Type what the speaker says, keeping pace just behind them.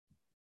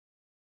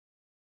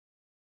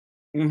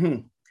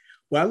Mhm.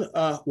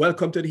 Well,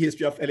 welcome to the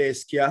History of LA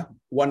Skia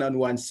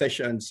one-on-one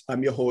sessions.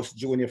 I'm your host,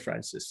 Junior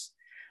Francis.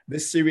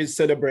 This series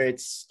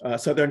celebrates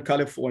Southern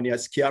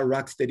California's Skia,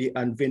 rocksteady,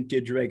 and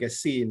vintage reggae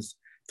scenes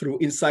through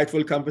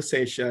insightful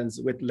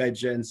conversations with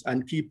legends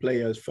and key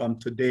players from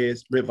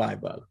today's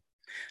revival.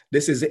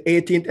 This is the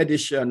 18th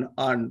edition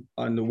on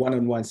the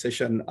one-on-one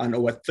session on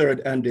our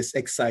third and this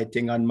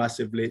exciting and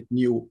massively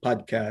new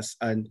podcast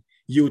and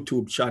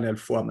YouTube channel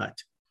format.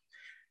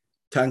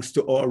 Thanks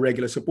to all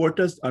regular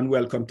supporters and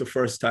welcome to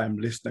first-time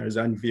listeners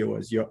and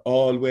viewers. You're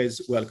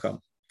always welcome.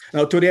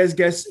 Now, today's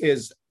guest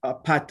is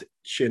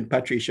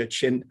Patricia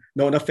Chin,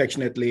 known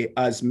affectionately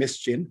as Miss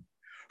Chin.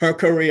 Her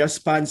career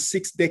spans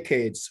 6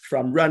 decades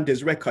from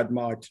Randy's Record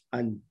Mart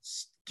and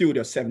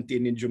Studio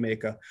 17 in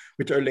Jamaica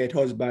with her late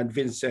husband,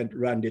 Vincent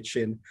Randy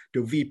Chin,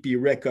 to VP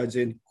Records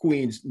in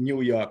Queens,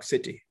 New York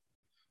City.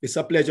 It's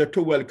a pleasure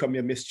to welcome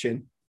you, Miss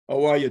Chin.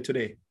 How are you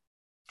today?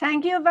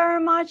 Thank you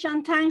very much,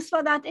 and thanks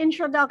for that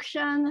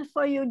introduction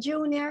for you,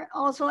 Junior.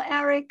 Also,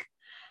 Eric,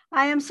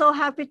 I am so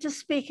happy to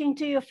speaking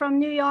to you from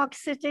New York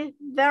City.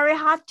 Very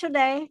hot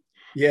today.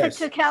 Yes.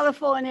 To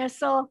California.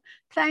 So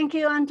thank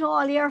you, and to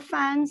all your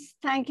fans,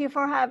 thank you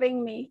for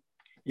having me.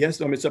 Yes,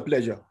 it's a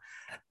pleasure.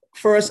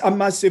 First, a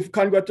massive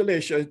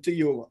congratulations to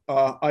you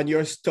on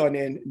your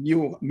stunning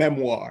new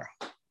memoir,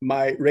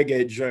 My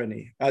Reggae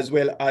Journey, as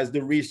well as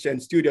the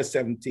recent Studio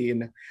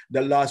 17,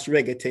 The Lost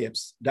Reggae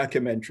Tapes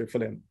documentary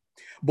film.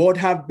 Both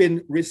have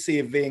been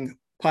receiving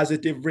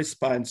positive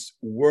response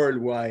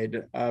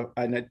worldwide,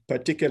 and in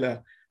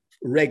particular,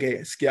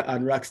 reggae, skia,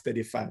 and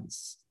rocksteady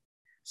fans.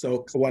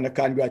 So I want to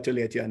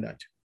congratulate you on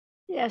that.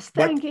 Yes,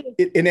 thank you.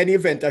 In any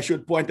event, I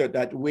should point out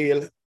that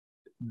we'll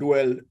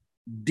dwell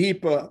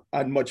deeper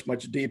and much,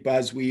 much deeper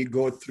as we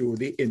go through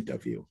the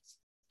interview.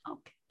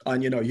 Okay.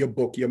 On, your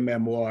book, your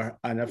memoir,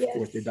 and of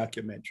course, the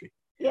documentary.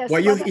 Yes.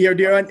 Well, you're here,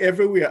 there, and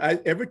everywhere.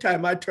 Every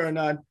time I turn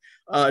on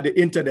the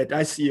internet,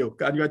 I see you.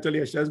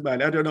 Congratulations,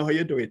 man. I don't know how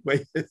you do it,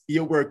 but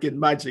you're working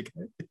magic.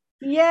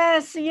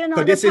 Yes,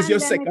 So this is your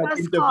second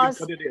interview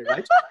for the day,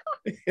 right?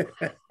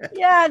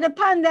 Yeah, the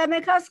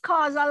pandemic has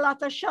caused a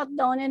lot of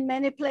shutdown in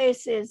many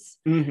places.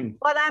 Mm-hmm.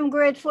 But I'm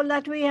grateful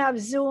that we have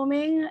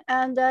Zooming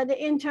and the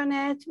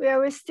internet where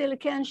we still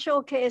can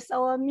showcase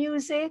our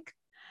music.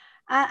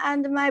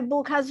 And my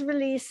book has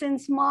released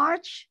since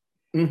March.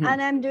 Mm-hmm.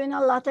 And I'm doing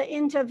a lot of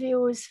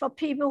interviews for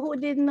people who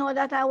didn't know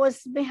that I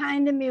was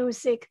behind the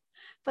music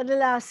for the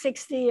last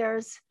 60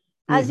 years.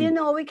 As you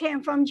know, we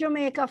came from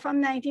Jamaica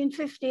from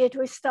 1958,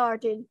 we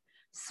started.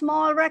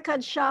 Small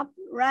record shop,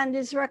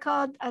 Randy's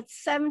Record at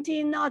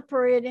 17 North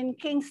Parade in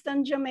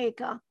Kingston,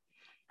 Jamaica.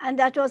 And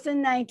that was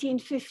in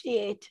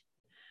 1958.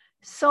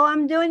 So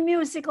I'm doing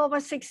music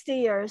over 60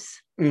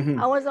 years.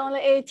 I was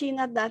only 18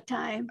 at that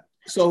time.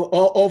 So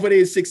over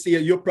these 60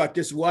 years, you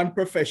practice one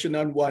profession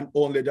and one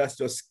only, that's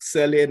just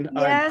selling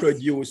and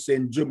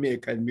producing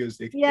Jamaican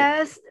music.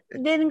 Yes,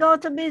 didn't go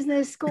to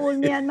business school,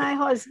 me and my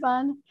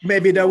husband.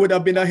 Maybe that would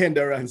have been a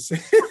hindrance.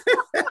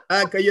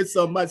 Because you're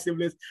so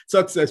massively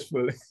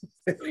successful.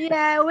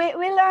 Yeah,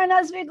 we learn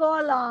as we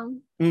go along.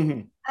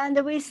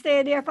 And we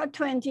stayed there for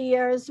 20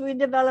 years. We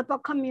developed a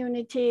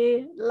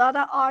community. A lot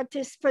of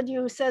artists,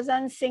 producers,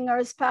 and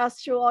singers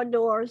passed through our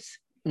doors.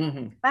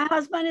 My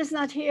husband is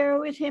not here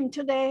with him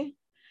today,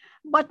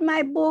 but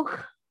my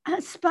book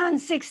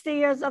spans 60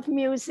 years of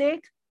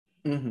music,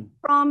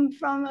 from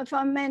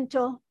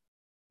mento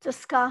to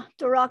ska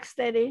to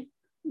rocksteady,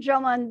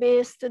 drum and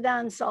bass to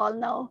dancehall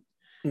now.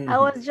 I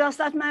was just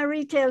at my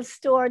retail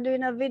store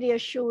doing a video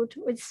shoot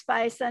with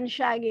Spice and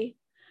Shaggy,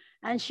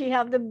 and she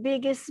have the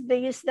biggest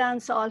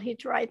dancehall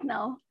hit right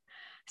now.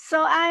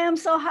 So I am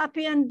so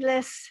happy and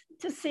blessed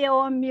to see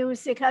our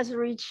music has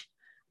reached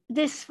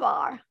this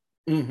far.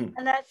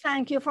 And I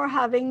thank you for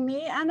having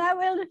me. And I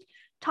will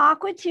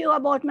talk with you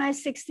about my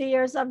 60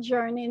 years of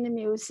journey in the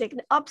music,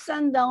 the ups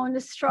and downs,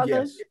 the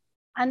struggles,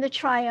 and the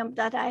triumph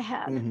that I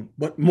had.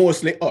 But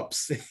mostly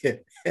ups.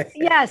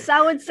 Yes,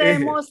 I would say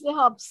mostly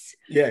ups.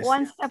 Yes.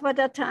 One step at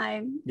a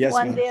time,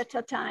 one day at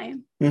a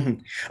time.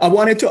 I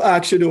wanted to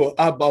ask you though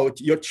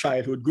about your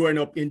childhood, growing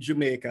up in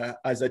Jamaica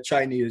as a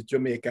Chinese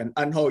Jamaican,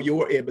 and how you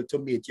were able to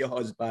meet your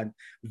husband,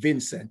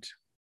 Vincent.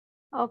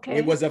 Okay.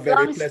 He was a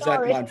very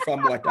pleasant man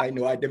from what I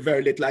know. At the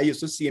very little, I used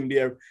to see him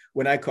there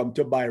when I come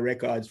to buy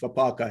records for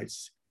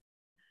Parkers.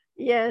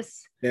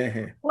 Yes.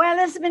 Well,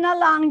 it's been a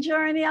long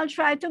journey. I'll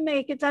try to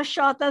make it as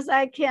short as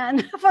I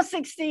can for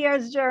 60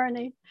 years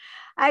journey.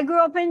 I grew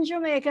up in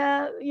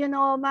Jamaica. You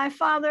know, my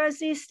father is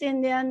East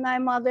Indian, my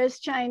mother is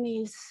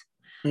Chinese.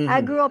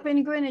 I grew up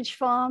in Greenwich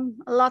Farm.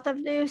 A lot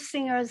of the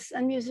singers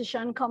and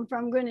musicians come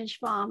from Greenwich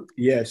Farm.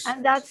 Yes.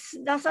 And that's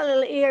a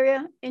little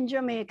area in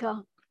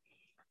Jamaica.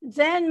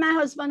 Then my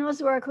husband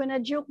was working in a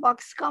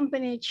jukebox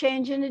company,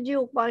 changing the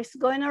jukebox,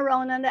 going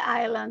around on the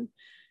island.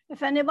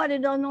 If anybody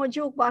don't know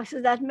jukebox,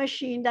 is that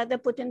machine that they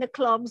put in the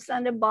clubs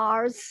and the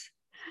bars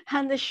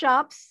and the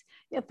shops.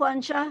 You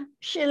punch a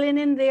shilling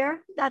in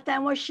there. That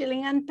time was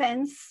shilling and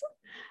pence.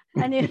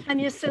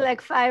 And you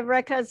select 5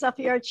 records of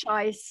your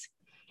choice.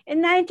 In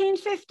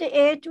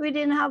 1958, we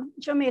didn't have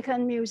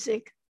Jamaican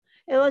music.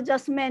 It was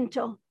just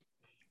mental.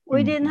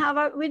 We didn't have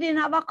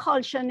a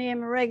culture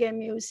named reggae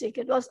music.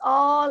 It was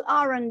all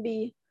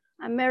R&B,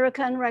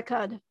 American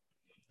record.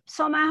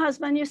 So my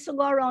husband used to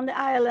go around the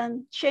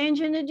island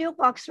changing the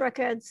jukebox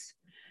records.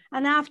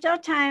 And after a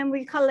time,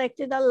 we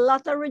collected a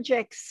lot of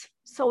rejects.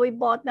 So we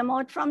bought them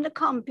out from the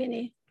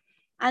company.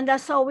 And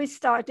that's how we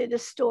started the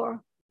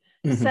store,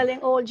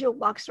 selling old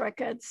jukebox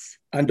records.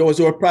 And those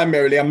were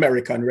primarily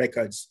American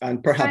records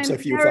and perhaps a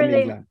few from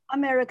England.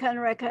 American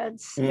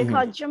records,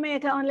 because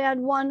Jamaica only had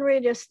one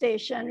radio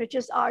station, which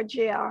is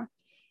RJR.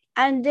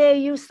 And they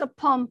used to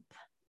pump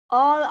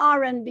all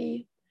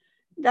R&B.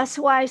 That's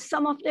why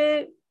some of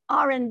the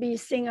R&B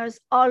singers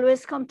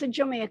always come to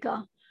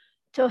Jamaica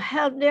to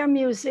help their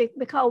music,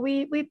 because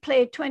we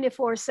played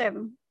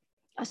 24/7.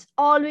 That's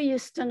all we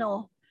used to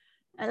know.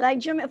 And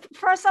like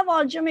first of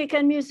all,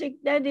 Jamaican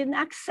music, they didn't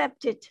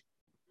accept it.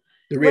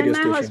 When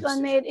my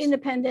husband made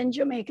Independent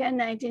Jamaica in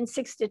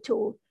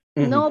 1962,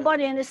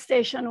 nobody in the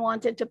station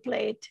wanted to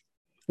play it.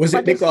 Was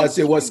it because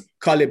it was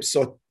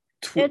calypso?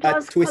 It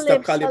was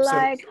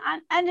calypso-like,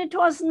 and it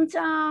wasn't,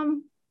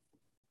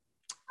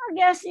 I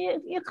guess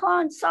you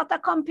can't sort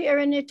of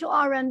comparing it to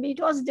R&B. It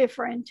was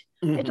different.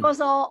 It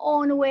was our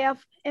own way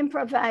of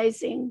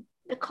improvising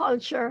the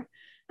culture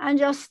and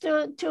just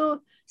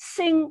to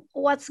sing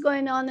what's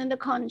going on in the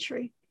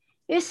country.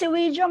 You see,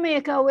 we're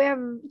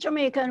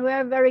Jamaican,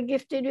 we're very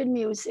gifted with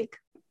music.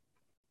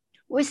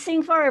 We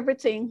sing for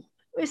everything.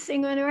 We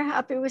sing when we're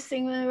happy, we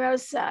sing when we're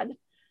sad.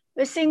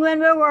 We sing when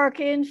we're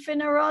working,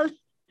 funeral,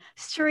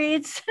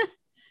 streets,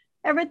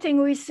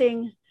 everything we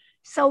sing.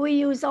 So we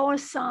use our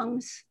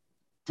songs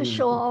to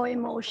show our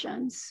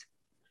emotions.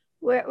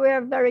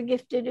 We're very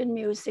gifted in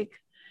music.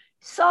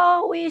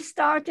 So we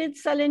started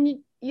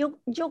selling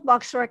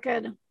jukebox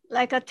record,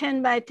 like a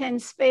 10 by 10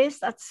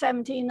 space at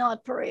 17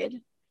 North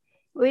Parade.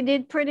 We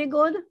did pretty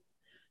good.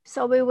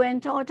 So we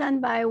went out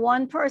and buy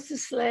one Percy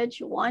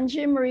Sledge, one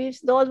Jim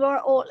Reeves. Those were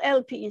all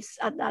LPs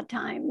at that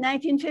time.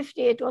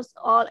 1958 was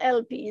all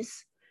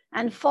LPs,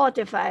 and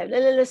 45, the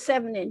little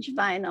 7-inch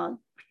vinyl.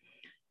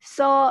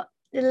 So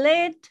the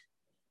late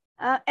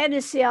Eddie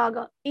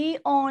Seaga, he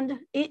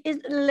is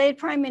the late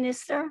Prime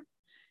Minister.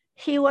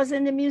 He was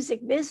in the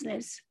music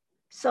business.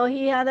 So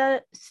he had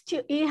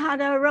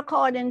a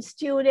recording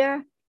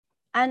studio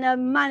and a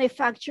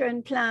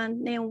manufacturing plant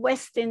named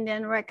West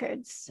Indian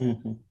Records.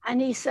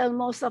 And he sells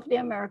most of the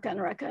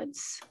American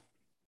records.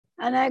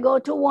 And I go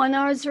to 1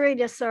 hour's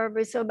radio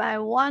service, so buy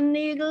one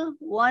needle,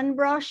 one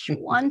brush,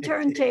 one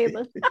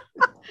turntable,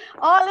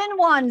 all in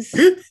once.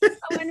 So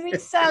when we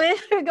sell it,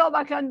 we go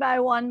back and buy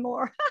one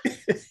more.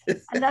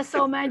 And that's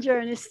how my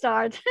journey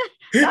started.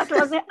 That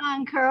was the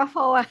anchor of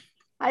how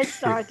I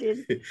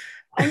started.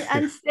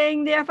 And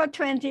staying there for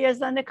 20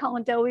 years on the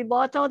counter, we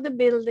bought out the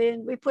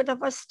building. We put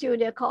up a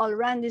studio called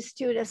Randy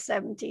Studio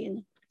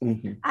 17.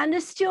 And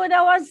the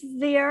studio was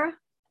there.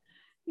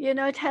 You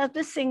know, it helped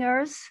the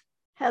singers,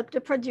 helped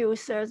the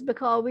producers,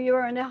 because we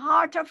were in the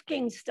heart of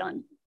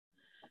Kingston,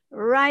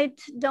 right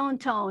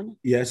downtown.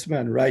 Yes,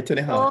 man, right in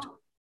the heart. So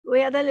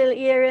we had a little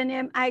area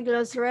named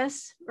Igler's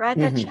Rest, right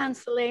at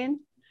Chancellor Lane.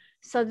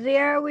 So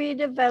there we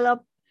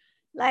developed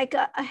like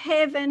a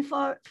haven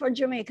for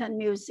Jamaican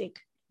music.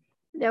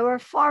 There were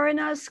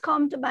foreigners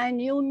come to buy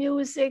new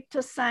music,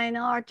 to sign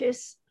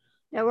artists.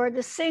 There were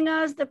the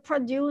singers, the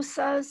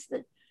producers,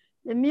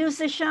 the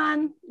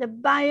musicians, the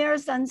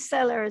buyers and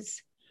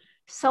sellers.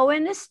 So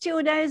when the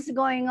studio is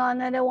going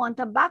on and they want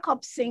a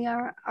backup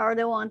singer, or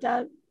they want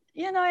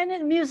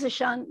any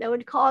musician, they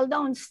would call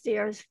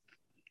downstairs,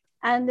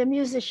 and the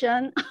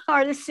musician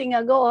or the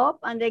singer go up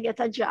and they get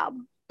a job.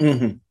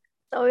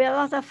 So we had a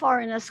lot of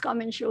foreigners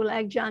coming through,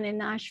 like Johnny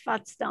Nash,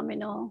 Fats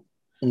Domino,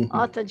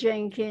 Arthur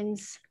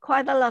Jenkins.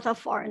 Quite a lot of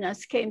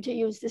foreigners came to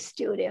use the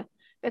studio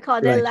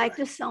because they like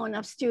the sound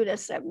of Studio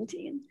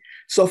 17.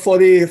 So for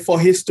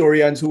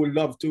historians who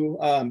love to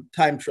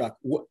time track,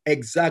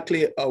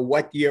 exactly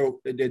what year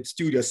did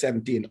Studio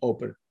 17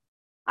 open?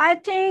 I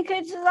think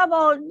it's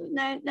about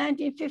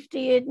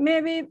 1958,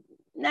 maybe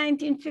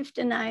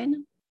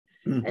 1959.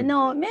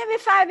 No, maybe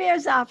 5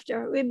 years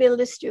after we built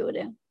the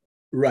studio.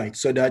 Right,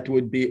 so that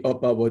would be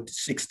up about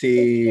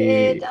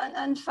 68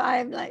 and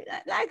 5,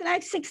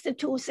 like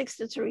 62,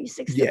 63,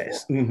 64.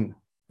 Yes,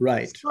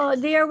 right. So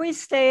there we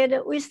stayed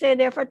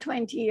there for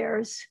 20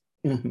 years,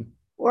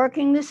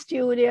 working the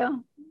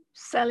studio,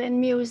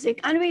 selling music,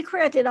 and we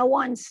created a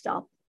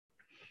one-stop.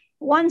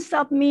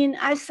 One-stop mean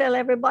I sell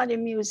everybody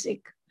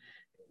music.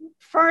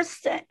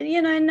 First,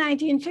 in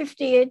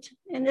 1958,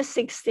 in the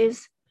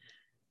 60s,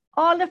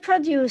 all the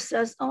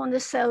producers only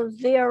sell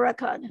their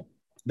record.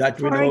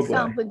 For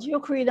example,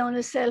 Duke Reid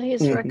only sell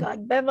his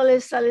record, Beverly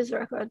sell his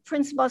record,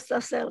 Prince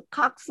Buster sell,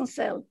 Coxsone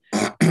sell.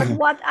 But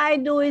what I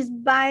do is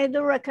buy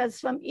the records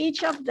from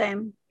each of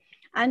them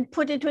and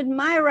put it with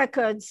my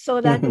records,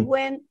 so that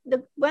when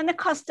the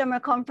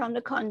customer come from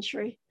the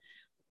country,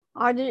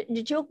 or the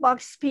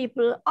jukebox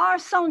people or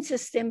sound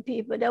system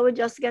people, they would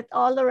just get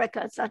all the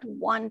records at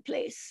one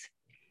place.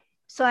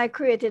 So I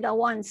created a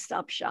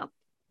one-stop shop.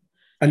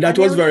 And that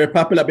was very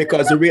popular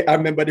because I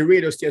remember the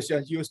radio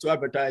stations used to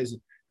advertise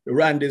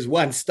Randy's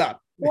One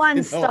Stop.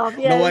 One Stop,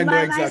 yeah. No, I know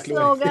my exactly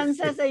slogan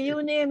says,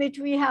 you name it,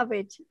 we have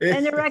it.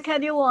 Any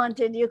record you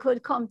wanted, you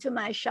could come to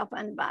my shop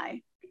and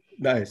buy.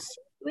 Nice.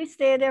 We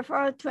stayed there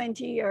for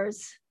 20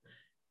 years.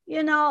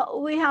 You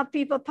know, we have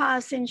people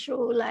passing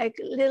through like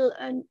little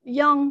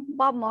young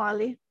Bob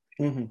Marley,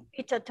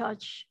 Peter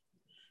Tosh,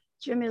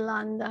 Jimmy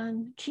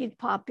London, Keith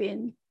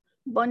Poppin,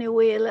 Bunny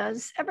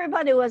Whalers.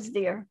 Everybody was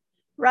there,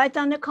 right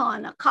on the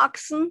corner.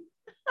 Coxsone.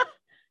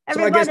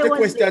 So I guess the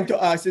question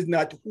to ask is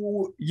not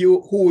who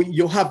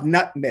you have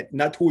not met,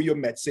 not who you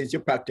met, since you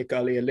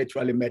practically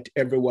literally met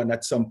everyone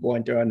at some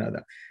point or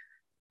another.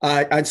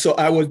 And so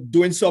I was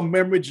doing some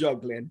memory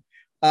juggling.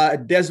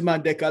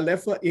 Desmond Dekker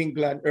left for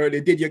England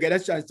early. Did you get a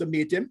chance to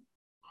meet him?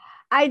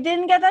 I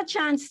didn't get a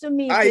chance to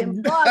meet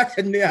him, but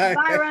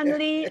Byron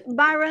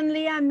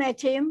Lee, I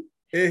met him.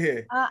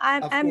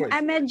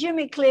 I met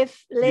Jimmy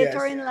Cliff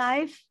later in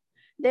life.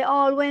 They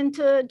all went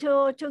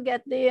to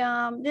get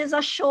the, there's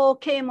a show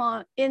came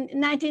on in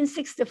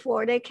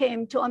 1964. They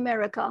came to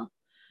America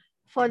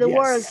for the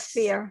World's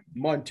Fair.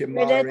 Monty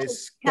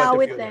Morris.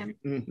 With them.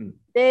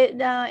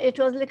 It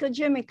was little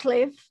Jimmy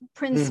Cliff,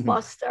 Prince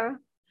Buster,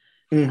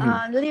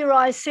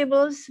 Leroy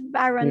Sibbles,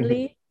 Byron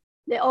Lee.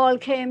 They all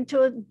came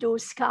to do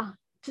ska,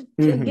 to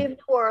give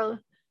the world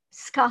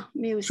ska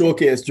music.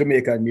 Showcase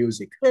Jamaican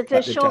music.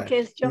 To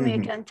showcase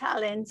Jamaican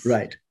talents.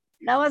 Right.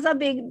 That was a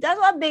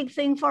big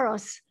thing for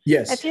us.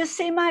 Yes. If you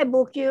see my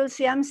book, you'll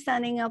see I'm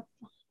standing up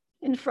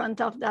in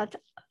front of that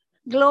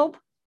globe.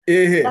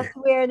 That's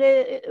where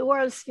the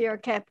World's Fair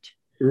kept.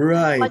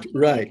 Right,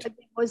 right. It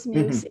was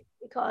music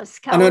because.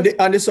 And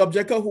on the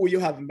subject of who you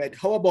have met,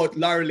 how about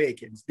Larry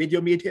Lakins? Did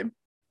you meet him?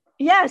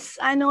 Yes,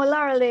 I know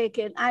Larry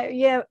Lakins.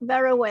 Yeah,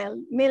 very well.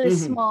 Millie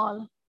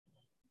Small,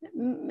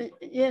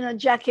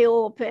 Jackie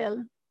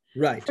Opel.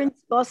 Right.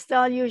 Prince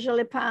Buster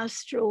usually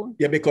passed through.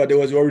 Yeah, because they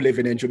were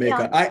living in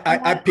Jamaica. Yeah,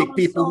 I picked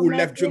people who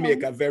left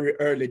Jamaica very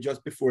early,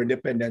 just before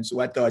independence, so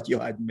I thought you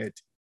had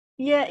met.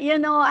 Yeah,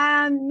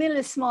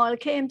 Millie Small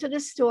came to the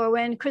store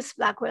when Chris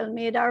Blackwell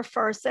made our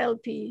first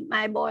LP,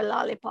 My Boy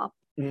Lollipop.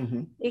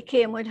 He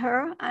came with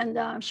her,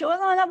 and she was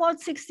on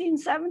about 16,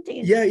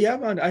 17. Yeah,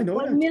 man, I know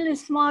that. Millie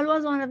Small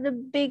was one of the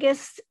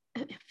biggest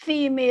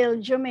female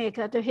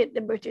Jamaica to hit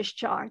the British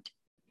chart.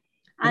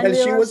 And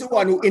she was the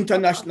one who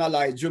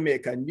internationalized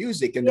Jamaican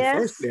music in the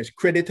first place.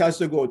 Credit has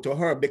to go to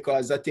her,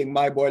 because I think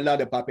My Boy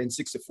Lollipop in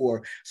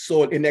 64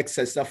 sold in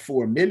excess of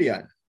 4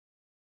 million.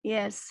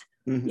 Yes.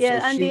 Yeah,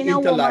 so and being a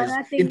woman,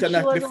 I think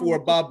internationally before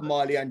Bob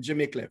Marley and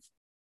Jimmy Cliff.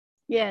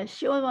 Yes,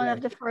 she was one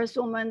of the first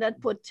women that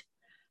put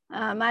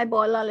My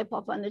Boy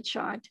Lollipop on the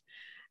chart.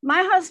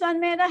 My husband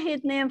made a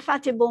hit named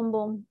Fatty Boom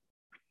Boom.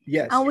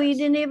 Yes. And we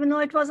didn't even know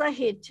it was a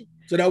hit.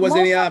 So that was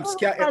in the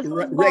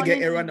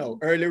reggae era now,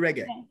 early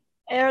reggae.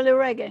 Early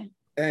reggae.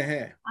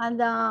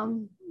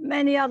 And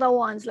many other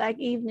ones like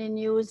Evening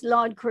News,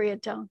 Lord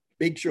Creator.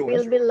 Big show.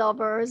 We'll Be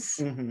Lovers,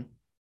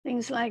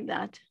 things like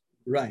that.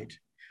 Right.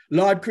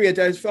 Lord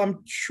Creator is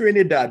from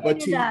Trinidad,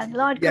 but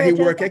he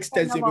worked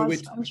extensively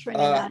with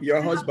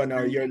your husband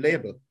or your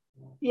label.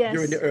 Yes.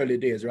 During the early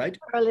days, right?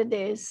 Early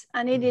days.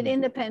 And he did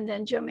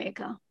independent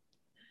Jamaica.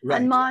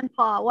 Right. And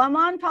Manpower. Well,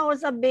 Manpower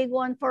was a big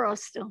one for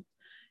us too,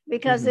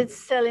 because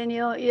it's telling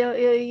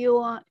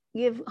you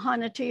give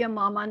honor to your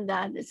mom and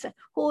dad. It's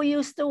who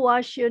used to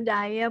wash your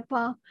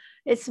diaper?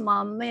 It's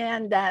mommy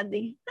and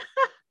daddy.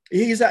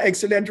 He's an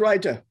excellent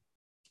writer.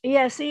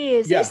 Yes, he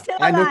is. Yeah, He's still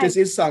alive. I notice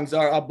his songs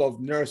are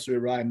above nursery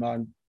rhyme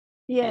and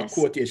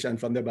quotation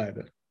from the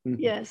Bible.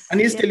 Yes.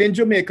 And he's still in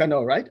Jamaica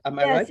now, right? Am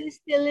I right? Yes, he's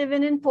still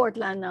living in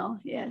Portland now.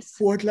 Yes.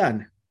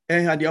 Portland,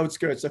 and the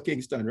outskirts of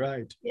Kingston,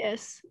 right?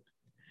 Yes.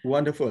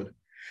 Wonderful.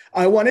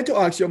 I wanted to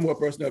ask you a more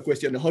personal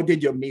question. How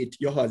did you meet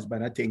your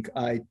husband? I think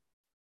I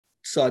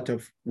sort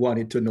of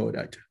wanted to know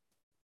that.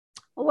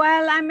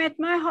 Well, I met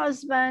my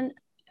husband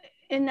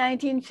in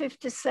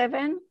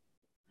 1957.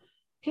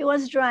 He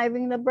was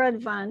driving the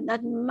bread van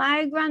that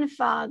my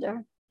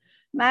grandfather,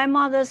 my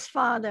mother's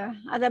father,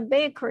 had a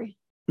bakery.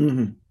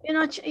 You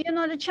know,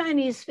 the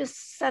Chinese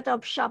set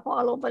up shop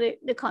all over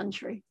the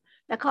country.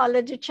 They call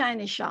it the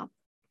Chinese shop.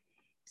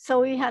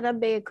 So we had a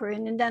bakery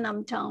in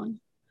Denham Town.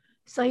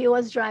 So he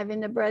was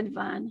driving the bread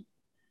van,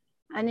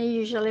 and he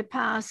usually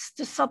passed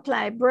to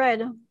supply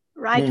bread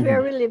right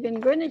where we live in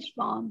Greenwich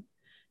Farm.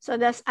 So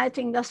I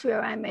think that's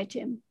where I met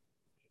him.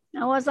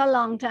 That was a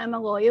long time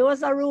ago. He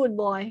was a rude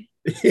boy.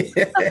 Go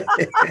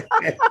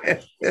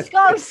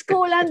to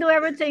school and do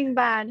everything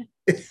bad.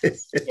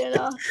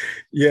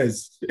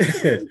 Yes.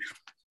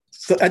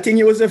 So I think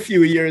he was a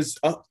few years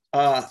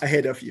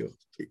ahead of you.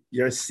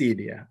 You're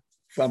senior,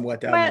 from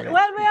what I know.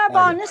 Well, we are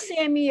born the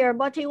same year,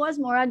 but he was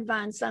more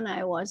advanced than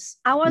I was.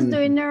 I was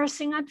doing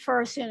nursing at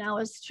first, and I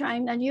was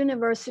trying at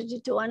university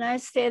too, and I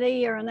stayed 1.5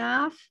 years.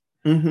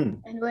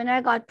 And when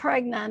I got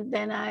pregnant,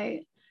 then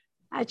I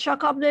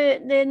chucked up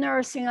the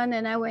nursing, and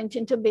then I went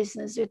into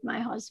business with my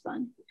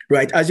husband.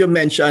 Right. As you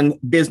mentioned,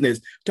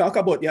 business. Talk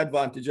about the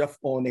advantage of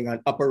owning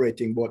and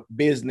operating both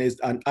business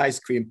and ice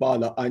cream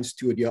parlor and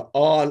studio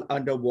all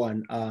under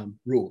one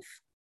roof.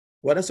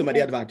 What are some of the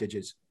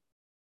advantages?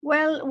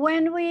 Well,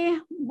 when we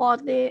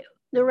bought the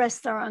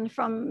restaurant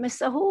from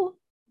Mr. Hu,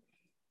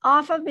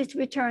 half of it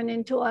we turned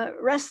into a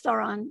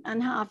restaurant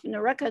and half in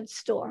a record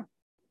store.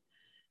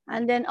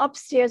 And then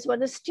upstairs was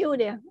the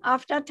studio.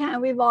 After a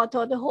time, we bought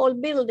out the whole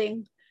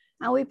building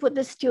and we put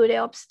the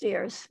studio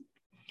upstairs.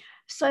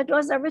 So it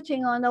was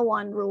everything under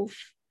one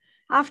roof.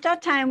 After a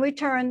time, we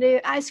turned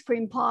the ice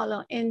cream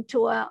parlor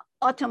into a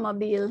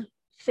automobile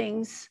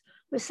things.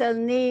 We sell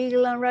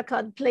needle and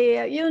record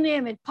player, you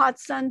name it,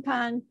 pots and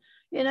pan.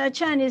 You know,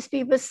 Chinese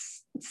people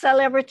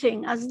sell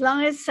everything. As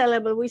long as it's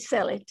sellable, we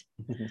sell it.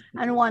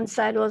 And one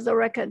side was the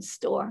record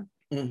store.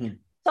 Mm-hmm.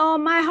 So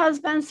my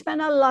husband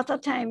spent a lot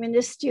of time in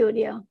the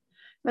studio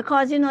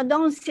because, you know,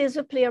 downstairs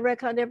we play a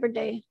record every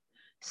day.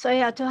 So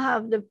you had to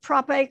have the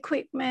proper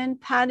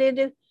equipment,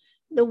 padded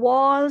the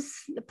walls,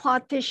 the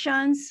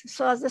partitions,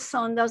 so as the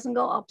sound doesn't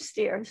go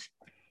upstairs.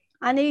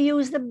 And he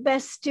used the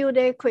best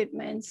studio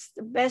equipment,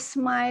 the best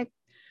mic.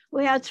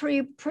 We had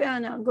 3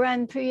 piano,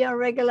 Grand Prix, a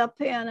regular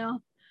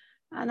piano,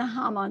 and a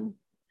Hammond.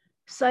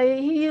 So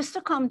he used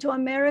to come to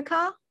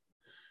America.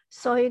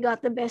 So he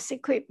got the best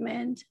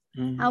equipment.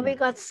 Mm-hmm. And we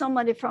got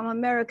somebody from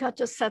America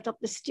to set up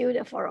the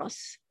studio for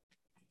us.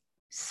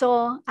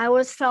 So I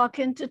was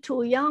talking to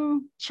 2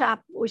 young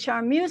chaps, which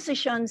are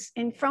musicians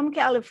from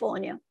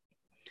California.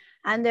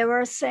 And they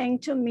were saying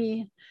to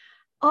me,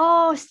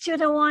 oh,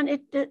 Studio One,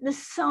 the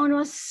sound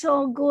was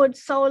so good,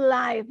 so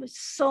live,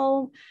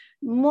 so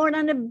more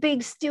than the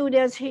big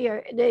studios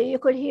here. You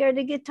could hear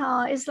the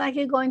guitar. It's like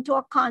you're going to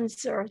a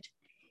concert.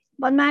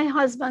 But my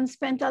husband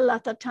spent a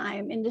lot of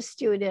time in the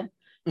studio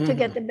to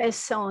get the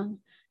best sound.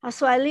 That's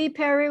why Lee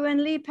Perry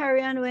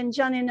and when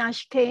Johnny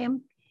Nash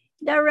came,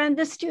 they ran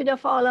the studio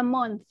for a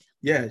month.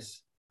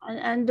 Yes.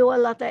 And do a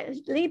lot of,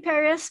 Lee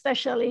Perry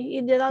especially,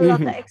 he did a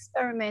lot of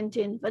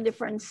experimenting for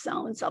different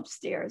sounds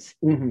upstairs.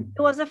 He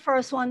was the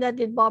first one that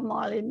did Bob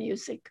Marley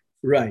music.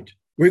 Right.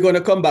 We're going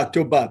to come back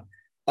to Bob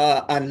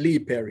and Lee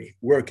Perry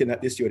working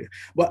at the studio.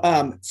 But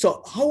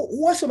so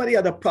who are some of the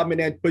other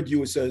prominent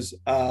producers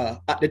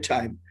at the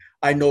time?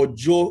 I know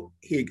Joe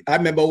Higg. I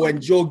remember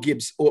when Joe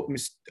Gibbs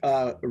opened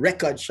a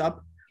record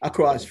shop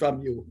across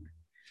from you.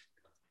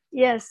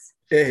 Yes.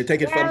 Hey,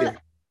 take it from there.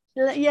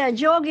 Yeah,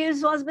 Joe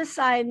Gibbs was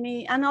beside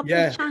me, and up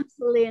in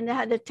Chancellor Lane, they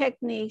had the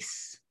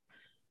Techniques,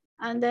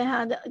 and they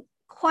had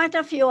quite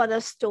a few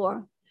other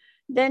stores.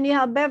 Then you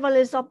have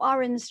Beverly's up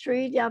Orange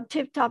Street, you have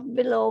Tip Top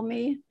below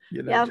me,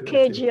 you have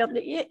KG up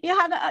there.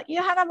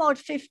 You had about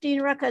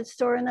 15 record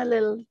stores in a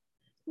little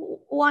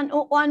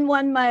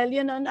one mile,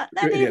 you know, not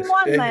even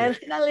 1 mile,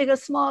 in a little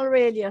small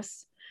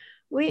radius.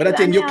 But I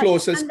think your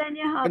closest,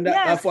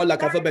 I feel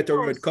like a better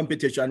word,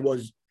 competition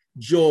was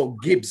Joe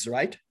Gibbs,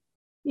 right?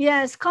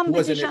 Yes,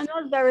 competition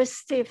was very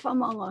stiff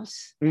among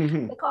us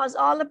because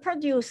all the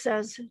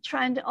producers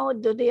trying to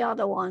outdo the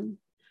other one.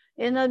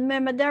 You know,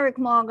 remember Derek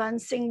Morgan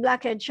sing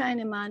Blackhead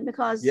Chinaman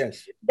because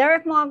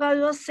Derek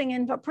Morgan was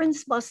singing for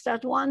Prince Buster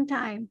at one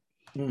time.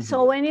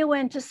 So when he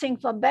went to sing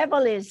for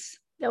Beverly's,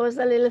 there was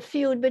a little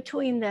feud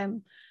between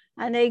them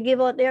and they give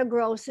out their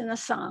gross in a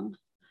song.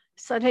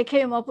 So they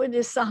came up with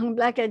this song,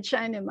 Blackhead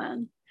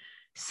Chinaman.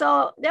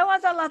 So there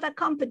was a lot of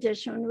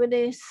competition with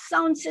the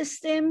sound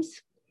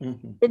systems,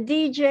 the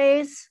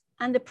DJs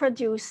and the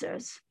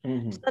producers.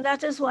 So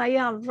that is why you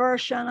have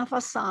version of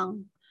a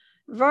song.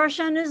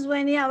 Version is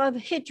when you have a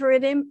hit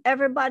rhythm,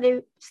 everybody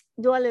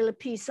do a little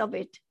piece of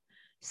it.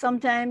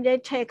 Sometimes they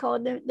take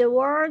out the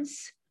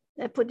words,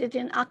 they put it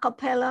in a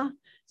cappella.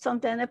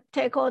 Sometimes they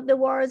take out the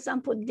words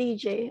and put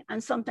DJ,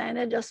 and sometimes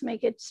they just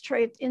make it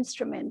straight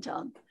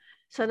instrumental.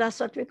 So that's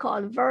what we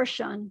call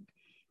version.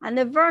 And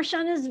the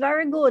version is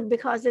very good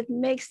because it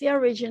makes the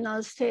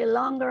original stay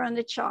longer on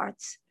the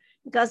charts.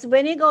 Because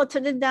when you go to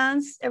the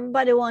dance,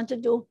 everybody wants to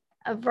do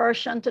a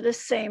version to the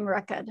same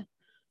record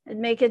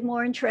and make it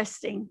more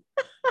interesting.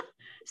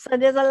 So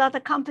there's a lot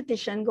of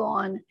competition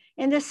going on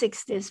in the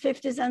 60s,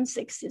 50s and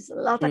 60s,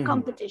 a lot of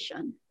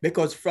competition.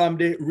 Because from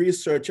the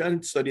research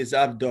and studies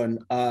I've done,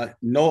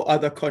 no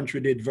other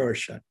country did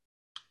version.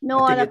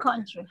 No other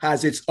country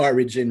has its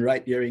origin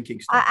right here in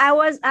Kingston. I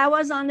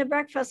was on the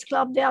Breakfast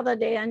Club the other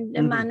day, and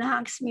the man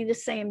asked me the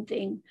same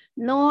thing.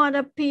 No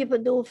other people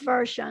do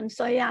version.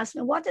 So he asked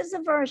me, what is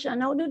the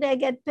version? How do they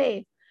get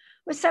paid?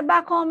 We said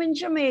back home in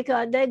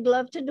Jamaica, they'd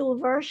love to do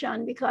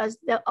version because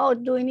they're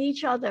outdoing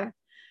each other.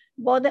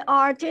 But the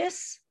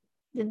artists,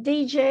 the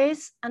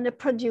DJs, and the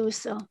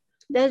producer,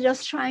 they're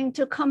just trying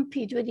to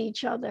compete with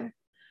each other,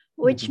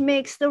 which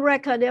makes the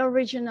record, the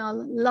original,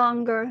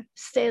 longer,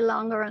 stay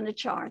longer on the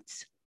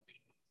charts.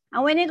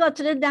 And when you go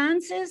to the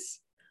dances,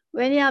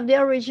 when you have the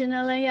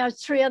original and you have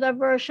 3 other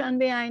versions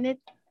behind it,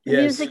 the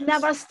music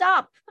never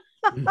stops.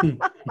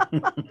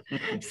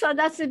 So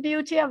that's the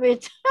beauty of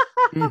it.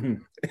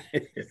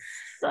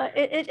 So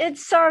it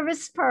serves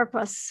its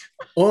purpose.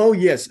 Oh,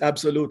 yes,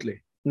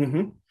 absolutely.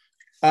 You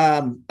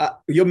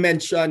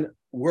mentioned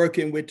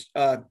working with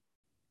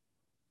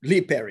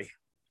Lee Perry.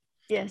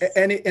 Yes.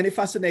 Any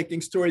fascinating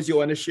stories you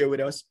want to share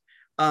with us?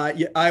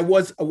 I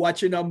was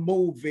watching a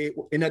movie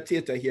in a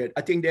theater here.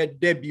 I think they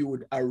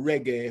debuted a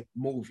reggae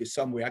movie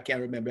somewhere. I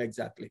can't remember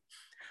exactly.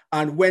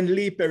 And when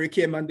Lee Perry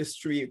came on the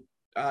street,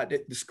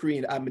 the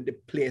screen, the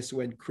place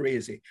went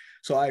crazy.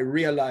 So I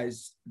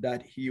realized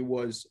that he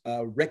was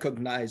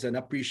recognized and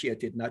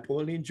appreciated not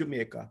only in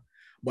Jamaica,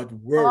 but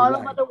worldwide.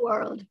 All over the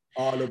world.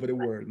 All over the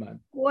world, man.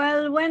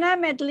 Well, when I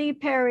met Lee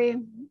Perry,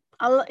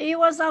 he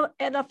was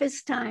ahead of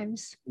his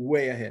times.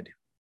 Way ahead.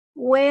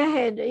 Way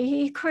ahead.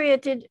 He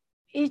created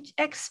each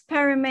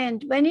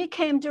experiment. When he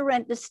came to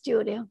rent the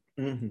studio,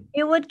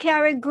 he would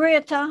carry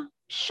grater,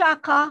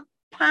 shaka,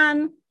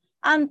 pan,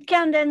 and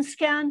Cadence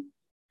can,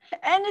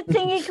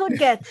 anything he could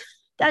get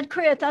that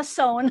create a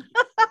sound.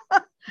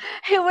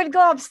 He would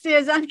go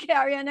upstairs and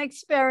carry an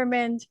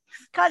experiment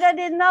because I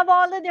didn't have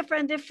all the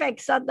different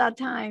effects at that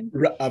time.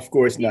 Of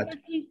course not.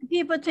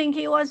 People think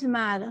he was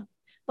mad,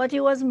 but he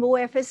was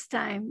more of his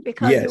time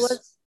because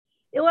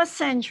it was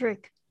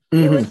centric.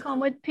 He would come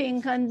with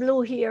pink and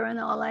blue hair and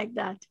all like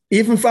that.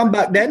 Even from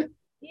back then?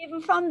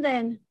 Even from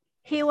then,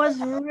 he was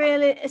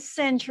really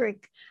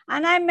eccentric.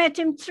 And I met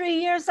him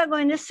 3 years ago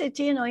in the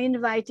city, he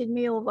invited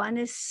me over. And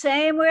the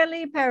same way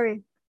Lee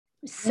Perry,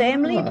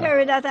 same Lee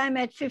Perry that I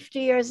met 50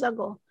 years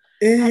ago.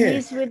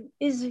 And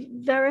he's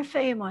very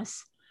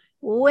famous,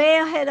 way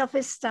ahead of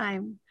his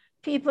time.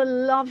 People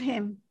love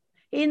him.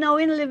 He now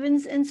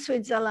lives in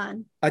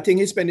Switzerland. I think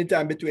he's spending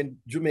time between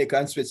Jamaica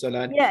and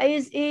Switzerland. Yeah,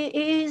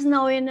 he's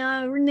now in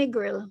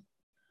Negril.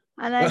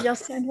 And I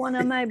just sent one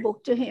of my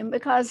books to him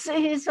because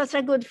he's such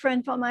a good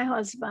friend for my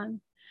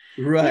husband.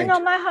 Right.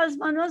 My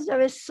husband was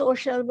very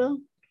sociable.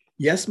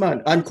 Yes,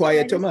 man. And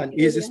quiet, man.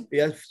 He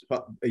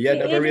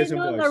never raised his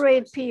voice.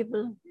 Tolerate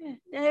people.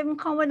 They even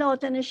come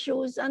without any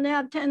shoes and they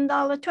have $10,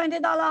 $20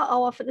 an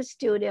hour for the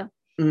studio.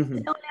 They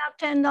only have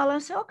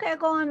 $10. So, okay,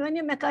 go on. When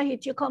you make a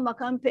hit, you come back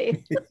and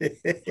pay.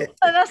 So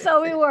that's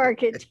how we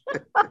work it.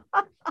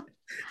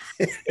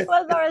 He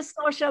was very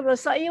sociable.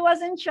 So he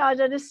was in charge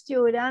of the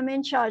studio. I'm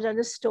in charge of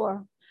the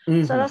store.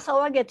 So that's how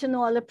I get to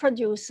know all the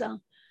producer.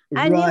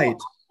 I knew all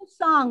the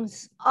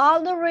songs,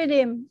 all the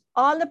rhythm,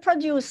 all the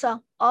producer,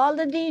 all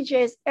the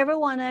DJs,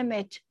 everyone I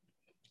met.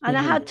 And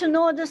I had to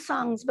know the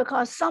songs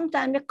because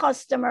sometimes the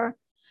customer,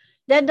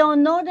 they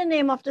don't know the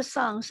name of the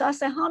song. So I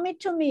say, hum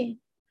it to me.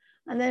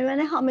 And then when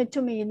they hum it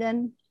to me,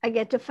 then I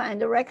get to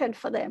find the record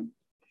for them.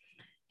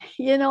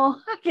 I'll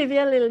give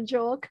you a little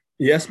joke.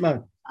 Yes,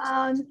 ma'am.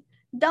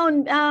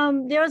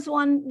 There's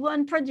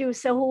one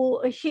producer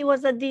he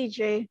was a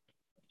DJ.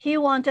 He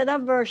wanted a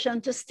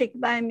version to stick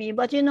by me.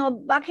 But,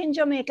 back in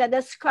Jamaica, they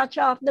scratch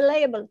off the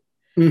label.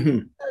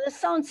 So the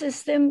sound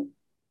system,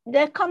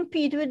 they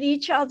compete with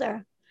each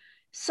other.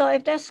 So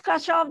if they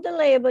scratch off the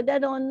label, they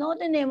don't know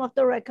the name of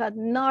the record,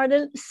 nor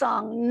the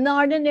song,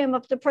 nor the name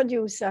of the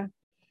producer.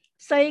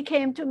 So he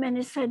came to me and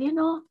he said,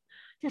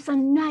 there's a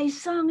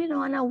nice song,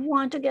 and I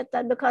want to get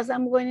that because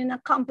I'm going in a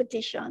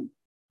competition.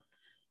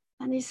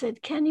 And he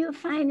said, can you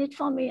find it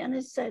for me? And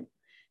I said,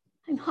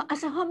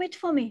 hum it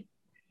for me.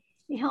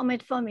 He hummed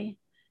it for me.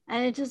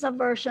 And it is a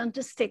version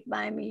to stick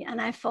by me.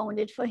 And I found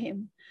it for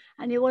him.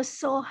 And he was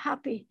so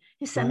happy.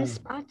 He said, Miss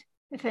Pat,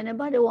 if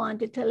anybody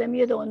wants to tell him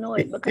you don't know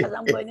it because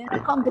I'm going in a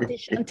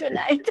competition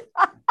tonight.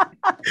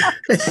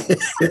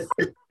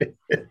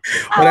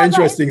 What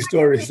interesting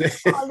stories.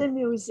 All the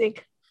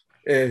music.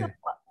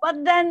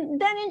 But then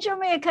in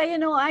Jamaica,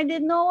 I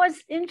didn't know I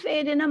was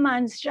invading a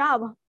man's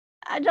job.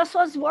 I just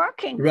was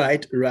working.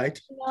 Right.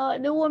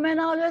 The women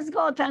always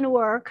go out and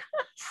work.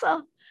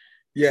 So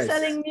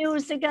selling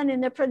music and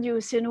in the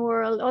producing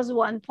world was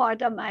one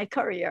part of my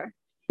career.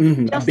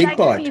 Just a big like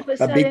part. People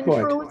a big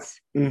part. Fruits.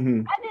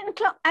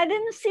 I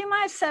didn't see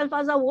myself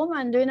as a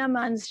woman doing a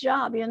man's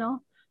job,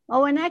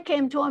 But when I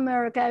came to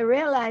America, I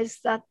realized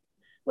that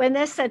when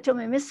they said to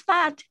me, Miss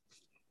Pat,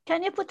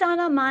 can you put on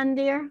a man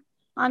there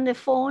on the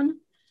phone?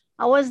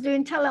 I was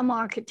doing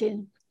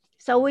telemarketing.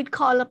 So we'd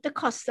call up the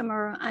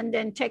customer and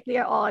then take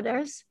their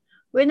orders.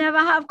 We never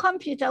have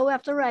computer. We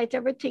have to write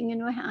everything in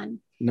your hand.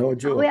 No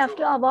joke. We have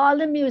to have all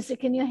the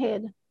music in your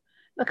head.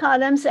 Because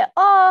them say,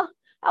 oh,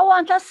 I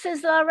want a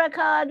Sizzla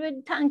record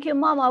with Thank You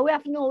Mama. We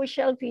have to know which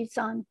LP it's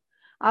on.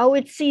 Or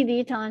with CD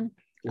it on.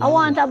 Wow. I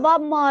want a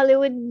Bob Marley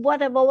with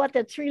what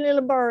the Three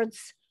Little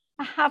Birds.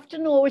 I have to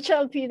know which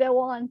LP they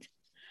want.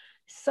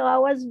 So I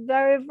was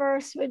very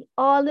versed with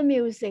all the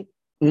music.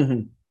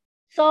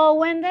 So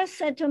when they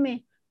said to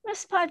me,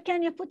 Miss Pat,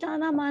 can you put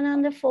on a man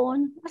on the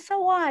phone? I said,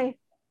 why?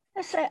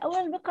 I said,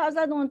 well, because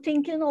I don't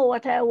think you know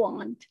what I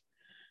want.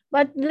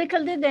 But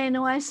little did they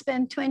know I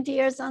spent 20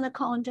 years on the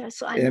counter,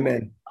 so I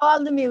know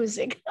all the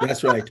music.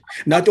 That's right.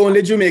 Not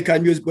only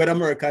Jamaican music, but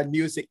American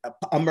music,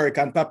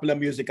 American popular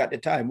music at the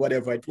time,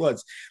 whatever it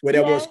was. Whether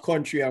it was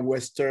country and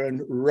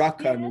western,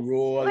 rock and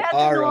roll,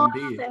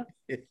 R&B.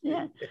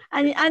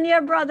 And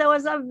your brother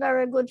was a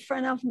very good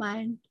friend of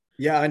mine.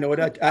 Yeah, I know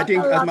that. I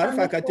think, as a matter of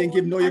fact, I think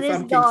he know you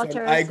from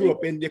Kingston. I grew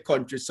up in the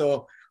country,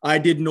 so I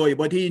did know you.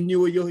 But he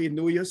knew you. He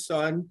knew your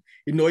son.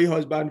 He knew your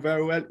husband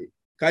very well.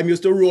 I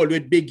used to roll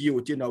with Big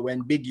Youth,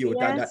 when Big Youth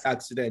had that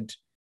accident.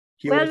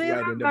 We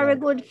were very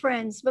good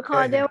friends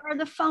because they were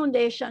the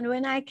foundation.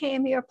 When I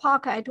came here,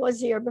 Parkite was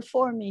here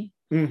before me.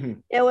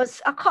 There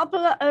was a couple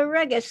of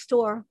reggae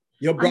store.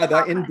 Your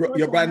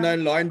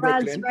brother-in-law in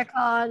Brad's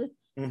Brooklyn.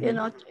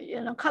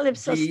 record,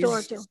 Calypso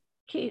store too.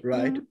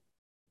 Right.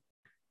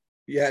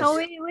 Yes. So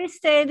we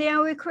stay there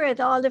and we create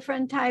all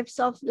different types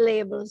of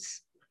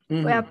labels.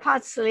 We have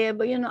Pat's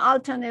label,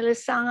 Alton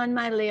Ellis sang on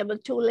my label,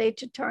 Too Late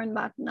to Turn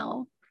Back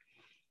Now.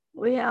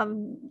 We have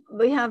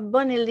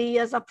Bunny Lee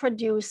as a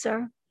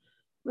producer.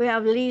 We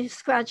have Lee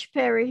Scratch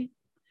Perry.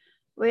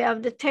 We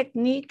have the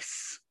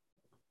Techniques.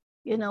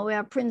 We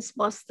have Prince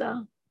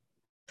Buster.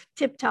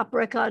 Tip Top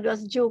record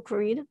was Duke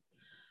Reid.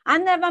 I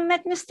never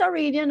met Mr.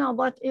 Reid,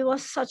 but it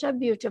was such a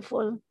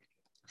beautiful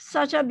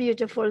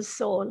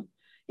soul.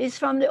 He's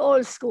from the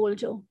old school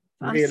too.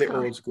 Really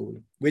old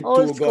school. With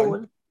old two school.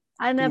 Guns.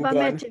 I never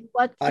met him,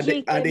 but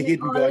he came the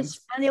hidden guns.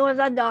 And he was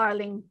a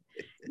darling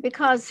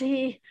because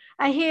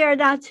I hear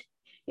that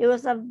he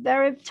was a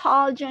very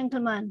tall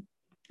gentleman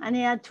and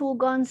he had two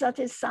guns at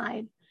his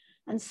side.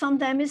 And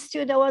sometimes his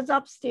studio was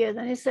upstairs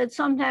and he said,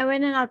 sometimes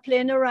when you're not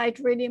playing the right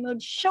rhythm, he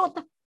would shoot.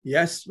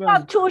 Yes,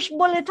 ma'am. Touche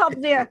bullet up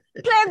there.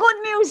 Play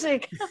good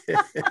music.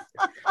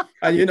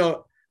 And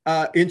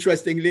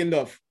interestingly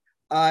enough,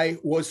 I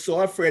was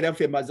so afraid of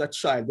him as a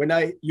child. When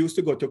I used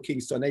to go to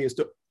Kingston, I used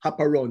to hop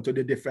around to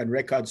the different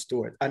record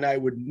stores and I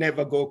would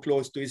never go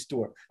close to his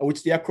store. I would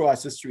stay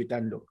across the street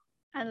and look.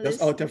 And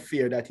just out of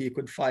fear that he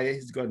could fire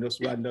his gun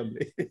just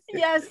randomly.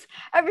 Yes,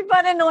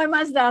 everybody know him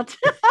as that.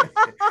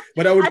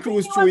 But I would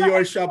cruise through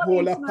your shop,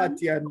 hold a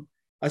patty and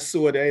a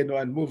soda,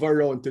 and move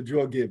around to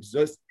Joe Gibbs.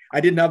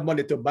 I didn't have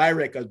money to buy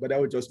records, but I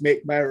would just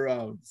make my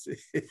rounds.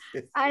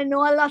 I know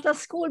a lot of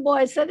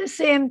schoolboys said the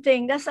same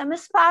thing. That's a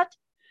Miss Pat.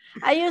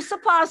 I used to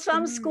pass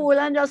from school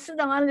and just sit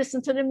down and listen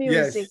to the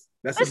music.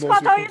 Yes, Miss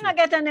Pat, how you not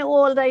get any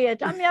older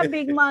yet? I'm a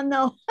big man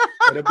now.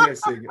 What a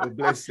blessing, a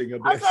blessing, a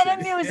blessing. I said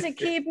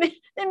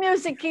the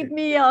music keep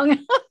me young.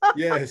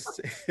 Yes.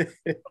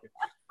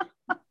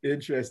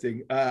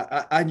 Interesting.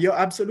 And you're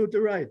absolutely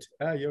right.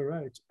 You're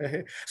right.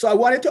 So I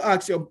wanted to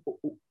ask you,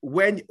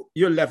 when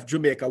you left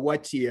Jamaica,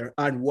 what year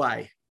and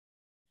why?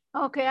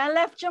 Okay, I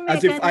left Jamaica.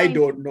 As if I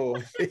don't know.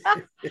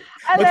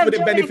 I left for the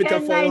benefit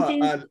of our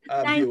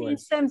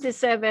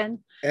 1977.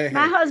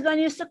 My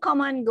husband used to come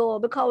and go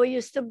because we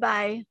used to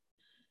buy,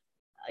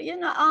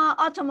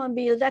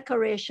 automobile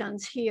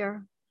decorations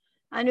here.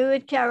 And we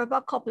would carry up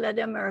a couple of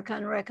the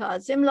American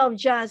records. Him love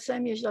jazz, so I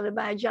usually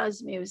buy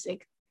jazz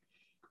music.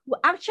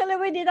 Actually,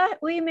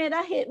 we made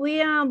a hit.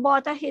 We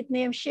bought a hit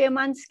named Shame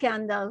and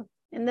Scandal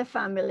in the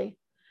family.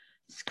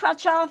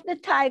 Scratch off the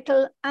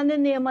title and the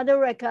name of the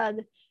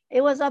record.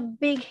 It was a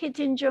big hit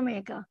in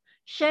Jamaica.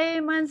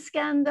 Shame and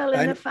Scandal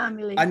in the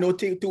family. I know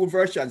two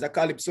versions, a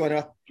Calypso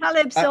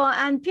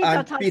and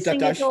Peter Tosh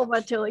sing it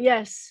over too.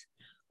 Yes,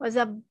 it was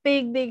a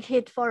big, big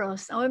hit for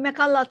us. And we make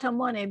a lot of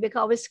money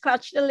because we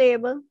scratch the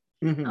label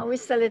and we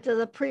sell it as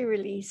a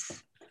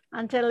pre-release.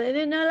 Until,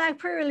 like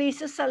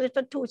pre-release, you sell it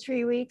for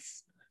 2-3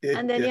 weeks.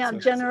 And then you have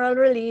general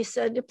release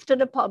to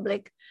the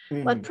public.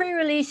 But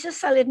pre-release, you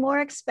sell it more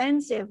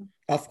expensive.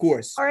 Of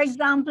course. For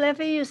example, if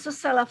you used to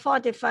sell a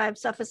 45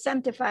 so for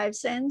 75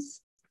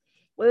 cents,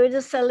 we would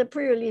just sell the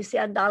pre-release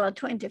at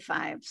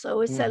 $1.25. So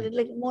we sell it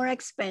like more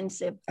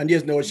expensive. And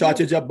there's no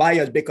shortage of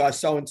buyers because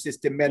sound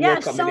system men were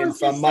coming in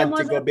from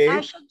Montego Bay.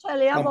 I should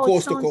tell you about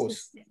coast sound to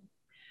coast.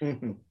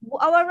 System.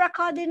 Our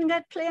record didn't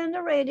get played on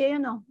the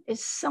radio,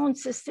 It's sound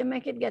system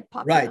make it get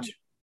popular. Right.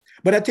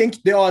 But I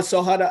think they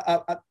also had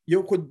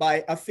you could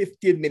buy a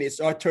 15 minutes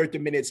or 30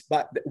 minutes,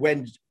 but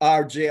when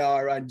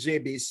RJR and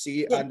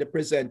JBC and the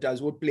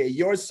presenters would play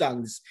your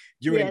songs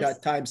during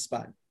that time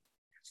span.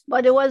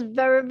 But it was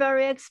very,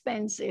 very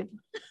expensive.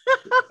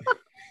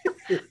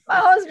 My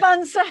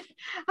husband said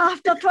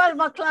after 12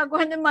 o'clock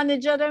when the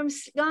manager them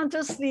gone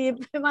to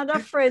sleep, him and a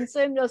friend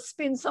so him just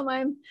spin some of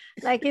him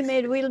like he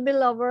made We'll Be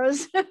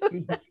Lovers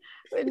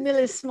with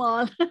Millie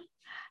Small.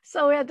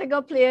 So we had to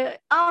go play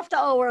after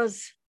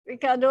hours.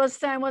 Because those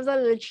time was a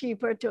little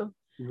cheaper too.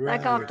 Right.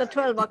 Like after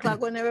 12 o'clock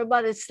when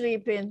everybody's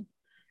sleeping.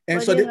 And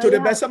but, so to the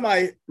best of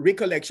my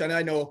recollection,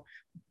 I know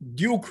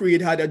Duke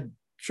Reid had a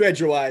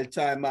Treasure Isle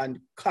time and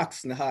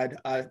Coxsone had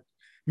a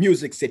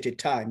Music City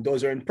time.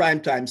 Those are in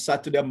prime time,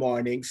 Saturday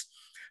mornings,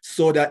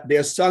 so that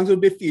their songs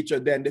would be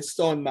featured. Then the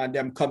sound man,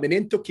 them coming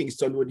into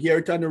Kingston, would hear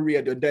it on the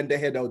radio, then they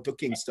head out to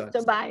Kingston.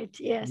 To buy it,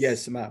 yes.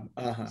 Yes, ma'am.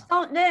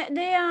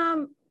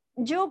 So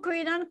Duke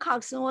Reid and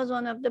Coxsone was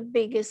one of the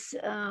biggest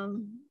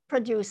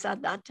producer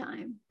at that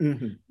time.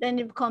 Then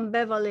it come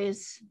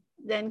Beverly's,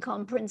 then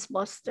come Prince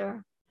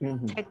Buster,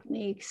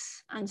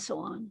 Techniques, and so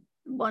on.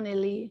 Bunny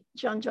Lee,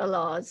 John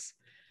Laws.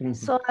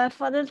 So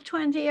for the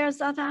 20 years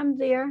that I'm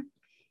there,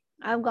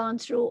 I've gone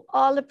through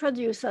all the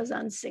producers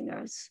and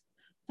singers.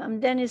 From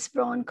Dennis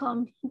Brown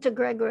come to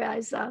Gregory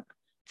Isaac,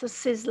 to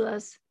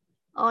Sizzlers,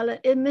 all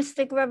the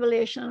Mystic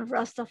Revelation of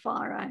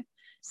Rastafari,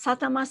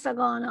 Sata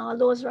Masagana, all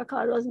those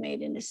records was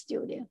made in the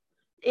studio.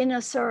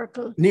 Inner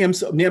Circle.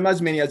 Name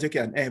as many as you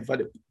can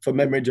for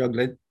memory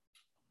juggling.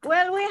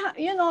 Well,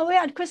 we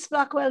had Chris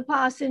Blackwell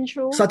passing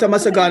through. Sata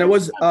Masagana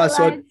was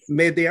also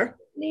made there.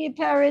 Lee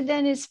Perry,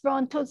 Dennis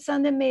Brown, Toots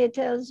and the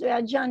Maytals. We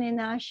had Johnny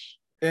Nash.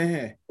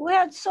 We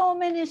had so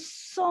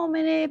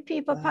many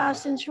people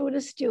passing through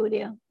the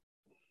studio.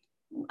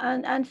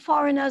 And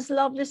foreigners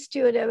loved the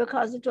studio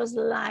because it was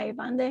live,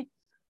 and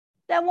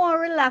they're more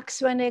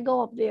relaxed when they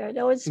go up there.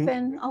 They would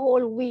spend a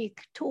whole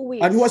week, 2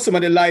 weeks. And who are some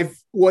of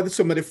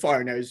the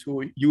foreigners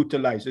who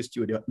utilize the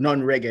studio,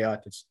 non-reggae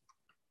artists?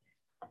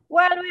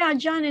 Well, we had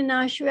Johnny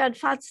Nash, we had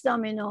Fats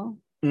Domino.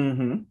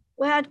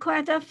 We had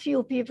quite a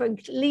few people,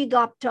 Lee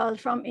Goptal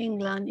from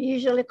England,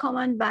 usually come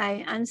and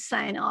buy and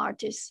sign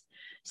artists.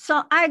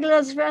 So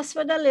Idler's Rest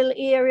was a little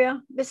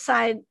area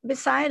beside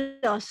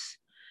us.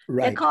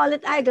 Right. They call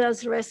it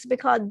Idler's Rest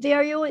because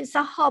there is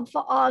a hub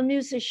for all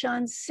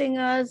musicians,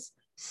 singers,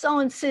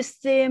 sound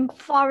system,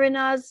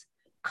 foreigners,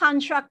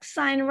 contract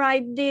signed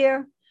right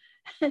there.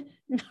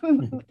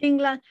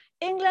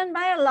 England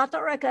buy a lot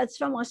of records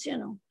from us, you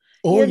know.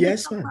 Oh,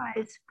 yes. In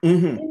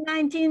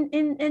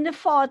the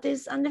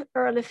 40s and the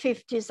early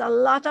 50s, a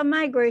lot of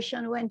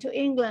migration went to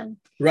England.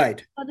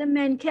 Right. But the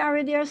men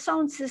carry their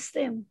sound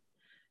system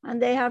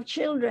and they have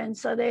children,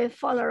 so they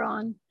follow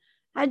on.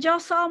 I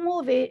just saw a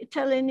movie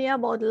telling me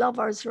about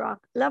Lovers Rock.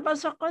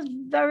 Lovers Rock was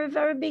very,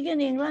 very big in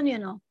England, you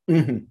know.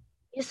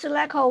 It's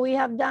like how we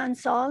have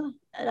dancehall,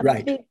 a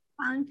big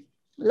funk.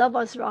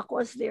 Lovers Rock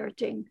was their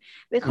thing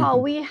because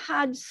we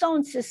had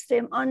sound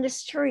system on the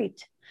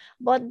street,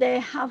 but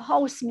they have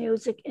house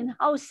music in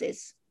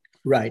houses.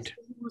 Right.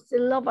 The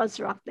Lovers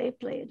Rock they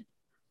played,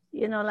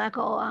 you know, like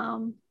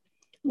how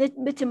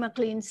Bitty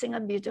McLean sing a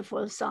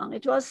beautiful song.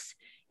 It was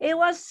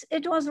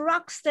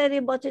rock steady,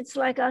 but it's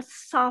like a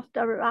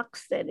softer rock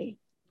steady.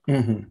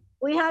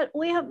 We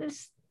have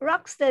this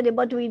rock steady,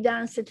 but we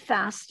dance it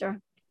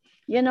faster.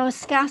 You know,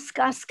 ska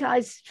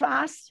is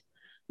fast.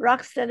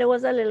 Rock steady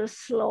was a little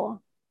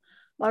slow.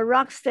 But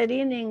rock steady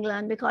in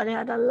England, because they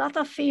had a lot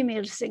of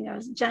female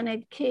singers,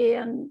 Janet Kay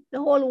and the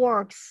whole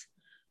works,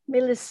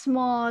 Millie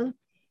Small.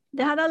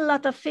 They had a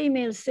lot of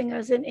female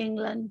singers in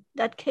England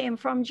that came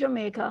from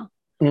Jamaica.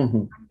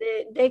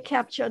 They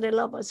captured the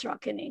Lovers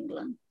Rock in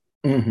England.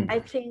 I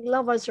think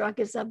Lovers Rock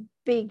is a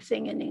big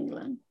thing in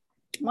England,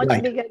 much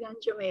bigger than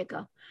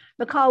Jamaica,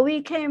 because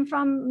we came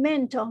from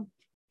Mento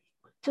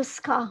to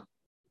ska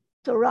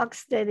to rock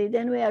steady.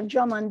 Then we have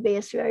drum and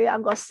bass, where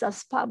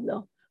Augustus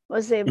Pablo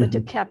was able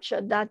to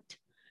capture that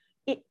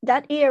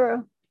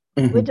era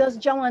with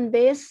just drum and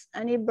bass,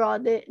 and he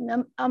brought the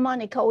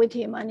harmonica with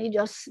him, and he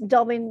just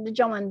dubbing the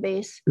drum and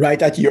bass.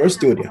 Right at your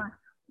studio.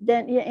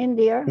 Then in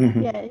there,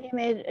 he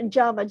made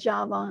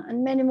Java,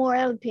 and many more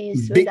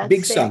LPs.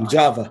 Big song,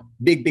 Java,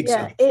 big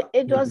song.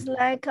 It was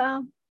like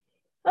it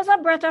was a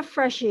breath of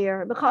fresh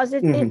air, because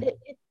it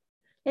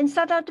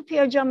instead of the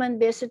pure drum and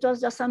bass, it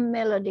was just a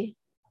melody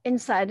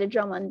inside the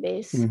drum and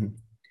bass.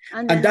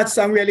 And that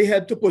song really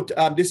helped to put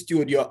the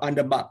studio on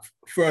the map,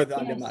 further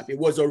on the map. It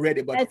was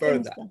already, but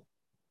further.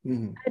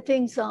 I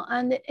think so.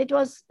 And it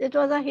was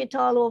a hit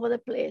all over the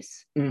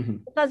place,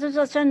 because it's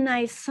such a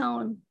nice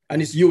sound.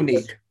 And it's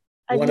unique.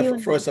 One of the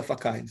first of a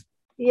kind.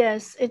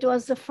 Yes, it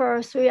was the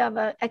first we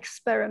ever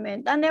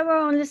experiment. And they were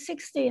only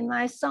 16.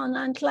 My son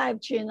and Clive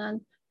Chin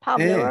and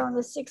Pablo were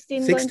only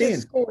 16 going to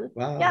school.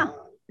 Wow. Yeah,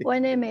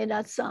 when they made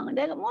that song.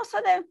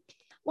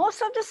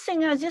 Most of the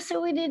singers, you see,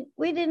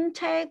 we didn't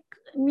take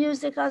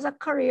music as a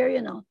career,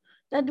 you know.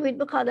 They do it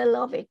because they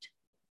love it.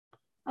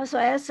 That's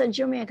why I said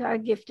Jamaica are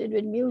gifted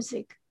with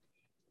music.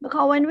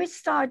 Because when we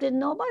started,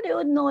 nobody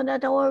would know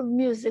that our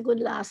music would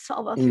last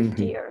over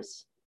 50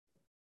 years.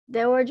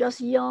 They were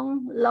just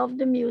young, loved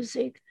the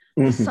music.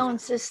 The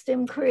sound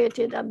system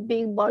created a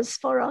big buzz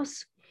for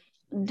us.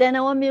 Then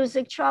our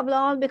music traveled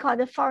all because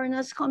the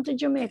foreigners come to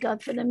Jamaica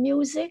for the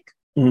music.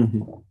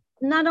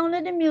 Not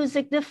only the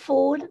music, the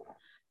food,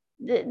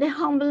 the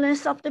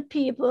humbleness of the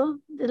people,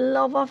 the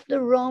love of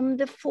the rum,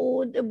 the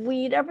food, the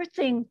weed,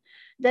 everything.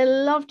 They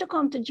love to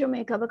come to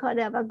Jamaica because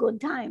they have a good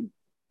time.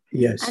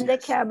 Yes. And they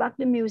carry back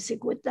the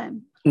music with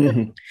them.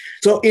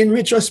 So in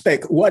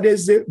retrospect, what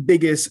is the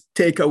biggest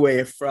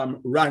takeaway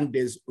from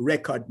Randy's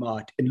record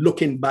mart in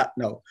looking back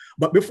now?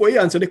 But before you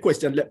answer the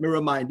question, let me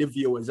remind the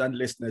viewers and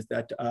listeners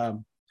that I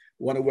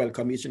want to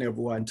welcome each and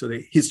everyone to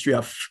the History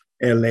of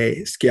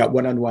LA Skia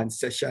one-on-one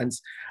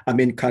sessions.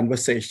 I'm in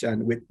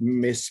conversation with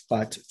Miss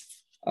Pat,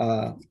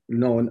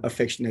 known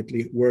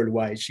affectionately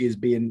worldwide. She's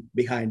been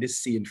behind the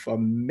scene for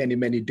many,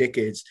 many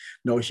decades.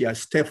 Now she has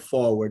stepped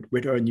forward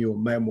with her new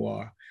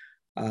memoir.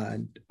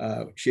 And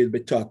we'll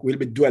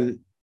be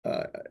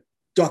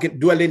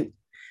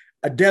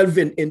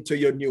delving into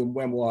your new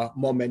memoir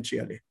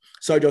momentarily.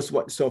 So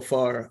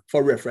for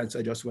reference,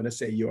 I just want to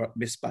say you're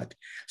Miss Pat.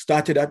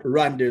 Started at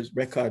Randy's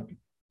record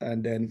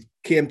and then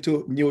came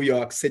to New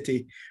York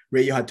City,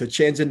 where you had to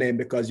change the name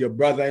because your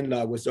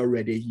brother-in-law was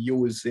already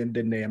using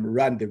the name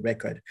Randy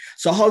Record.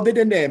 So how did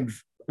the name,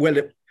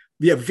 the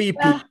VP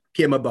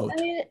came about?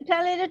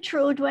 Tell you the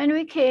truth, when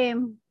we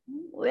came,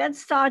 we had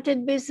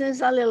started business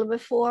a little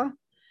before.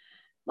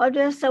 But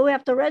we said we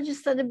have to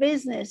register the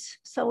business.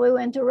 So we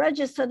went to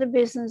register the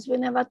business. We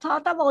never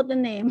thought about the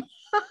name.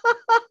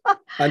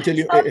 Until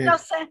you... So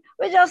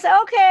we just say,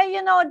 okay,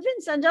 you know,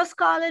 Vincent, just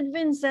call it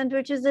Vincent,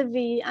 which is a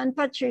V, and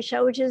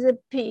Patricia, which is a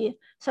P.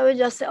 So we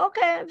just say,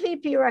 okay,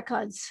 VP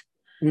Records.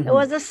 Mm-hmm. It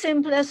was the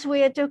simplest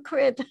way to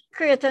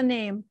create a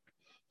name.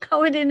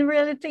 We didn't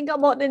really think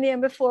about the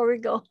name before we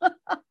go.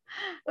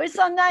 We're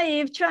so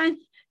naive, trying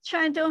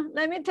to,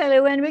 let me tell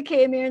you, when we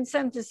came here in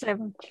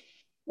 77,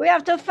 we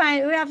have to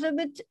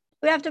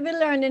be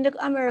learning the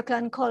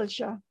American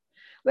culture.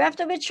 We have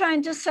to be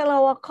trying to sell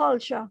our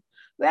culture.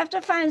 We have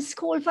to find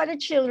school for the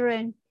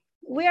children,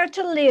 where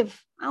to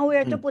live and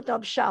where to put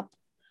up shop.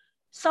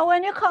 So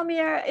when you come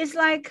here, it's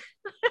like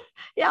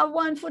you have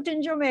one foot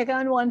in Jamaica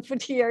and one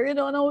foot here. You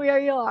don't know where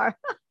you are.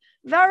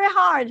 Very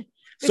hard.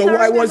 So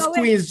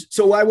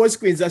why was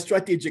Queens a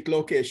strategic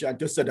location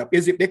to set up?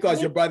 Is it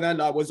because your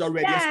brother-in-law was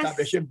already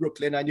established in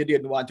Brooklyn and you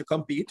didn't want to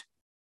compete?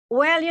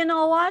 Well, you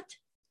know what?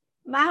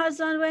 My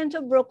husband went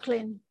to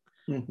Brooklyn.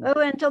 Mm-hmm. We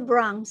went to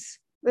Bronx.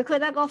 We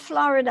could have gone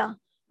Florida.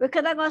 We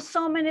could have gone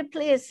so many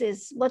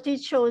places, but he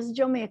chose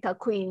Jamaica,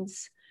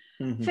 Queens.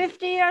 Mm-hmm.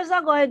 50 years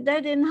ago,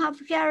 they didn't have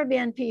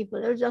Caribbean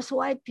people. They were just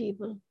white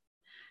people.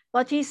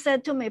 But he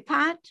said to me,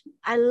 Pat,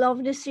 I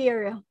love this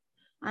area.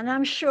 And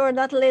I'm sure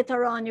that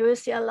later on, you will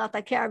see a lot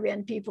of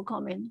Caribbean people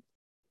coming.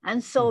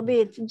 And so be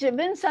it.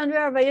 Vincent,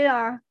 wherever you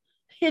are,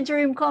 your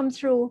dream come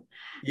true.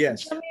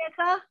 Yes.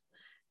 Jamaica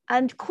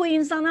and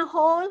Queens on a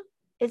whole,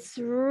 it's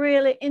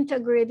really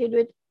integrated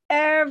with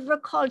every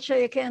culture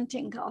you can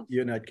think of.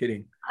 You're not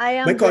kidding. I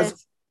am.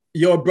 Because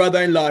your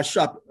brother-in-law's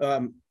shop,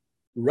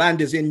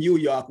 Randy's in New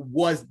York,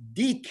 was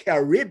the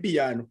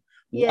Caribbean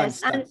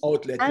one-stop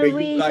outlet where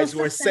you guys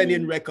were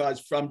sending records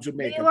from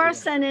Jamaica. We were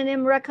sending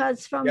him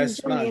records from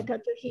Jamaica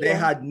to here. They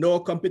had no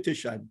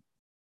competition.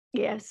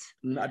 Yes.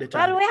 At the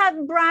time. Well, we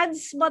had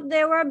Brads, but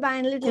they were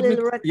buying little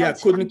records. Yeah,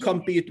 couldn't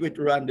compete with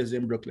Randy's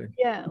in Brooklyn.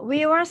 Yeah,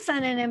 we were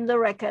sending him the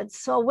records.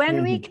 So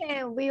when we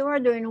came, we were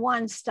doing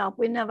one stop.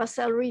 We never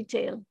sell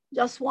retail,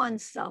 just one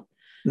stop.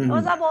 It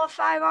was about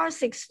 5 or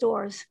 6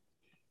 stores.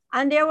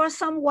 And there were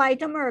some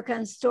white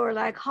American stores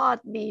like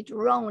Heartbeat,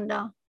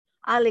 Rounder,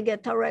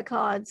 Alligator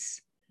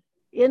Records.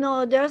 You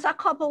know, there's a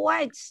couple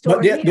white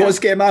stores. But those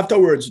came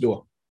afterwards,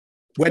 though.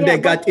 When they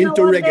got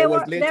into reggae,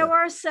 was later. They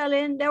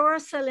were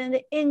selling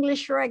the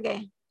English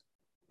reggae,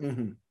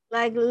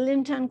 like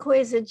Linton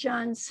Kwesi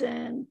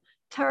Johnson,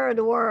 Third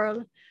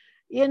World.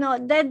 You know,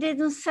 they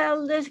didn't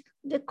sell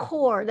the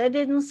core. They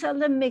didn't sell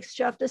the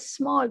mixture of the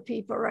small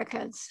people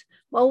records.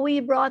 But we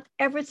brought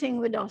everything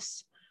with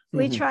us.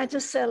 We tried to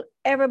sell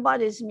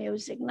everybody's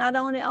music, not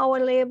only our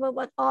label,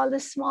 but all the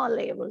small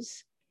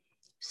labels.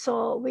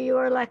 So we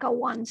were like a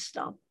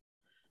one-stop.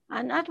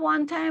 And at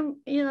one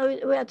time, you know,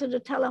 we had to do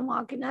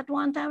telemarketing. At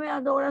one time, we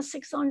had over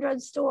 600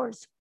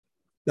 stores.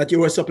 That you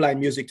were supplying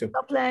music to?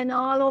 Supplying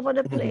all over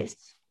the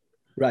place.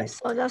 Right.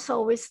 So that's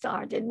how we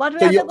started. But we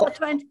had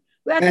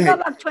to go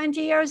back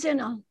 20 years, you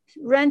know,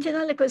 renting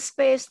a little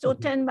space to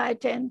 10 by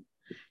 10.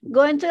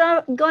 Going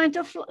to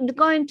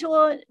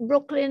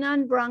Brooklyn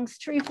and Bronx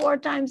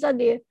 3-4 times a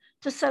day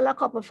to sell a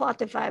couple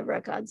 45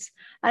 records.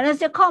 And as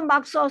they come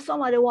back, so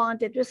somebody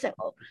wanted, we say,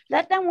 oh,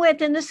 let them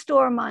wait in the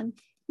store, man.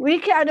 We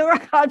carry the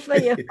record for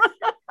you.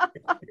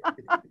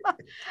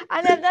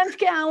 And if them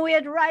can't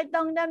wait, write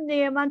down them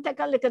name and take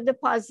a little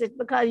deposit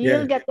because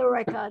you'll get the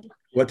record.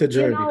 What a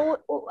journey. You know,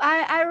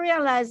 I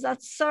realize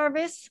that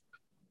service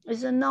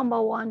is the number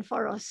one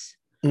for us.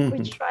 We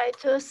try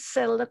to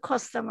sell the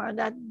customer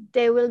that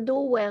they will do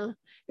well,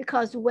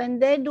 because when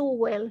they do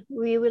well,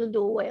 we will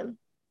do well.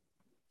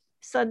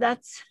 So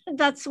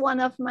that's one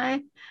of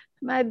my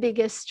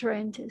biggest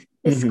strengths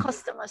is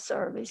customer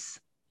service.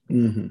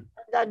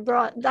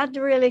 That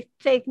really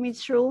take me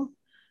through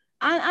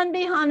and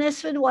be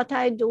honest with what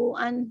I do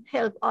and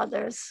help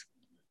others.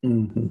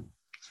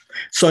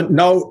 So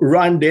now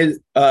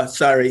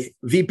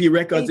VP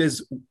Records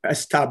is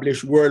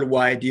established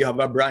worldwide. You have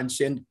a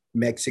branch in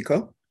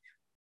Mexico.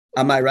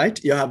 Am I right?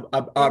 You have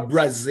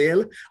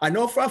Brazil. I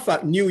know for a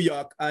fact New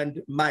York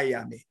and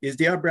Miami. Is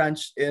there a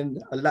branch in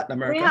Latin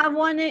America?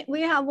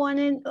 We have one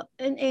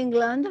in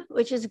England,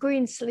 which is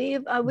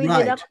Greensleeve. We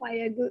did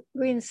acquire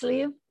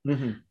Greensleeve.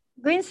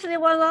 Greensleeve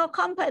was our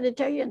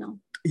competitor, you know.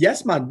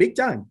 Yes, man, big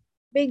time.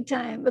 Big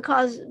time,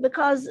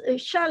 because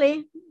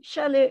Shelley,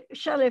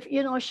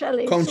 you know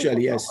Shelley. Count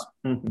Shelley, yes.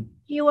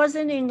 He was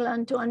in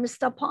England too, and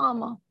Mr.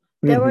 Palmer.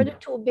 They were the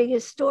two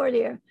biggest stores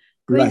there.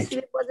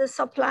 Greensleeve was a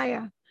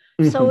supplier.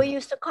 So we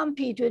used to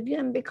compete with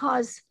them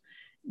because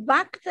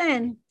back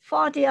then,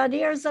 40 odd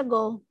years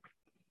ago,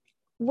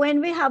 when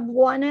we have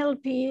one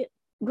LP,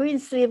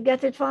 Greensleeve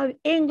get it from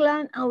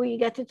England and we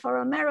get it for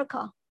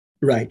America.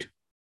 Right.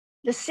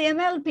 The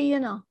same LP, you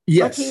know.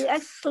 Yes. But he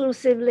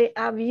exclusively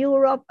have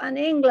Europe and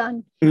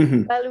England,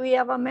 while we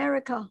have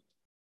America.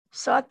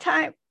 So at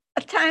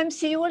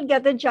times he would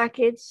get the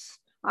jackets,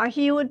 or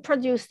he would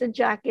produce the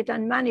jacket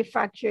and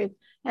manufacture it,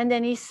 and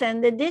then he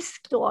send the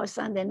disc to us,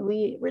 and then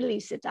we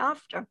release it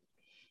after.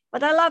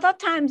 But a lot of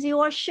times he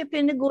was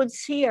shipping the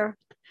goods here.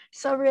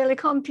 So really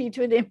compete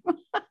with him.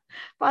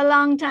 For a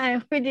long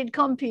time, we did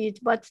compete,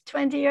 but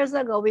 20 years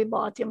ago, we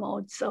bought him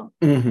out. So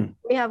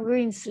we have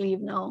Greensleeve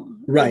now.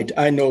 Right.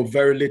 I know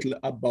very little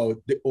about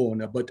the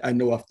owner, but I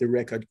know of the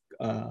record.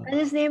 And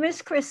his name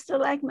is Crystal,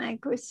 like my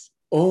Chris.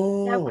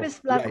 Oh, Chris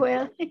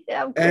Blackwell.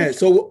 Right.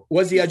 So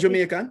was he a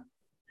Jamaican?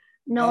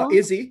 No.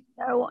 Is he?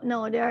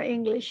 No, they are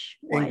English.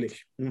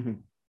 English.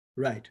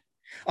 Right.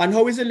 And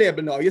how is the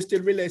label now? You're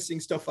still releasing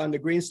stuff on the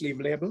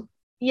Greensleeve label?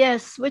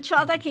 Yes, we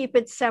try to keep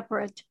it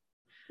separate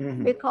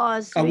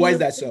because. And why is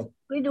that so?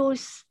 We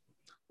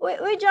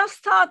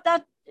just thought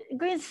that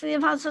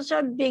Greensleeve has such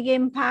a big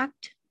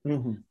impact.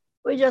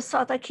 We just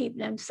thought to keep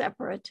them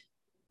separate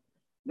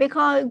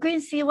because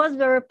Greensleeve was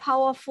very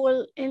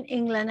powerful in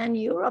England and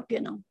Europe,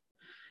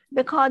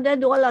 because they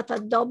do a lot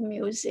of dub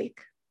music.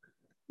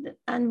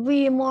 And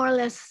we more or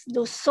less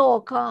do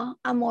soca,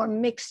 a more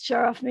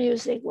mixture of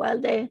music. Well,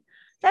 they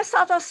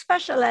sort of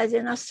specialize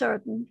in a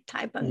certain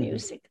type of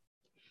music.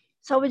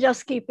 So we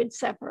just keep it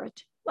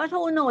separate. But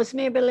who knows,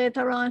 maybe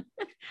later on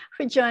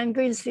we join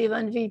Greensleeve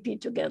and VP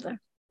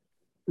together.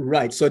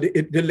 Right, so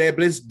the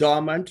label is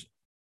dormant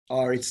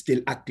or it's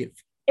still active?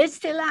 It's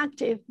still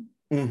active.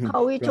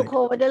 How we took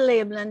over the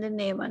label and the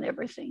name and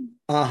everything.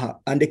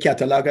 And the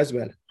catalog as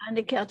well? And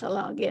the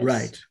catalog, yes.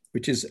 Right,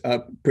 which is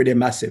pretty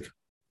massive.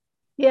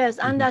 Yes,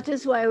 and that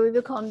is why we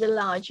become the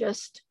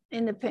largest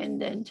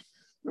independent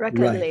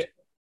record label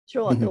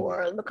throughout the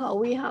world, because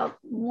we have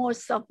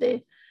most of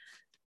a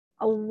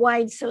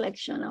wide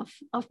selection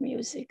of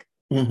music,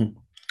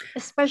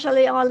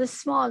 especially all the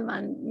small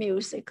man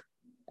music.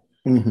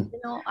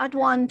 At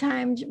one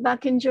time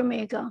back in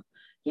Jamaica,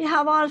 you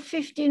have all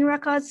 15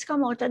 records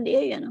come out a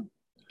day,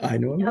 I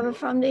know. You have it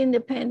from the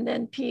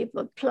independent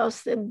people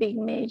plus the big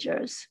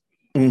majors.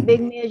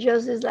 Big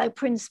majors is like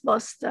Prince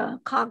Buster,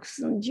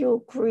 Coxsone,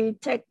 Duke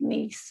Reid,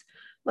 Techniques.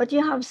 But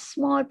you have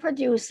small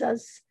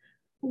producers,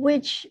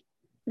 which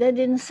they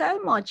didn't sell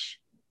much,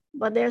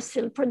 but they're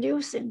still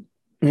producing.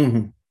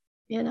 And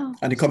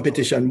the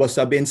competition must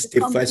have been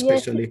stiff,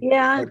 especially.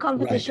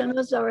 Competition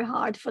was very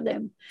hard for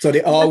them. So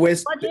they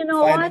always find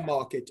a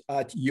market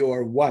at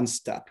your one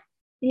stop.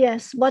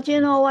 Yes, but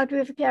you know what?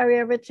 We carry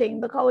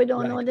everything because we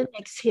don't know the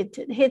next hit.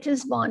 The hit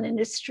is born in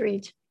the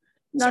street.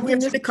 So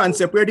where's the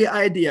concept, where the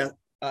idea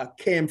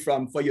came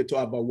from for you to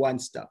have a one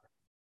stop?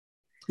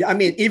 Yeah, I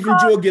mean, even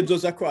Joe Gibbs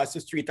was across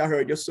the street. I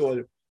heard you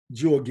sold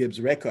Joe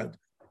Gibbs' record.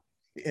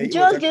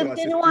 Joe Gibbs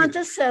didn't want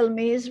to sell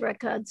me his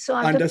record, so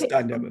I had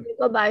to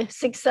go buy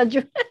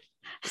 600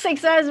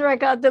 his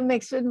record to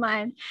mix with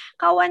mine.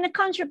 Because when the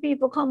country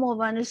people come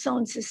over on the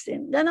sound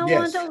system, then I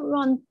want to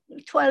run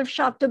 12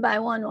 shop to buy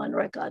one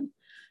record.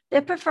 They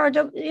prefer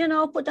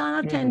to, put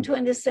on a 10,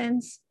 20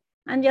 cents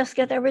and just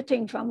get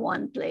everything from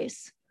one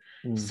place.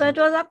 So it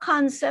was a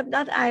concept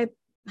that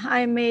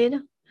I made.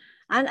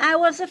 And I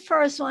was the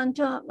first one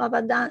to have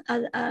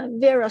a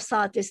Vera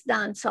Satis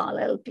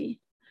dancehall LP.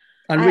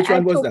 And which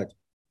one was that?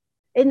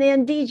 In the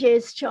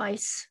DJ's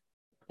Choice.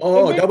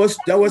 Oh, that was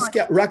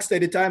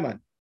Rocksteady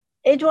Time.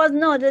 It was a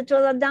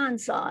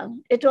dancehall.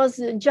 It was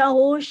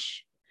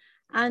Jahush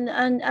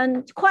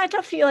and quite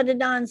a few of the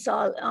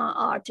dancehall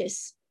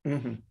artists.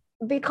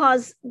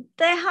 Because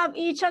they have,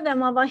 each of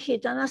them have a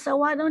hit. And I said,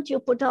 why don't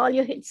you put all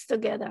your hits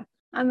together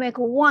and make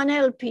one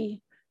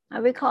LP?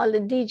 And we call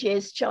it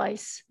DJ's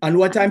Choice. And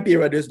what time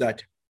period is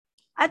that?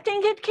 I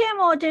think it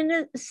came out in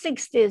the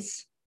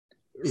 60s.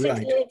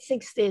 Late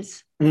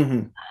 60s.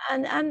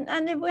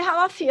 And we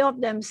have a few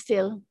of them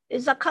still.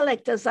 It's a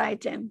collector's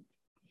item.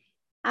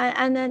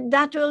 And then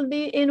that will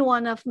be in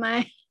one of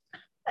my,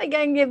 I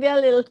can give you a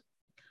little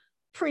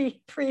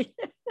pre.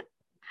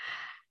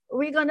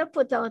 We're going to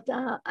put out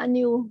a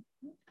new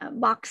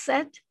box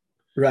set,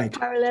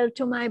 parallel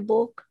to my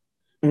book,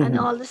 and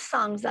all the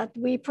songs that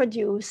we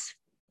produce.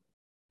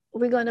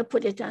 We're going to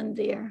put it on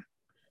there,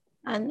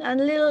 and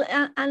little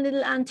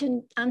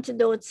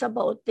antidotes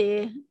about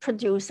the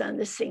producer and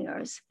the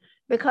singers,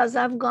 because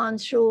I've gone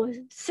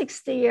through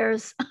 60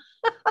 years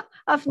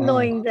of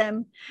knowing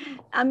them.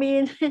 I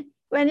mean,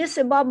 when you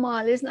say Bob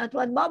Marley, it's not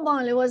what Bob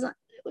Marley was,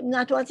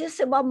 not what you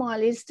say Bob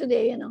Marley is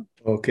today.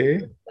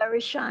 Okay.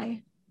 Very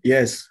shy.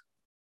 Yes.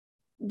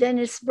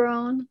 Dennis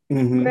Brown,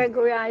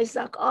 Gregory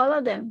Isaac, all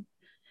of them.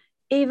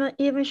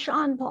 Even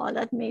Sean Paul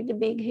that made the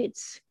big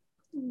hits.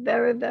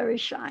 Very, very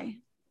shy.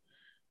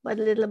 But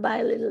little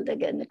by little, they're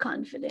getting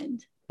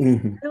confident.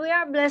 And we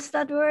are blessed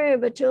that we're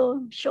able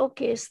to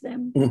showcase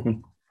them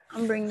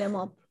and bring them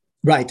up.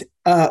 Right.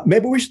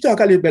 Maybe we should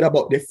talk a little bit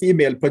about the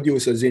female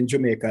producers in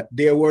Jamaica.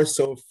 There were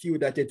so few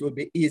that it would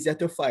be easier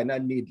to find a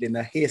needle in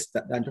a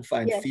haystack than to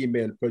find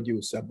female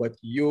producer. But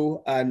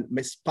you and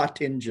Miss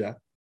Pottinger.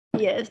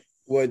 Yes.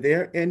 Were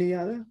there any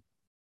other?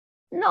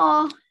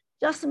 No,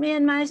 just me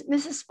and my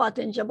Mrs.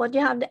 Pottinger. But you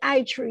have the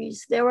I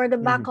Trees. They were the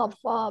backup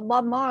for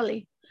Bob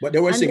Marley. But they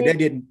were saying they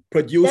didn't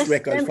produce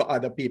records for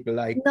other people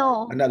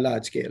on a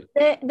large scale.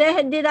 They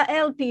did an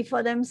LP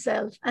for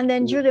themselves. And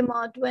then Judy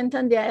Mott went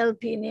on their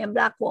LP named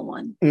Black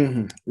Woman.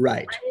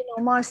 Right.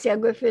 And, Marcia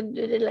Griffith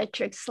did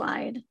Electric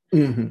Slide.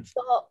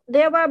 So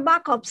they were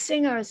backup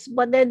singers,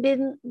 but they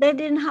didn't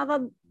have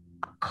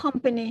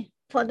company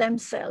for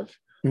themselves.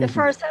 The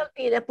first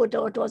LP they put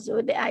out was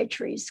with the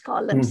I-Threes,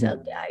 called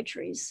themselves the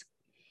I-Threes.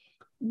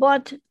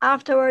 But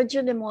afterwards,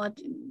 Judy Moore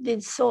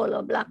did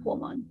solo, Black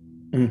Woman.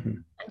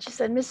 And she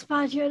said, Miss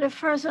Pat, you're the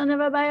first one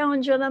ever buy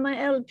 100 on my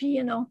LP,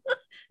 you know.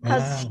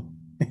 Because,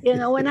 you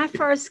know, when I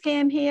first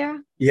came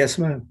here, yes,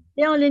 ma'am,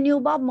 they only knew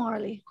Bob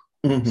Marley.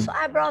 So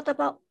I brought up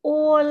a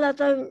whole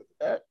lot of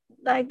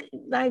like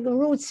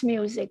roots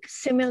music,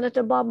 similar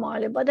to Bob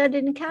Marley, but I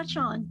didn't catch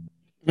on.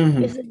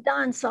 It's a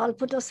dancehall,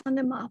 put us on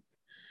the map.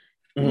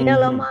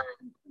 Yellow Man,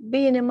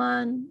 Beanie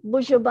Man,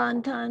 Buju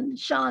Banton,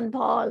 Sean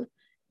Paul,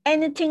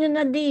 anything in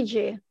a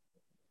DJ,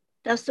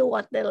 that's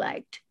what they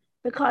liked.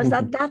 Because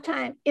at that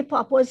time,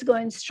 hip-hop was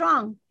going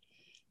strong.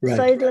 Right.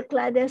 So it looked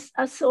like they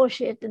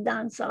associate the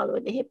dancehall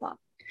with the hip-hop.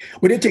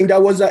 But do you think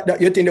that was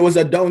you think there was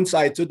a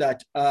downside to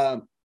that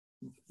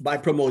by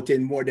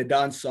promoting more the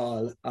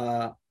dancehall?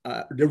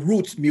 The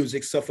roots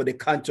music suffered, the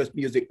conscious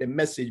music, the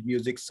message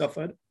music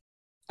suffered,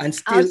 and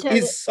still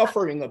is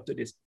suffering up to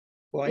this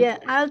point. Yeah,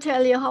 I'll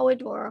tell you how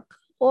it worked.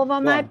 Over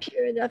my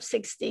period of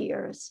 60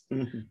 years,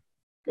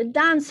 the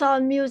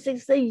dancehall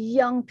music, the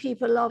young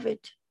people love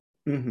it.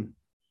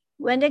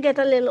 When they get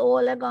a little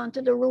older, they go on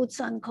to the roots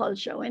and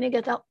culture. When they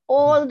get a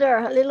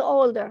little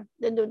older,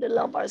 they do the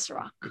lovers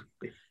rock.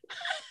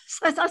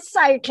 So it's a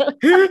cycle.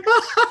 It's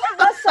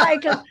a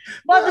cycle.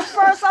 But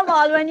first of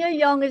all, when you're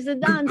young, it's the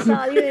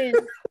dancehall you're in.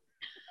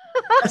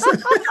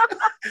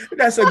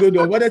 That's a good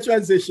one. What a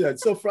transition.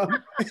 So from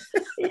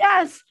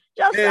yes,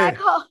 like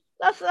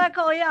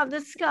how you have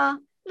the ska,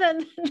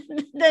 then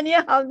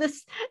you have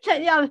this.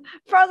 Then you have,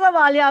 first of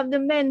all, you have the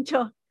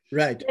mentor.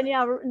 Right. Then you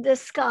have the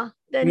ska.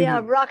 Then you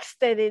have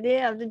rocksteady. Then you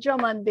have the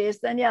drum and bass.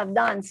 Then you have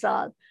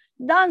dancehall.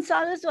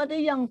 Dancehall is what the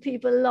young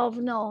people love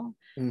now,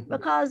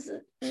 because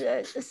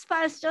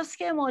Spice just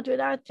came out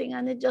with her thing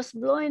and it's just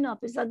blowing up.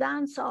 It's a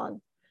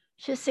dancehall.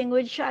 She sing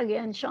with Shaggy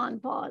and Sean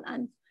Paul,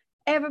 and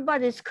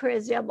everybody's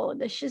crazy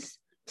about it. She's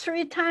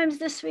 3 times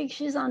this week.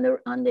 She's on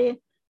the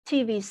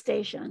TV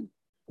station.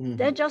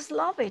 They just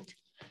love it.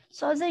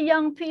 So it's the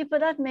young people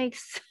that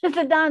makes the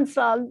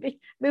dancehall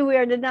be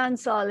where the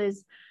dancehall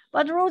is.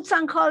 But roots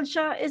and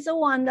culture is the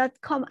one that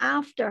come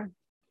after.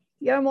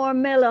 You're more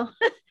mellow.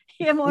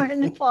 You're more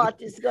in the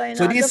 40s going on.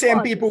 So these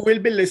same people will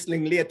be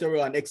listening later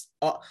on. Yes.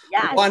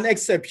 One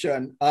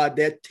exception,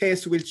 their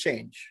taste will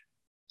change.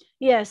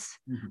 Yes.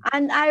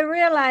 And I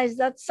realized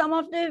that some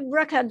of the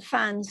record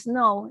fans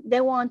know,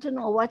 they want to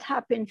know what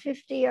happened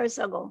 50 years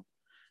ago.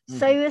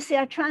 So you see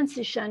a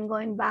transition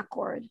going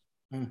backward.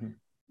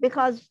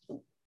 Because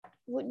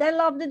they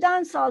love the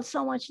dancehall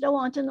so much, they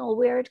want to know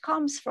where it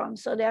comes from.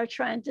 So they're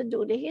trying to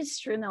do the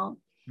history now.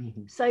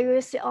 So you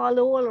will see all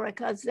the old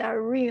records,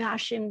 they're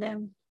rehashing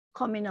them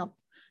coming up.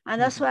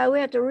 And that's why we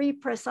had to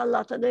repress a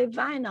lot of the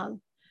vinyl.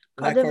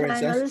 Like for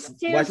instance,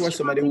 what were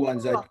some of the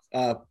ones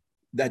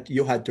that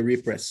you had to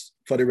repress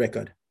for the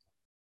record?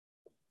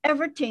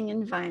 Everything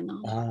in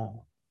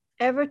vinyl.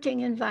 Everything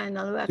in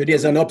vinyl. So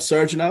there's an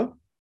upsurge now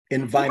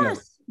in vinyl?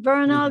 Yes,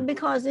 vinyl,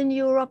 because in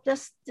Europe,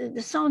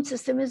 the sound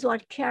system is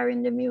what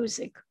carrying the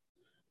music.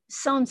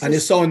 And the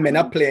sound men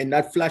are playing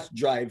not flash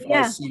drive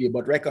or CD,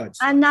 but records.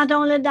 And not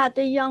only that,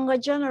 the younger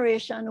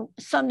generation,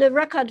 the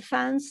record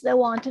fans, they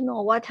want to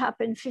know what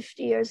happened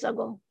 50 years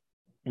ago.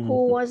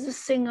 Who was the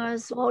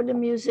singers, how the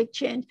music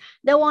changed.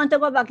 They want to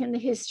go back in the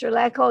history,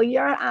 like how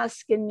you're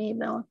asking me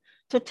now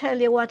to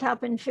tell you what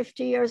happened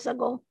 50 years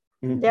ago.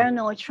 They're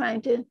now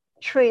trying to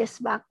trace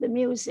back the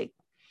music.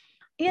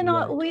 You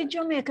know, we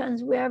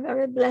Jamaicans, we are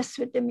very blessed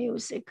with the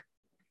music,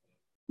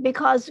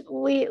 because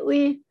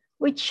we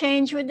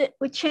change with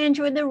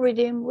the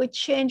rhythm, we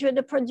change with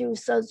the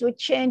producers, we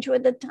change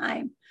with the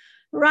time.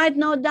 Right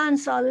now,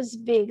 dancehall is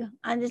big,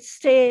 and it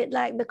stayed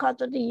like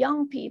because of the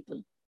young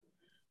people.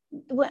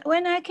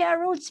 When I hear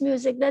roots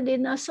music, they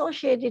didn't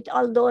associate it,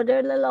 although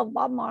they love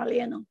Bob Marley,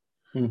 you know.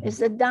 It's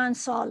the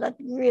dancehall that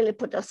really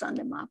put us on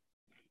the map,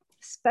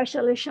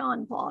 especially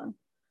Sean Paul,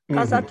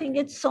 because I think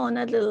it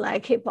sounded a little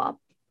like hip hop.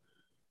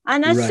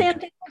 And the same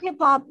thing with hip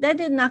hop, they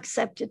didn't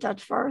accept it at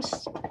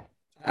first.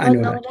 But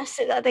now they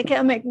say that they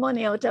can make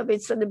money out of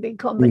it, so the big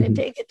company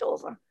take it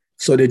over.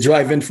 So the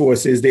driving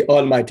force is the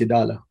almighty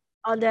dollar.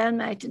 Oh, the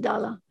almighty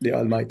dollar. The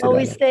almighty dollar. But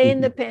we stay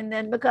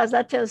independent, because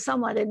I tell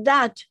somebody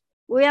that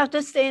we have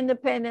to stay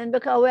independent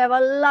because we have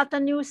a lot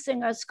of new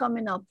singers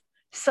coming up.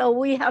 So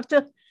we have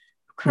to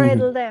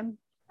cradle them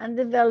and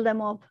develop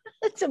them up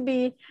to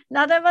be,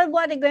 not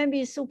everybody going to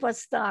be a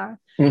superstar.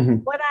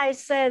 What I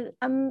said,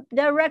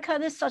 the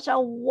record is such a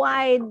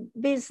wide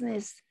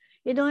business.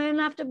 You don't even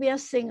have to be a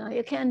singer.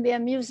 You can be a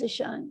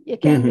musician. You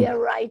can be a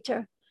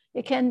writer.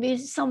 You can be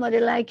somebody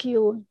like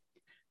you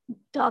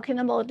talking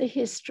about the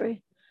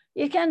history.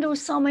 You can do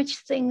so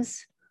much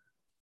things,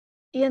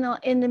 you know,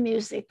 in the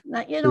music.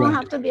 Now, you don't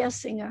have to be a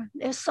singer.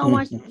 There's so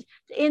much. The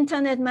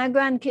internet, my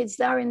grandkids,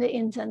 they're in the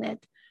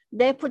internet.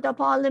 They put up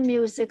all the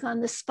music on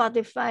the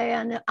Spotify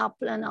and the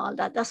Apple and all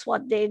that. That's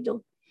what they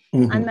do.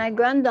 And my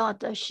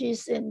granddaughter,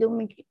 she's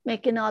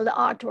making all the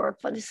artwork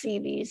for the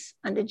CDs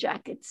and the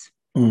jackets.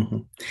 Mm-hmm.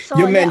 So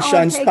you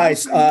mentioned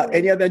Spice.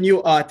 Any other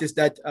new artists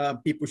that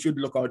people should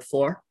look out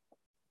for?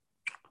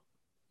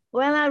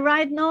 Well,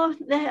 right now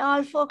they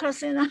all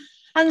focusing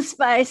on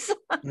Spice.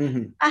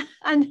 Mm-hmm.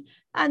 and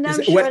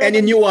I'm sure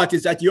any new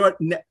artists that you're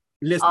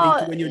listening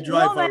to when you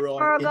drive Roman around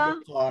Virgo. in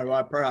the car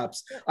or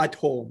perhaps at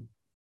home?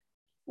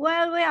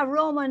 Well, we have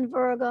Roman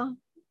Virgo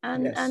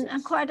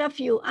and quite a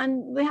few.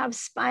 And we have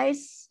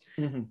Spice.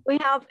 Mm-hmm. We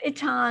have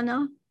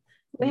Etana.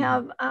 We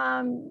have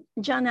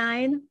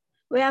Janine.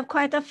 We have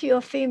quite a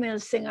few female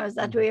singers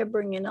that we are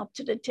bringing up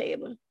to the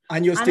table.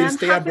 And you still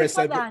stay abreast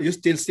of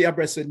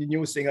the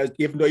new singers,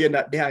 even though you're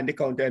not behind the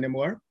counter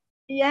anymore?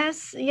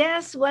 Yes.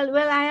 Well,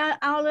 I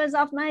always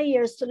have my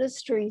ears to the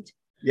street.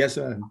 Yes,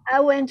 sir. I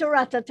went to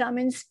Rotterdam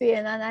in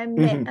Spain and I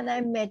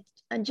met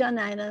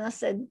Janine, and I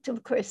said to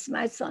Chris,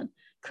 my son,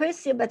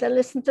 Chris, you better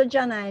listen to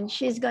Janine.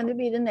 She's going to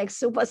be the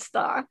next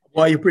superstar.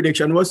 Well, your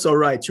prediction was so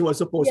right. She was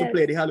supposed to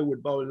play the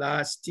Hollywood Bowl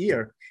last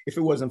year. If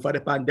it wasn't for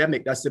the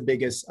pandemic, that's the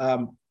biggest,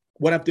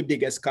 one of the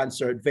biggest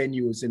concert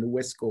venues in the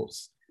West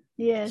Coast.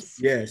 Yes.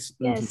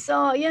 Mm-hmm.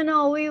 So,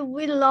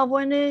 we love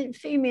when the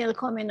female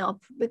coming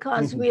up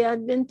because we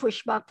had been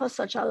pushed back for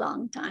such a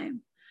long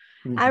time.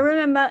 Mm-hmm. I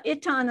remember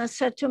Etana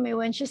said to me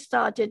when she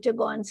started to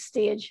go on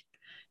stage,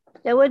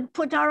 they would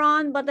put her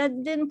on, but they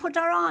didn't put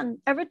her on.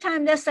 Every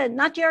time they said,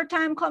 not your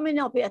time coming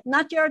up yet,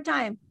 not your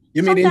time.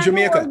 You mean in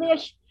Jamaica?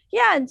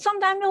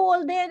 Sometimes the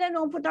whole day they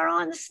don't put her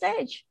on the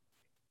stage.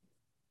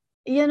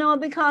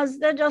 Because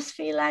they just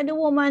feel like the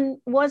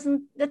woman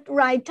wasn't the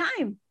right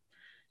time.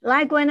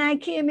 Like when I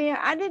came here,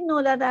 I didn't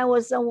know that I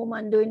was a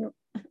woman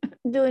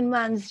doing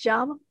man's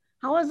job.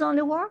 I was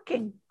only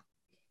working.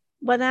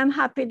 But I'm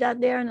happy that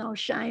they're now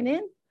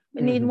shining.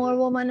 We need more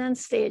women on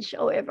stage,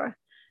 however.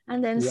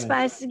 And then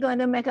Spice is going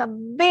to make a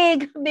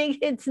big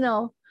hit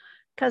now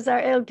because our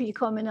LP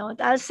coming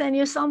out. I'll send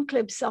you some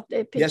clips of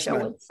the picture. Yes,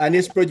 ma'am. And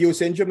it's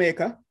produced in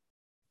Jamaica?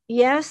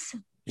 Yes.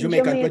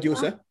 Jamaican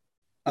producer?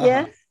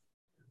 Yes.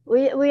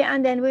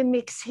 And then we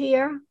mix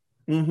here.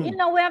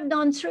 Mm-hmm. We have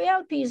done 3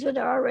 LPs with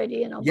her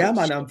already. Yeah,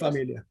 man, I'm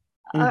familiar.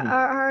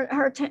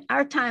 Mm-hmm.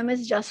 Our time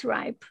is just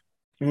ripe.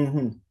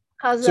 Mm-hmm.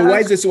 So why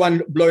is this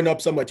one blowing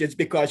up so much? It's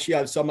because she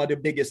has some of the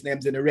biggest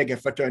names in the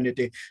reggae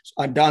fraternity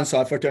and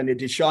dancehall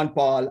fraternity. Sean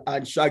Paul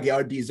and Shaggy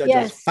are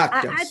just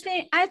factors.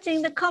 I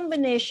think the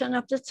combination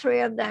of the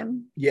 3 of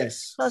them.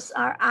 Yes. Plus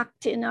our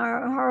acting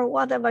or her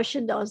whatever she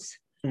does.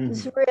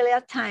 It's really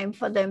a time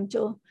for them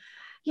to.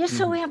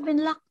 So we have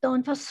been locked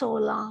down for so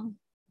long.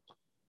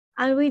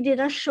 And we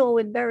did a show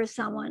with Barry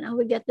Salmon and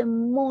we get the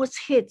most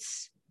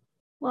hits.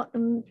 A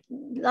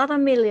lot of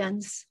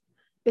millions.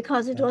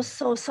 Because it was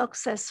so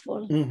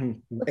successful.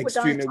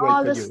 Extremely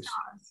well produced.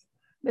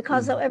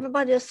 Because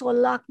everybody is so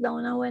locked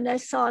down. And when I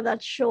saw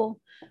that show,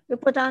 we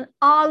put on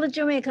all the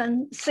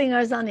Jamaican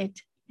singers on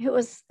it. It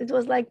was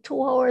like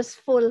 2 hours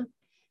full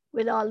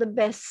with all the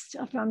best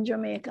from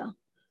Jamaica.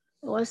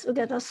 We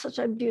got such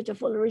a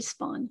beautiful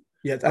response.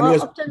 Yes,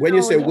 and when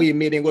you say we,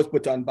 meaning was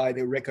put on by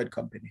the record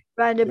company.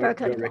 By the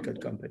record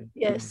company.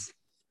 Yes.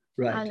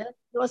 Right. And it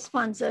was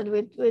sponsored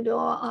with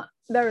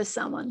Barry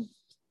Salmon.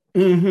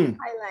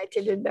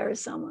 Highlighted with Barry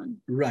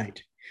Salmon. Right.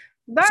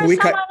 Barry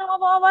Salmon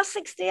over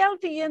 60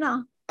 LP,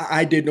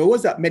 I didn't know it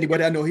was that many,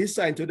 but I know he's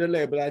signed to the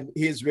label and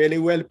he's really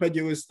well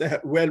produced,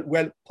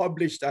 well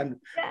published and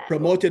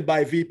promoted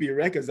by VP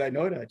Records. I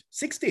know that.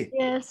 60.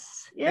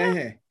 Yes.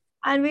 Yeah.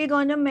 And we're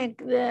going to make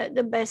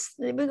the best.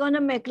 We're going to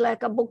make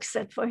like a book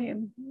set for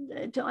him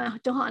to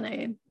honor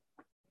him.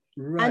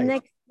 Right.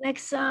 And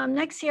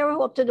next year we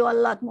hope to do a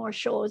lot more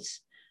shows.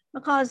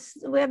 Because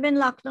we have been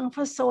locked down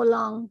for so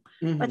long,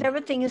 but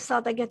everything is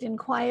sort of getting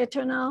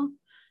quieter now.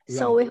 Right.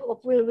 So we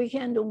hope we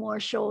can do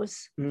more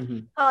shows.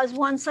 Because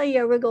once a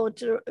year we go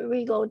to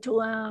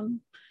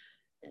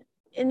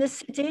in the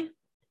city,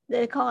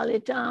 they call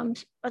it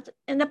but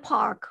in the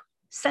park,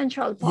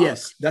 Central Park.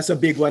 Yes, that's a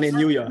big one in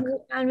New York.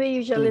 And we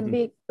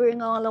usually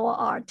bring all our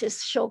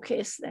artists,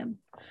 showcase them.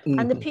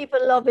 And the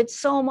people love it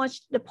so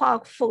much, the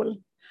park full.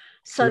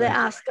 So they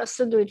ask us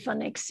to do it for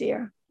next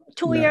year.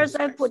 2 years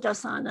they put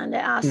us on and they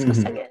asked us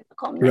again to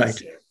come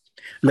next year.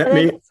 Let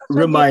me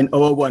remind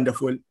our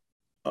wonderful,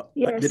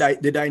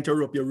 did I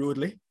interrupt you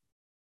rudely?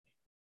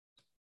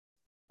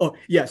 Oh,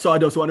 yeah, so I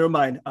just want to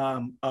remind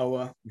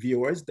our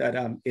viewers that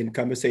I'm in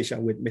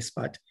conversation with Miss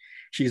Pat.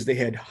 She's the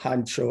head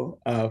honcho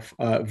of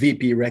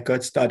VP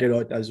Records, started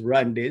out as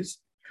Randy's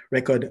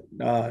record,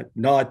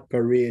 North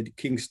Parade,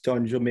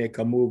 Kingston,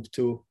 Jamaica, moved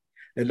to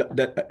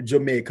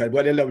Jamaica.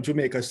 Well, they love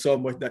Jamaica so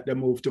much that they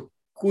moved to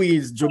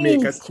Queens,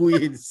 Jamaica,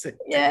 Queens.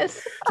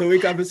 Yes. So we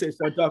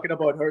conversation talking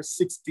about her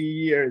 60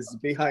 years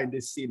behind the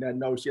scene, and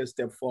now she has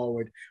stepped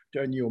forward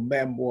to a new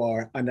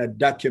memoir and a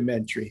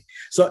documentary.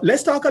 So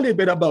let's talk a little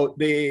bit about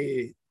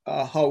the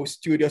how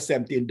Studio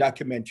 17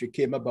 documentary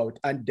came about,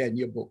 and then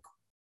your book.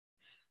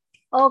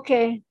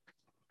 Okay.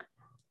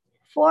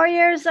 4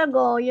 years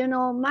ago,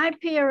 my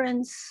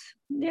parents,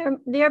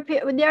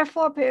 their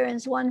 4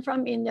 parents, one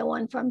from India,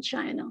 one from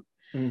China.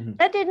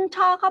 They didn't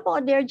talk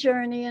about their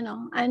journey,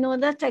 I know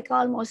that take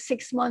almost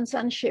 6 months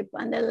on ship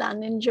and they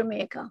land in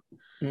Jamaica.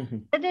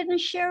 They didn't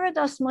share with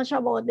us much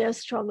about their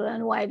struggle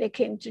and why they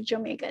came to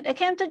Jamaica. They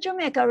came to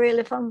Jamaica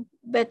really from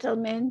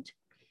betterment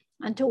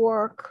and to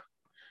work.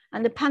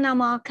 And the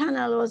Panama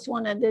Canal was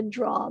one of the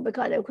draw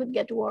because they could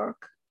get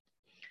work.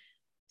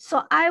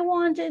 So I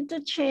wanted to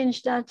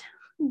change that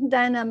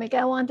dynamic.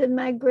 I wanted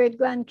my great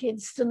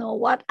grandkids to know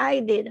what I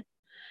did.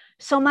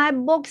 So my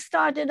book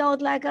started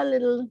out like a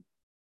little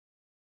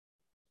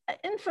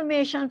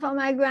information for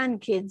my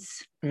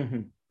grandkids.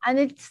 And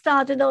it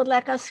started out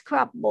like a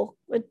scrapbook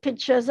with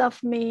pictures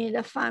of me,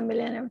 the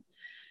family, and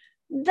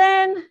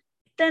everything.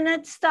 Then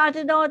it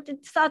started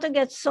to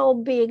get so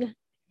big.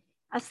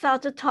 I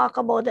started to talk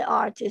about the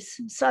artists.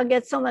 So I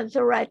get somebody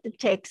to write the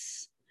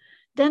text.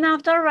 Then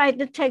after I write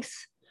the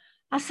text,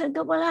 I said,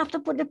 well, I have to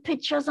put the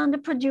pictures on the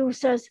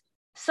producers.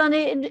 So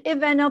it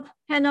end up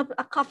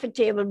a coffee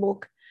table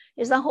book.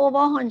 It's over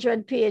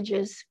 100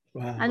 pages.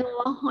 Wow. And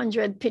over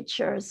 100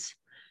 pictures.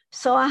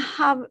 So I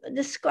have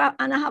the scrap,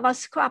 and I have a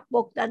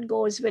scrapbook that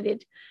goes with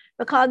it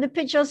because the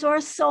pictures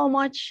were so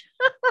much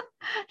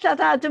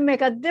that I had to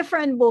make a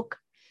different book.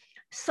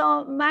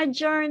 So my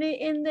journey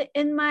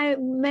in my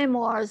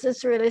memoirs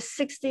is really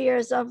 60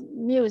 years of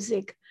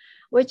music,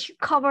 which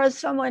covers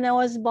from when I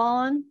was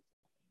born.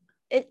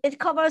 It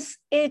covers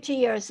 80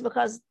 years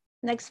because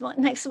next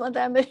month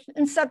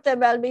in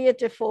September I'll be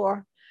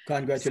 84.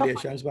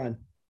 Congratulations, man.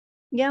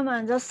 Yeah,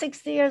 man, just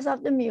 60 years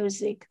of the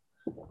music.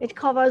 It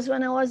covers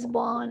when I was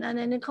born, and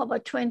then it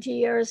covered 20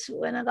 years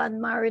when I got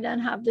married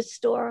and have the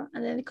store,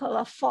 and then it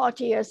covered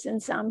 40 years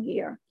since I'm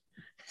here.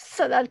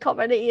 So that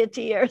covered the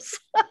 80 years.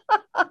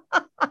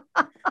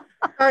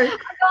 I've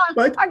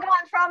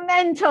gone from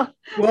mental.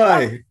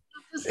 Why?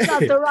 To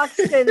start the rock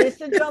steady,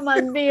 to drum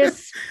and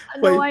bass,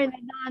 and now I'm in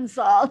a dance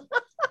hall.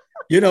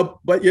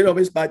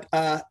 Miss Pat,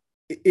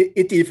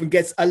 it even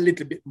gets a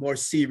little bit more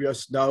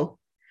serious now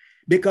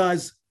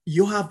because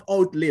you have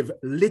outlived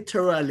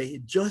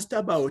literally just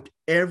about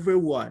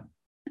everyone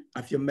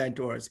of your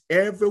mentors,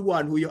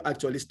 everyone who you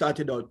actually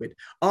started out with,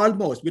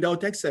 almost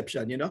without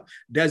exception,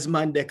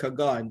 Desmond Dekker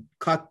gone,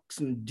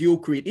 Coxsone,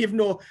 Duke Reid, even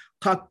though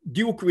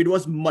Duke Reid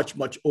was much,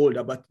 much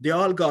older, but they're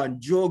all gone.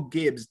 Joe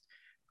Gibbs,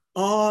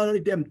 all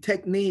of them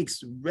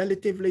techniques,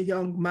 relatively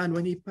young man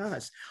when he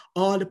passed,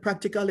 all the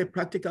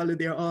practically,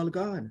 they're all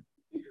gone.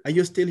 And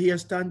you're still here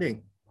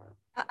standing.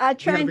 I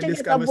trying to this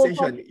get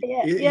conversation. A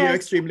book. You're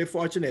extremely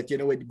fortunate,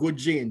 with good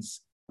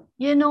genes.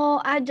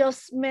 I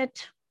just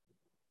met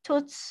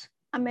Toots.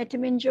 I met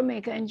him in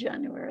Jamaica in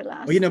January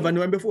last year. You never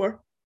knew him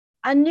before?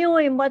 I knew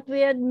him, but we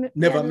had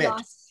never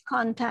lost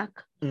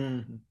contact.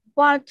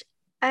 But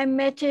I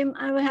met him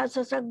and we had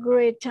such a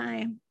great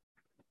time.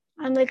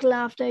 And little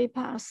after he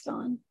passed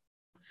on.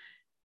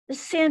 The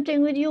same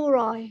thing with you,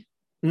 Roy.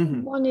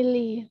 Bonnie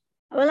Lee.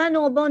 Well, I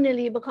know Bonnie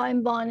Lee because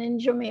I'm born in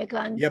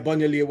Jamaica. Yeah,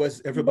 Bonnie Lee was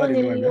everybody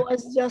knew him. Bonnie Lee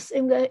was just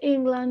in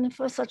England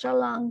for such a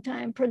long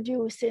time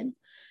producing.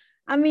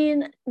 I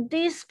mean,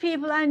 these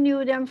people, I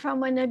knew them from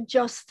when they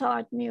just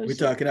started music.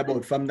 We're talking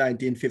about from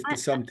 1950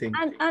 something.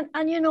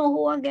 And you know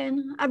who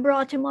again? I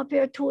brought him up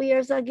here 2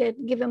 years ago,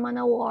 give him an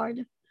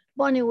award.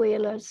 Bunny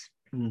Wailers.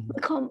 We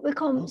become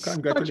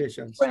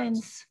congratulations. Such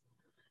friends.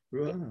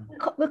 Wow.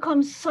 We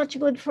become such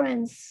good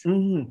friends.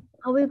 And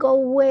we go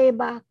way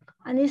back.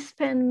 And he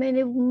spent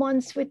many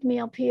months with me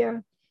up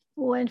here.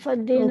 We went for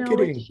dinner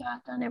with Shaq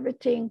and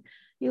everything.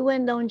 You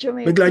went down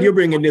Jamaica. We're glad you're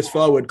bringing this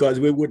forward because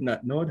we would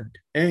not know that.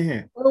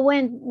 We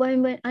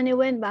went and he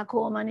went back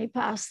home and he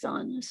passed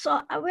on. So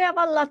we have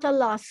a lot of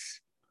loss.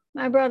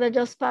 My brother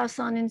just passed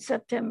on in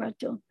September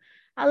too.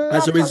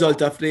 As a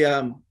result of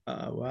the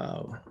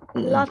wow.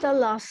 Lot of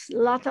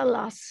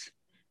loss.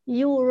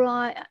 You,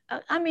 Roy.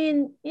 I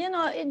mean,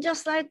 it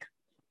just like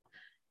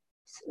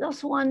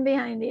just one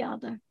behind the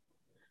other.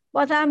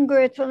 But I'm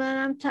grateful and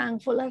I'm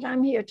thankful that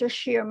I'm here to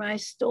share my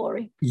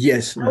story.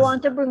 Yes. I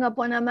want to bring up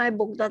one of my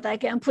books that I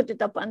can put it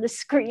up on the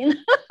screen.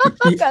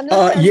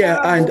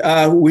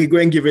 And we're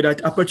going to give you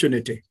that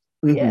opportunity.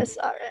 Yes,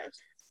 all right.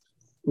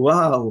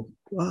 Wow.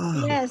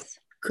 Yes.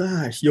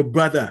 Gosh, your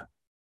brother.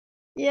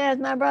 Yes,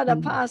 my brother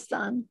passed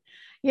on.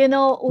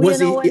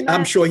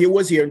 I'm sure he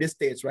was here in the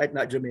States, right?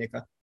 Not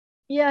Jamaica.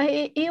 Yeah,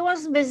 he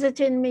was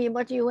visiting me,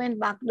 but he went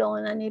back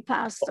down and he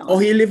passed on. Oh,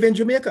 he lived in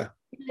Jamaica?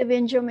 He lived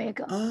in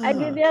Jamaica. I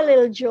give you a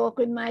little joke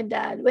with my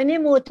dad. When he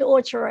moved to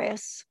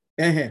Ocho-Rios,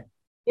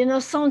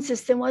 sound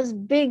system was a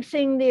big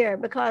thing there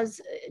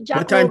because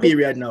what time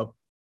period now?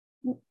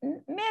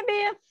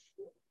 Maybe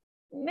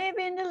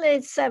in the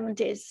late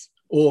 70s.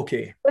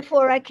 Okay.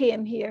 Before I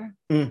came here.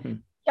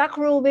 Jack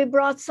Ruby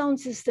brought sound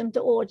system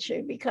to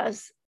Ocho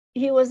because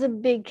he was a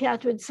big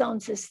cat with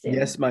sound system.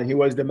 Yes, man. He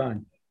was the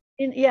man.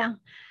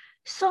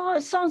 So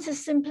sound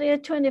system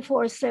played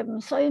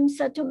 24/7. So he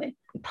said to me,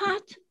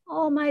 Pat,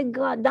 oh my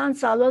God,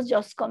 dancehall was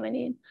just coming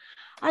in.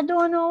 I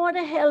don't know what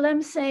the hell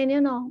I'm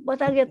saying,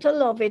 but I get to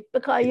love it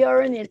because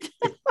you're in it.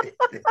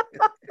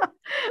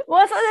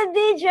 Most of the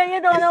DJ,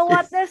 you don't know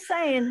what they're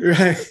saying.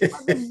 Right.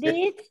 The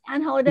beat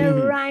and how they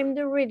rhyme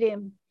the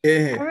rhythm.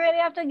 I really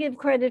have to give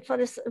credit for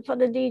the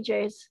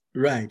DJs.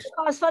 Right.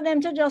 Because for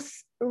them to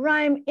just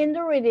rhyme in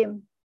the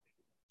rhythm,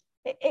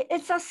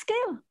 it's a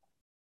skill.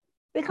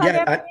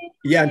 Because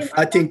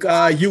I think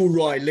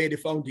U-Roy, Lady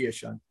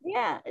Foundation.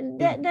 Yeah,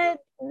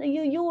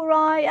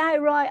 U-Roy,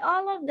 I-Roy,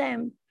 all of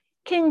them.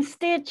 King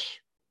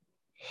Stitch,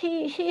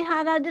 he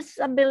had a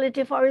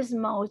disability for his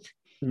mouth.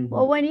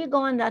 But when you go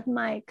on that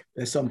mic,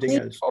 there's something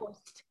else.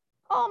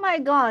 Oh my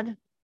God.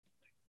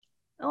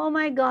 Oh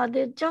my God,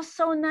 they're just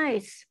so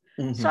nice.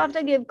 So I have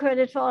to give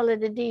credit for all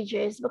of the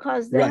DJs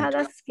because they had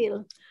a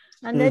skill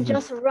and they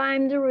just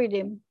rhymed the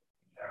rhythm.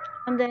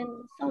 And then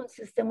sound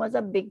system was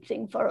a big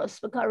thing for us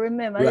because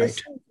remember, the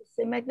sound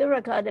system make the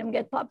record them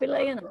get popular,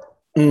 you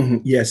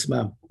know. Yes,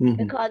 ma'am.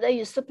 Because they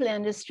used to play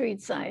on the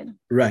street side.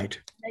 Right.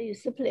 They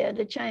used to play at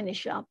the Chinese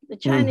shop. The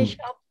Chinese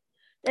shop,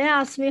 they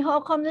asked me, how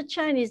come the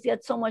Chinese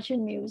get so much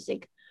in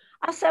music?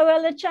 I said,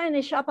 well, the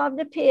Chinese shop have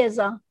the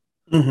Pesa.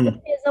 The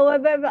Pesa will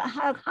ever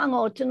hang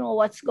out to know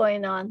what's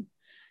going on.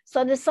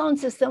 So the sound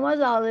system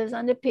was always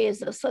on the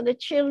Pesa. So the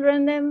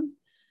children them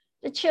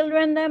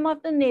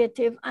of the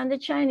native and the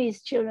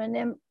Chinese children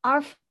them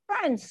are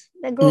friends.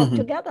 They grow up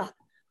together.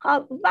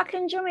 Back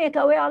in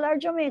Jamaica, we all are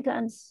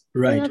Jamaicans.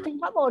 Right. We don't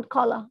think about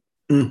color.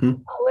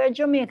 We're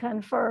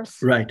Jamaican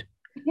first. Right.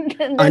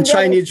 And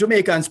Chinese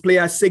Jamaicans play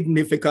a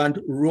significant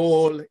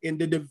role in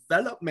the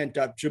development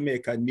of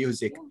Jamaican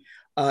music.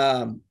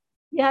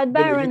 You had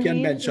Byron. You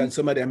can mention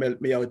some of them,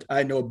 help me out.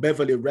 I know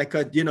Beverly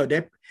Record, you know,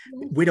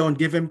 we don't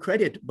give him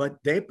credit, but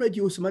they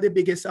produce some of the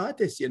biggest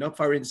artists, you know.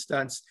 For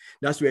instance,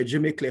 that's where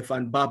Jimmy Cliff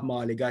and Bob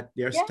Marley got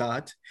their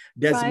start.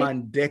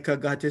 Desmond Dekker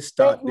got his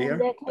start there.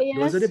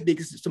 Those are the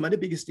biggest, some of the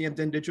biggest names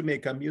in the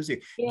Jamaican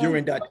music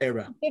during that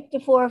era.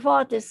 54,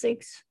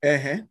 46.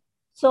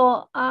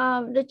 So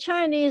the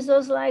Chinese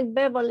was like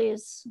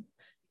Beverly's,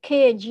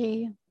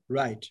 KG,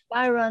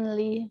 Byron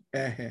Lee,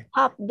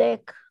 Hop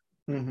Deck.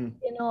 You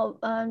know,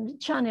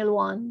 Channel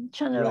One.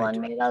 Channel One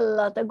made a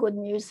lot of good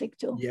music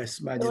too. Yes,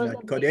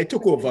 because they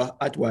took over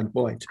at one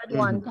point. At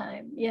one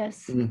time,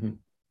 yes.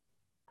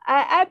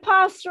 I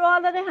passed through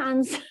all of the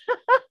hands.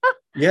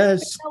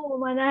 Yes. As a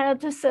woman, I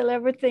had to sell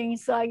everything,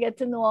 so I get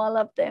to know all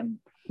of them.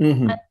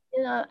 And,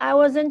 you know, I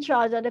was in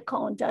charge of the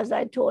counter, as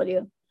I told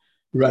you.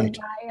 Right. To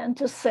buy and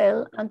to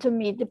sell and to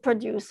meet the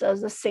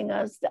producers, the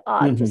singers, the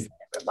artists,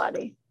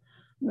 everybody.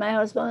 My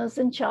husband was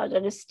in charge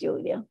of the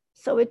studio.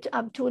 So we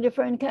have two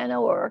different kind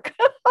of work.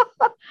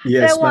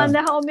 Yes, they wonder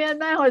how me and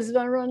my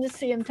husband run the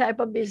same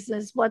type of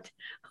business, but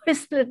we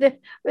split the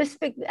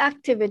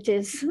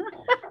activities.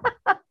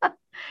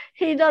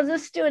 He does the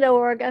studio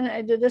work and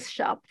I do the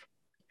shop.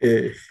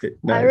 Nice.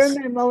 I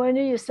remember when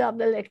we used to have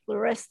the little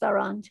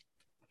restaurant.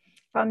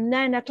 From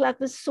 9 o'clock,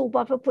 the soup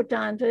have to put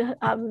on to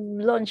have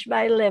lunch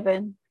by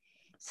 11.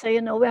 So,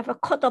 you know, we have to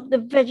cut up the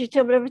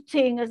vegetable,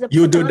 everything.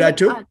 You do that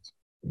too? Pot.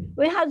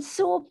 We had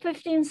soup,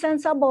 15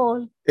 cents a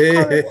bowl.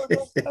 Curry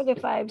was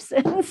 35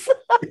 cents.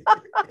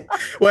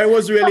 Well, it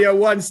was really a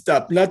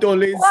one-stop, not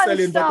only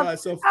selling, but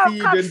also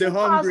feeding the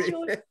hungry.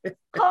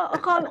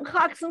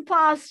 Coxon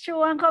pass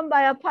through and come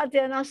buy a patty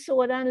and a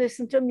soda and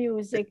listen to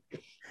music.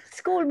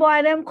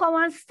 Schoolboy, them come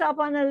and stop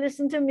and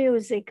listen to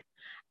music.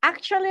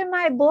 Actually,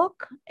 my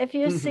book, if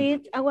you see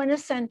it, I'm going to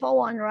send for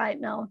one right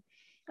now.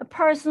 A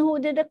person who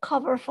did the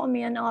cover for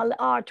me and all the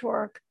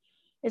artwork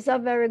is a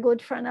very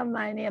good friend of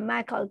mine named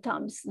Michael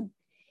Thompson.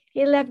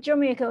 He left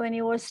Jamaica when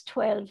he was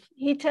 12.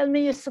 He told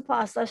me he used to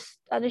pass us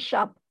at the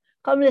shop,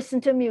 come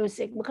listen to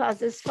music, because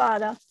his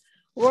father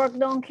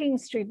worked on King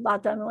Street,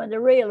 Bottom, at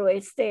the railway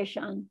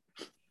station.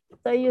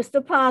 So he used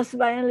to pass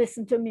by and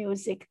listen to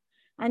music.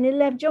 And he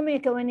left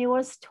Jamaica when he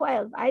was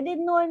 12. I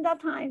didn't know him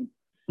that time.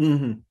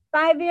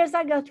 5 years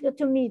I got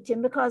to meet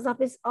him because of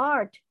his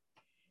art.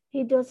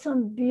 He does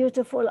some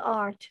beautiful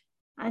art.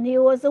 And he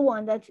was the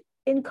one that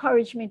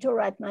encouraged me to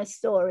write my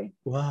story.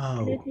 Wow.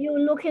 And if you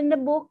look in the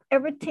book,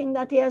 everything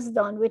that he has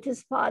done with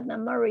his partner,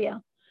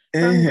 Maria,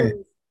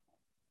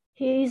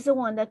 he's the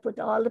one that put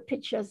all the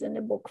pictures in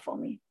the book for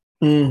me.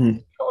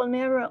 He told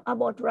me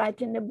about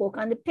writing the book.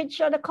 And the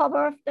picture, the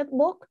cover of the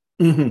book,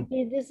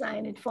 he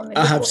designed it for me.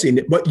 I have seen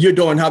it, but you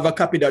don't have a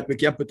copy that we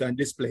can put on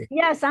display.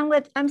 Yes,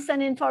 I'm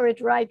sending for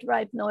it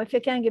right now. If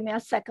you can give me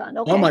a second,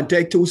 okay? Come on,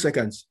 take 2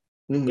 seconds.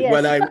 Yes.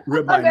 Well, I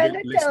remind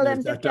the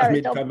listeners that I'm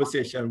in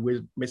conversation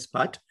with Miss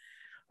Pat.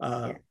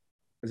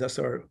 That's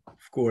her,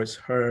 of course,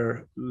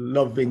 her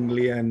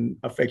lovingly and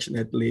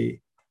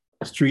affectionately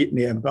street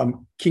name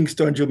from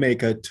Kingston,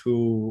 Jamaica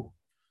to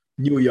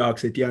New York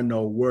City and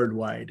now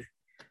worldwide.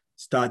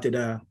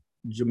 Started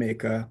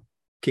Jamaica,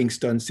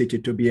 Kingston City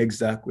to be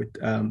exact, with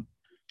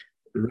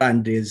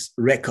Randy's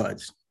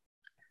Records.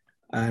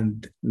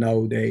 And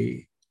now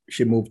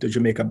she moved to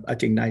Jamaica, I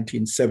think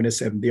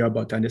 1977. They're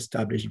about to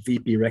establish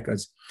VP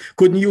Records.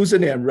 Couldn't use the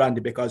name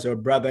Randy because her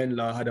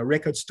brother-in-law had a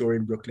record store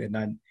in Brooklyn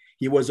and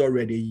he was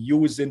already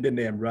using the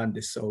name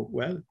Randy. So,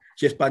 well,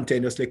 she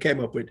spontaneously came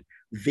up with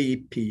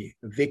VP,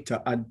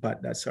 Victor and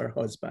Pat, that's her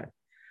husband.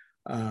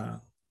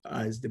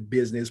 As the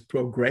business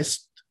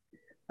progressed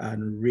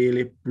and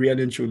really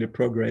and truly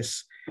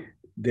progressed,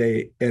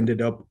 they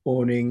ended up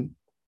owning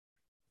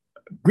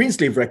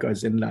Greensleeve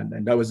Records in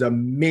London. That was a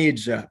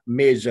major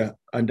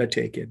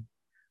undertaking.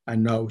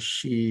 And now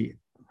she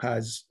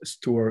has a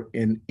store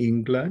in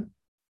England,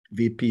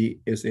 VP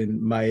is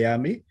in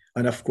Miami,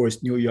 and of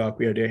course, New York,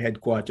 where they're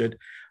headquartered.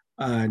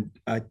 And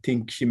I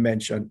think she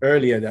mentioned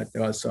earlier that they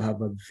also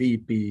have a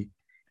VP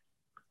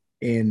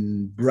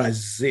in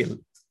Brazil.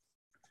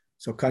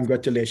 So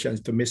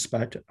congratulations to Miss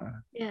Pat.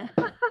 Yeah.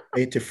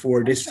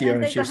 84 this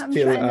year, and she's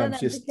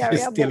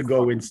still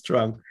going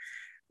strong.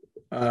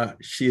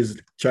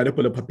 She's trying to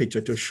pull up a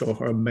picture to show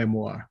her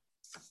memoir.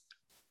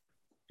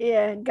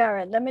 Yeah,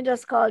 Garrett. Let me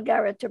just call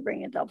Garrett to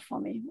bring it up for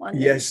me.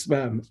 Yes,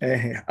 ma'am.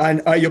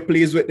 And are you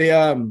pleased with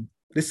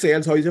the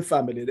sales? How is your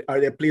family? Are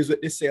they pleased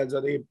with the sales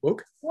of the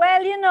book?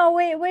 Well, you know,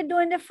 we're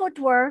doing the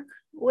footwork.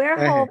 We're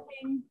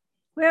hoping,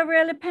 we're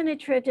really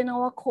penetrating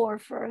our core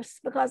first,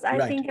 because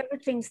I think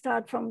everything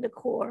starts from the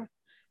core.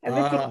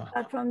 Everything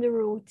starts from the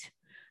root.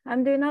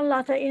 I'm doing a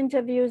lot of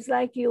interviews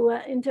like you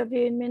are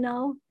interviewing me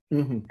now.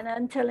 And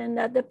I'm telling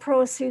that the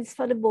proceeds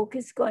for the book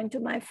is going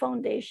to my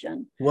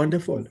foundation.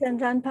 Wonderful.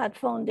 St. Ann Pat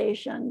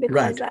Foundation,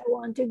 because I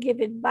want to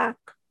give it back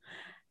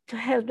to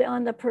help the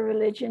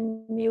underprivileged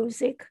in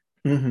music,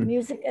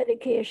 music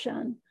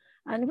education,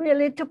 and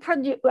really to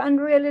produce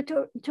and really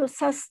to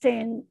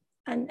sustain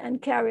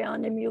and carry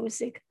on the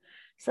music.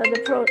 So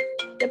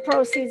the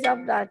proceeds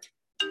of that.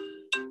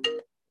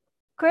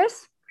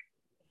 Chris,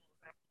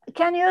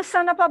 can you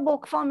send up a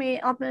book for me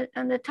up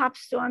on the top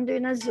store? I'm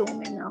doing a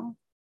Zoom now.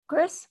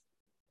 Chris?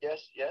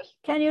 Yes.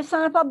 Can you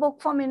send up a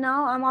book for me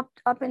now? I'm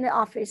up in the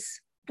office,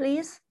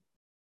 please.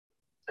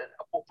 Send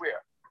a book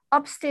where?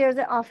 Upstairs,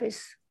 the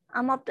office.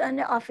 I'm up in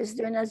the office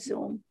doing a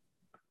Zoom.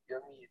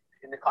 You mean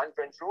in the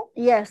conference room?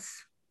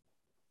 Yes.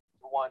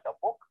 You want a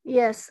book?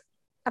 Yes,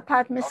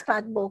 a Miss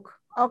Pat book.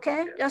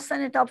 Okay, just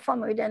send it up for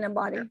me with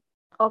anybody.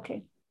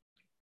 Okay.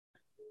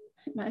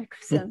 My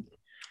Christian.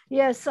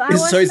 Yes,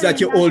 so is that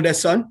your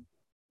oldest son?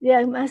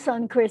 Yeah, my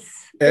son Chris.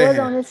 He was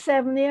only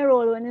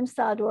 7-year-old when he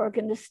started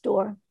working in the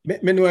store.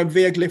 Me know him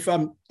vaguely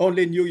from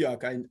only New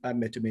York. I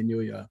met him in New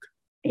York.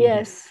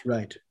 Yes.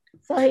 Right.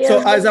 So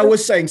as I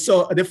was saying,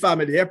 so the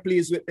family, they're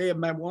pleased with their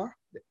memoir?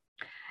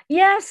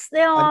 Yes,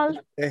 they all.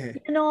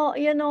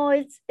 You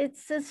know,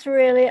 it's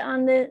really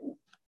on the.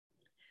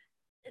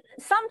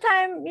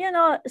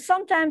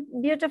 Sometimes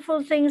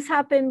beautiful things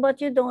happen, but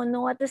you don't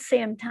know at the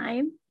same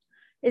time.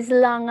 It's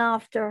long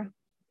after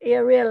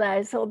you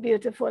realize how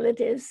beautiful it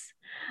is.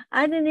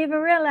 I didn't even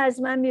realize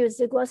my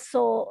music was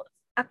so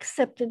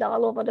accepted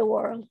all over the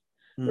world.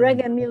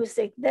 Reggae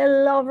music. They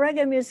love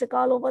reggae music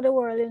all over the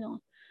world, you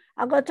know.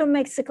 I got to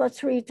Mexico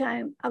 3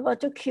 times. I got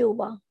to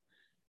Cuba,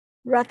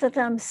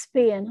 Rotterdam,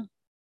 Spain,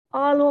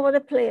 all over the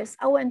place.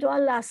 I went to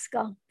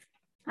Alaska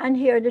and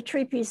hear the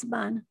 3-piece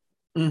band.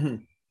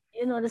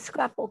 You know, the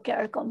scrapbook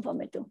carry come for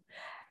me too.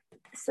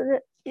 So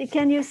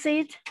can you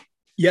see it?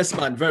 Yes,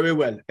 man, very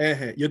well.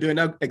 You're doing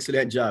an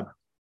excellent job.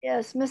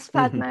 Yes, Miss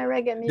Pat, my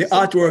reggae music. The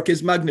artwork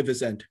is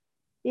magnificent.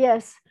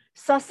 Yes.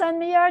 So send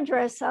me your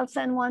address. I'll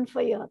send one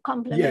for you,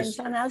 compliments,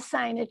 and I'll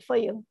sign it for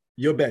you.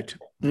 You bet.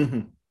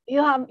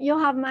 You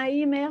have my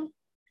email?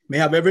 May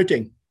have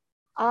everything.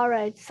 All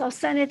right. So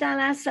send it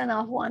and I'll send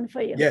off one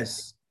for you.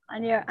 Yes.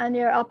 And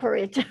your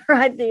operator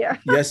right there.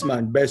 Yes,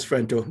 man. Best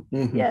friend too.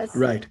 Yes.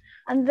 Right.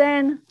 And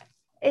then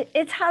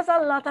it has a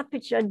lot of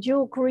pictures.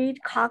 Duke Reed,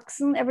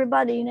 Coxon,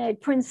 everybody, you know,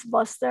 Prince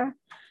Buster,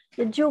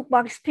 the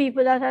jukebox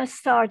people that I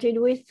started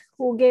with,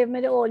 who gave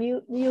me the old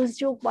used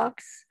jukebox.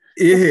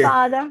 The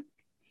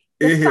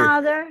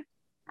father,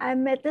 I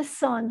met the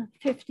son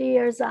 50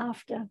 years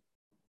after.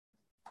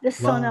 The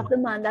son of the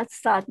man that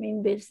started me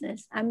in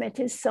business. I met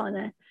his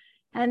son,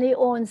 and he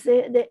owns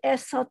the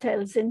S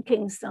Hotels in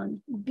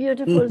Kingston.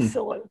 Beautiful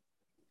soul,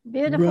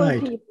 beautiful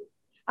people.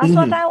 That's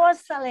what I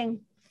was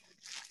telling.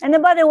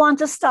 Anybody want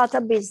to start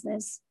a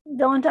business,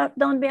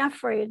 don't be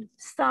afraid.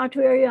 Start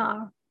where you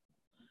are.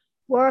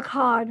 Work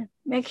hard.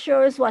 Make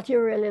sure it's what you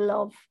really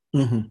love.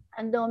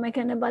 And don't make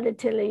anybody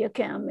tell you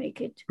can't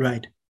make it.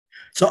 Right.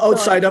 So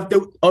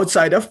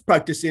outside of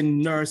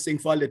practicing nursing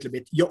for a little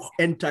bit, your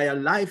entire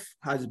life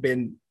has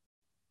been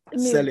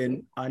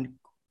selling and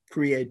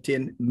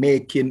creating,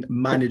 making,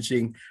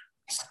 managing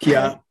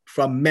Skia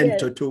from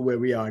mentor to where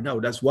we are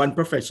now. That's one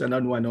profession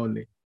and one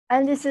only.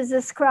 And this is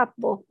a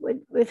scrapbook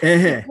with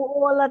a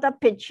whole lot of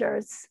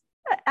pictures.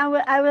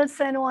 I will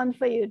send one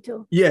for you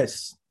too.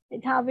 Yes.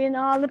 It having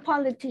all the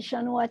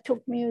politicians who I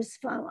took music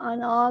from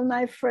and all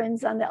my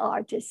friends and the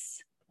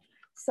artists.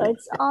 So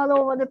it's all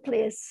over the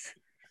place.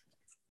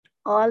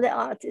 All the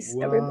artists,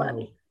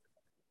 everybody.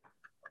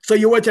 So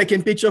you were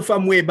taking pictures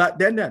from way back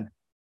then?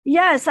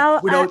 Yes.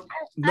 Without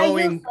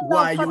knowing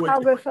why you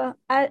were.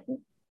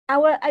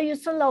 I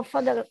used to love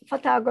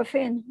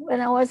photographing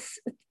when I was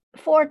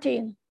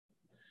 14.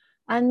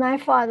 And my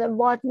father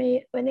bought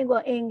me, when he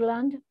go to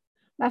England,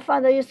 my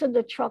father used to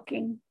do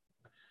trucking.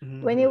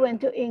 When he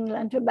went to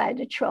England to buy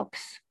the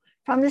trucks.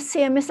 From the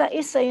same Mr.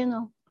 Issa, you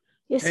know.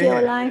 You see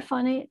our life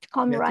on it,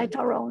 come right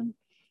around.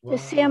 The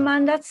same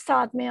man that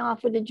started me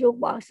off with the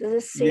jukebox is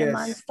the same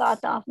man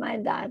start off my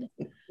dad.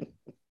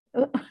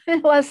 He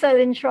was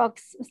selling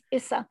trucks.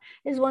 Issa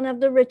is one of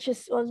the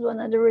richest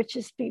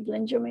people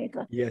in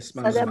Jamaica. Yes,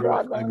 man. So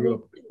I grew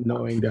up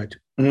knowing that.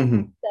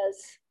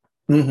 Yes.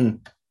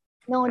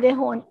 No, they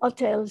own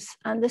hotels.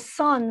 And the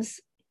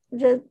sons,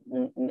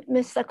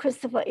 Mr.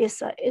 Christopher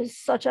Issa is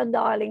such a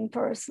darling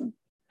person.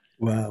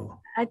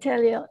 Wow. I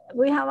tell you,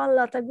 we have a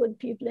lot of good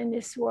people in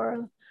this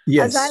world.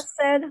 Yes. As I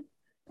said,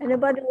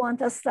 anybody want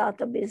to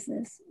start a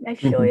business, make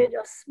sure you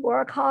just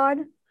work hard.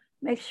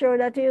 Make sure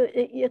that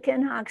you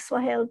can ask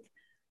for help.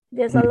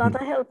 There's a lot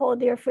of help out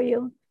there for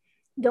you.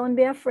 Don't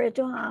be afraid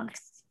to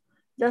ask.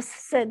 Just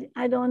said,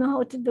 I don't know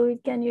how to do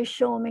it. Can you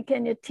show me?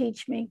 Can you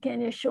teach me?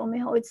 Can you show me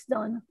how it's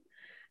done?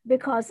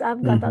 Because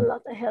I've got a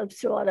lot of help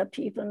through other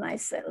people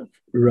myself.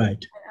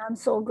 Right. And I'm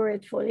so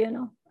grateful, you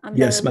know. I'm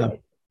yes, very ma'am.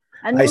 grateful.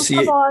 And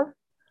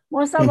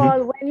most of all,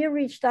 when you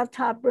reach that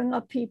top, bring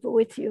up people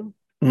with you.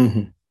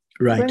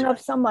 Right. Bring up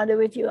somebody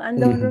with you. And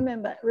don't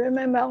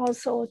remember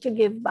also to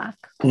give back.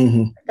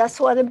 That's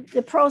what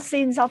the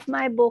proceeds of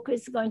my book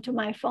is going to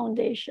my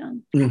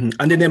foundation.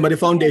 And the name of the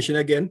foundation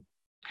again?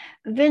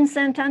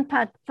 Vincent and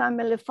Pat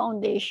Family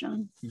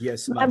Foundation.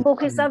 Yes, my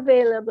book is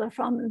available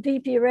from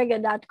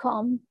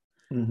vpreggae.com.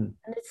 And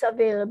it's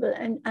available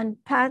and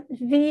Pat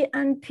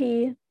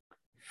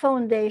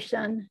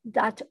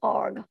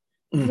vnpfoundation.org.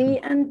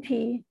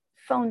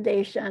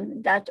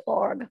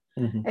 vnpfoundation.org.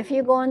 If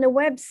you go on the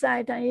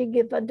website and you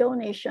give a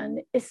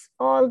donation, it's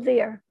all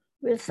there.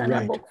 We'll send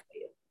a book for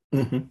you.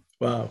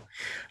 Wow.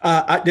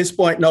 At this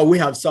point now, we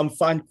have some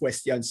fun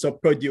questions. So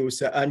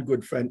producer and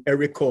good friend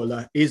Eric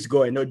Kohler is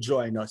going to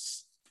join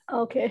us.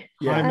 Okay.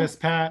 Yeah. Hi, Miss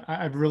Pat.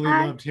 I've really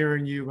loved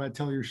hearing you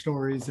tell your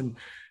stories and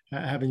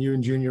having you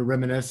and Junior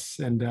reminisce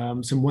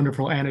and some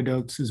wonderful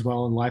anecdotes as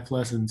well and life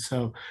lessons.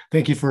 So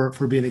thank you for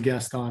being a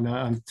guest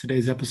on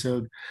today's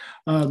episode.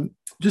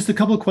 Just a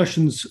couple of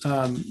questions.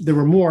 There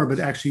were more,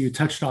 but actually you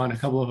touched on a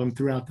couple of them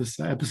throughout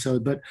this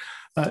episode. But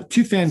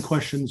two fan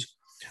questions.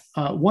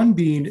 One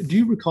being, do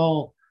you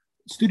recall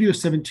Studio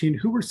 17,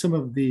 who were some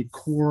of the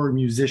core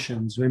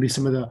musicians, maybe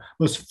some of the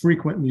most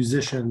frequent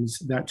musicians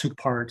that took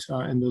part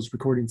in those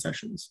recording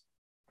sessions?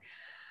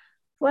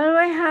 Well,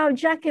 we have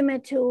Jackie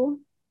Metu.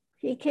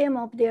 He came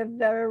up there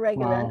very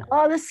regular. Wow.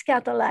 All the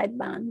Scatterlight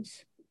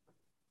bands,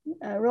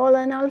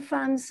 Roland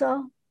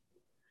Alfonso,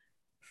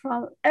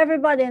 from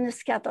everybody in the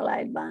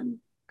Scatterlight band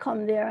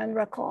come there and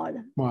record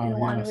in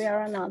one way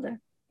or another.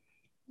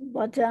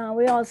 But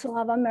we also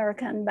have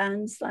American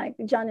bands like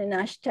Johnny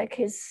Nash take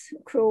his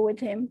crew with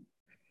him.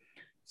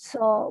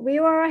 So we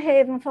were a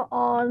haven for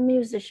all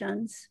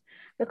musicians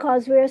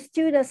because where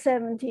Studio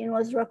 17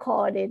 was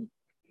recorded,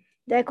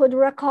 they could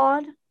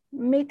record,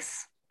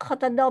 mix,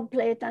 cut a dub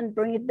plate and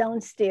bring it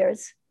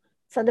downstairs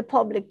for the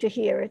public to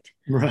hear it.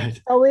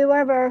 Right. So we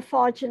were very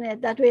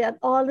fortunate that we had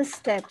all the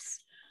steps: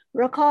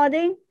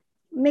 recording,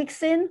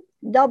 mixing,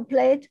 dub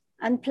plate,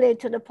 and play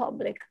to the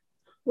public.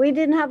 We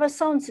didn't have a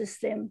sound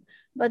system,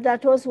 but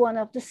that was one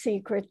of the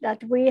secrets,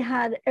 that we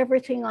had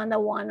everything under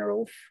one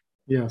roof.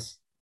 Yes,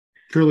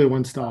 truly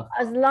one stop.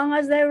 As long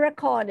as they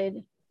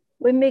recorded,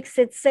 we mix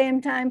it same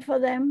time for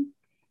them.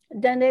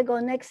 Then they go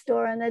next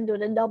door and they do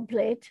the dub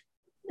plate,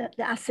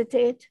 the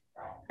acetate,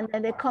 and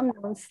then they come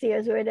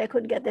downstairs where they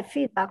could get the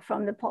feedback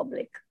from the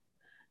public.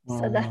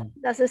 So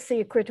that's a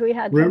secret we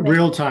had.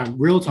 Real time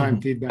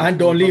feedback. And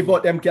don't leave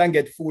out them can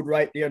get food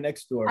right there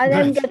next door. And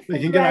then get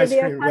food can get ice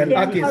cream. When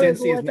Aki's in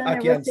season,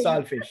 Aki and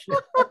Saltfish.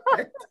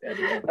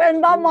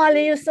 When Bob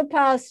Marley used to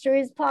pass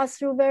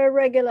through very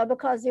regular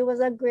because he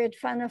was a great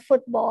fan of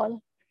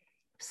football.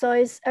 So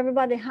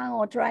everybody hung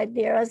out right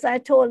there. As I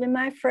told him,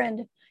 my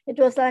friend, it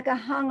was like a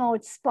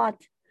hangout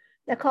spot.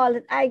 They call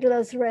it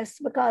Idler's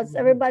Rest because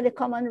everybody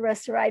come and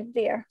rest right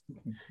there.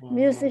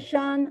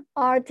 Musician,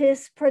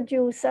 artists,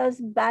 producers,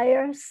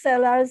 buyers,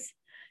 sellers,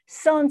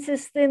 sound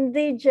system,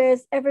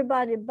 DJs,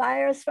 everybody,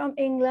 buyers from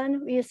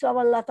England. We used to have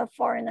a lot of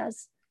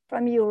foreigners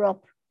from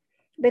Europe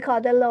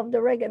because they love the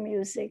reggae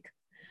music.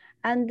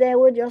 And they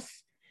would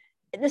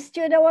the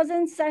studio was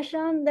in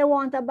session, they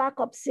want a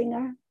backup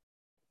singer.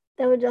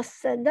 They would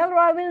just say,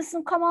 Delroy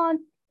Wilson, come on.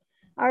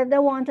 Or they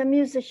want a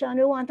musician,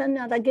 we want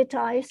another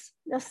guitarist,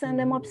 just send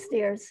them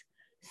upstairs.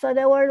 So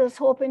they were just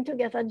hoping to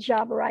get a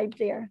job right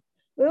there.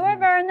 We were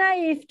very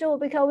naive too,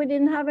 because we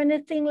didn't have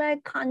anything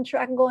like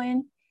contract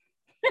going.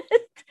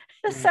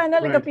 Sign a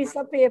little piece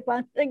of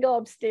paper, they go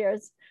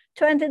upstairs,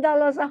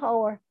 $20 an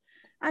hour.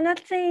 And I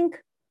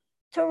think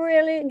to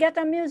really get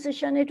a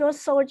musician, it was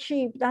so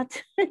cheap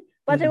that,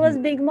 but it was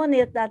big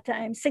money at that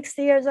time.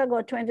 60 years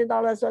ago,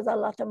 $20 was a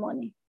lot of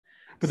money.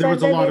 But there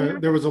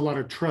was a lot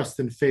of trust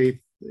and faith.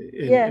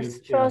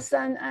 Trust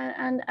and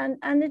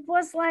it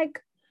was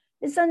like,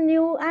 it's a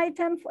new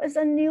item, it's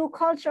a new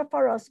culture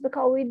for us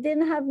because we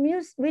didn't have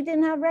music, we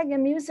didn't have reggae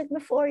music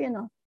before, you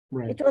know.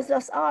 Right. It was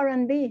just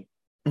R&B.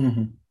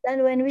 Then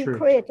when we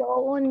created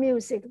our own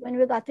music, when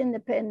we got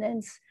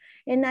independence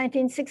in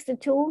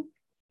 1962,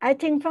 I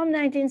think from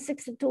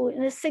 1962,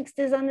 in the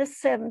 60s and the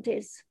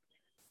 70s,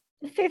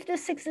 the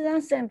 50s, 60s,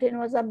 and 70s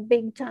was a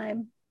big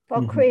time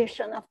for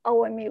creation of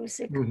our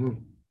music.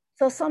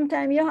 So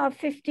sometimes you have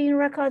 15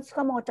 records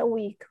come out a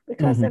week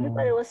because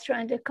everybody was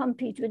trying to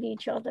compete with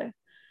each other.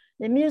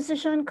 The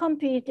musicians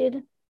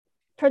competed,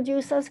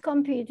 producers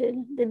competed,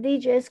 the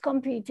DJs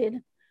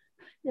competed.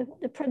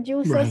 The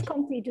producers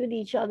compete with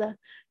each other.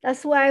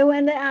 That's why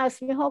when they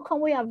asked me, how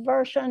come we have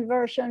version?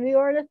 We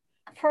were the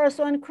first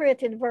one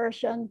created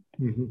version.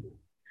 Mm-hmm.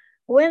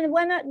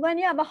 When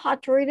you have a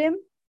hot rhythm,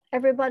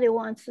 everybody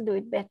wants to do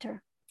it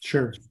better.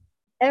 Sure.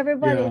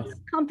 Everybody's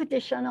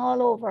competition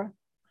all over.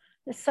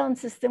 The sound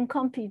system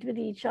compete with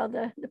each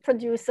other. The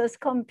producers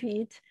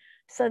compete.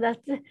 So that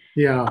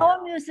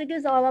our music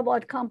is all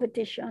about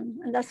competition.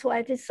 And that's why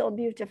it is so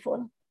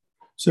beautiful.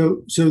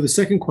 So the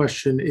second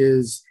question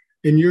is,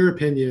 in your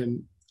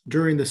opinion,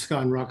 during the ska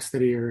and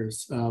rocksteady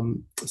eras,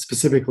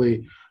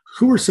 specifically,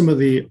 who are some of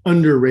the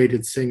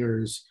underrated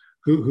singers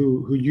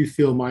who you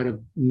feel might have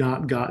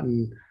not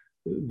gotten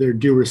their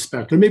due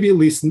respect, or maybe at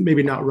least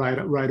maybe not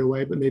right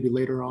away, but maybe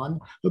later on?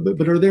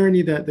 But are there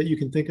any that you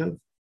can think of?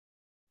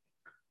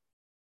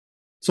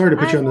 Sorry to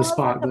put you on the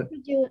spot, but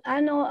I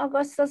know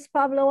Augustus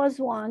Pablo was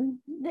one.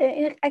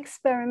 They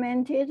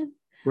experimented.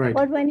 Right.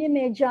 But when you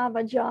made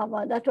Java,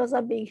 that was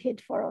a big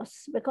hit for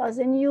us, because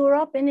in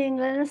Europe, in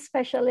England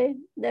especially,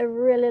 they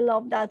really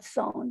loved that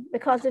sound,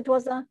 because it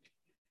was a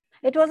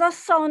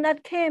sound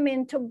that came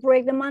in to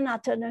break the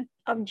monotony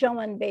of drum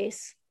and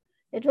bass.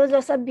 It was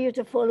just a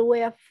beautiful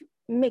way of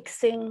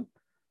mixing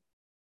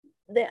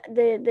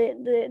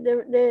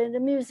the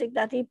music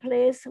that he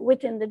plays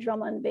within the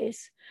drum and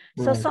bass.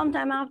 Right. So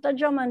sometime after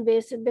drum and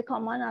bass, it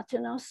became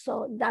monotonous.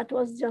 So that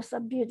was just a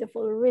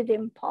beautiful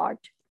rhythm part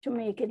to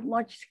make it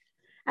much.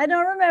 I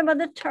don't remember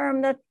the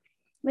term that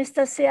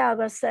Mr.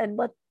 Seaga said,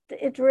 but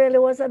it really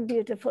was a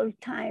beautiful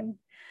time.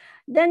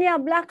 Then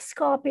Black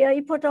Scorpio,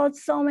 he put out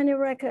so many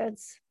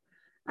records,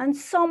 and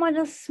so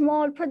many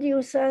small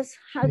producers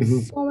had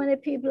so many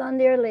people on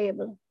their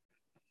label,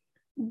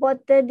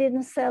 but they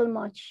didn't sell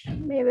much.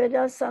 Maybe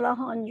they'll sell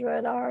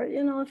 100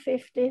 or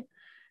 50.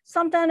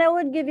 Sometimes they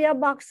would give you a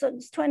box of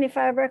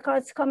 25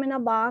 records come in a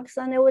box,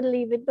 and they would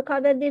leave it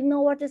because they didn't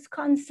know what is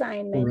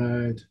consignment.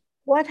 Right.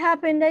 What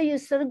happened, they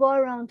used to go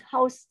around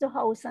house to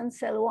house and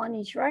sell one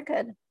each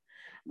record.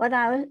 But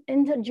I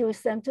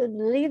introduced them to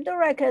leave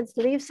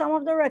some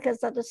of the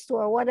records at the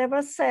store.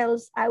 Whatever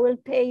sells, I will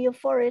pay you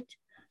for it.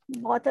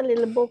 Bought a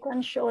little book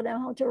and showed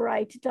them how to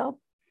write it up.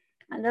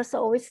 And that's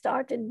how we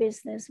started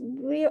business.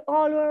 We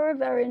all were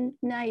very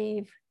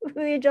naive.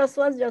 We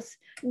was just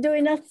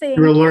doing a thing.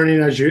 You were learning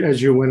as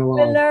you went along.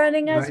 We're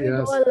learning as we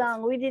go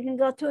along. We didn't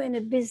go to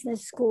any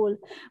business school,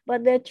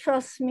 but they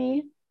trust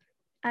me,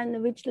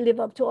 and we live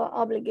up to our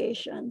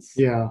obligations.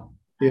 Yeah.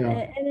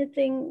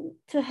 Anything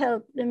to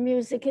help the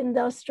music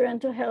industry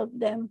and to help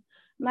them.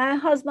 My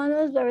husband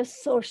was very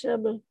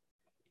sociable,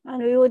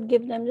 and we would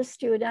give them the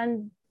studio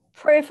and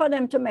pray for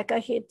them to make a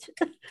hit,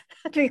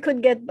 that we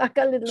could get back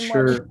a little money.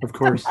 Sure, of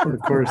course,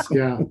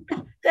 yeah.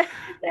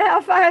 They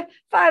have $5,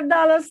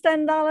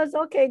 $10.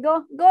 Okay,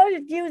 go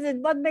use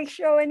it, but make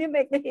sure when you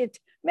make the hit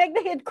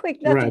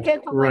quick, that you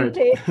can come and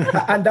pay.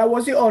 And that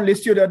was the only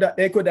studio that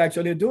they could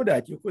actually do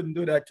that. You couldn't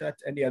do that at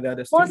any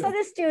other studio. Most of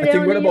the studio. I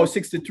think we're about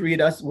 63.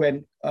 That's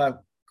when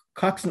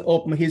Coxsone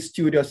opened his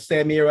studio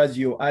same year as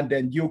you, and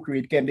then Duke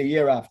Reid came the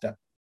year after.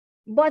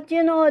 But they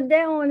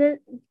only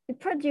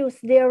produce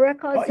their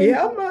records. Oh,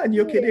 yeah, man,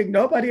 you're kidding.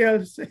 Nobody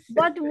else.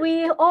 But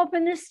we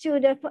open the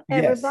studio for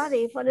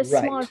everybody, for the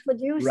small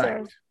producers.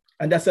 Right.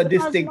 And that's a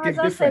distinctive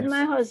difference. As I said,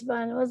 my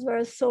husband was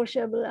very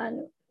sociable,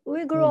 and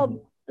we grew up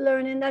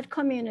learning that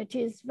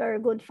community is very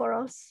good for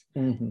us.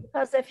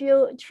 Because if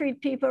you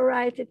treat people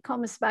right, it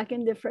comes back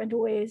in different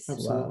ways.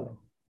 Wow.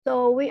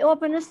 So we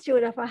opened a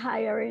studio for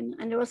hiring,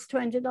 and it was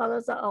 $20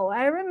 an hour.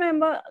 I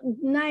remember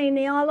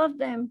 90, all of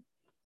them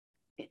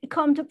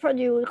come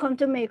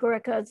to make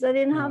records. They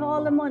didn't have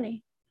all the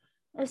money.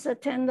 I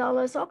said,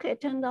 $10. Okay,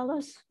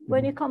 $10.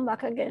 When you come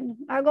back again,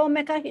 I go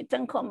make a hit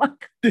and come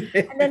back.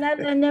 And then I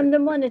lend them the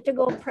money to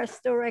go press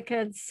the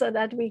records so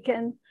that we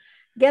can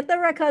get the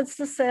records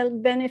to sell,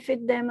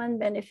 benefit them and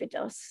benefit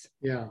us.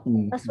 Yeah.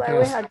 That's why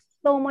we had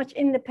so much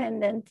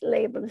independent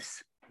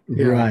labels.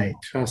 Yeah.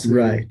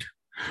 Right.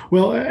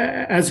 Well,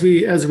 as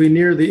we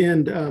near the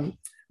end,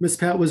 Ms.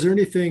 Pat, was there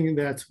anything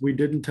that we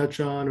didn't touch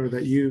on or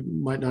that you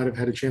might not have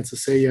had a chance to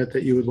say yet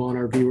that you would want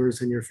our viewers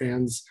and your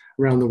fans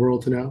around the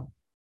world to know?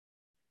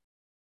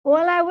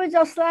 Well, I would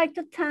just like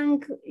to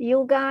thank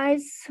you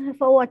guys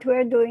for what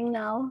we're doing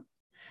now.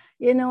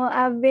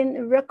 I've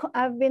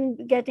been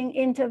getting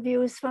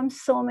interviews from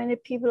so many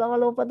people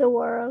all over the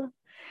world,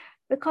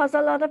 because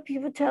a lot of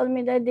people tell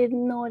me they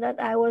didn't know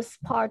that I was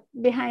part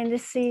behind the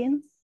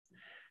scene.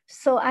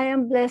 So I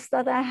am blessed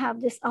that I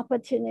have this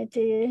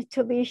opportunity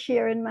to be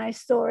sharing my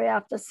story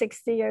after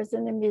 60 years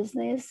in the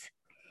business.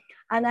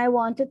 And I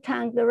want to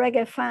thank the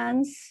reggae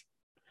fans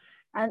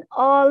and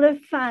all the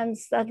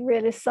fans that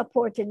really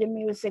supported the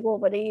music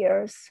over the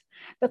years.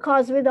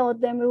 Because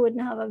without them, we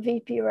wouldn't have a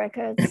VP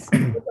Records.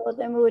 Without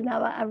them, we wouldn't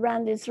have a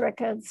Randy's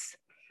Records.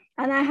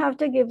 And I have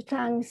to give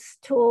thanks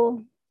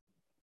to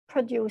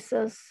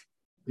producers.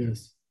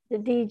 Yes. The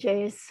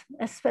DJs,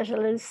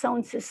 especially the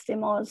sound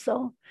system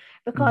also,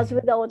 because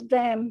without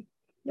them,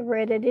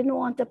 they didn't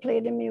want to play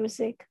the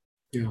music.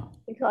 Yeah.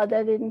 Because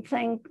they didn't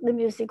think the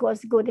music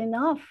was good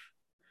enough.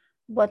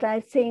 but I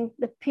think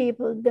the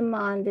people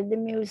demanded the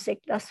music.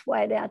 That's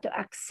why they had to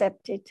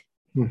accept it.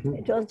 Mm-hmm.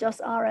 It was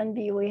just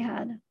R&B we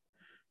had.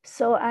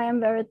 So I am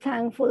very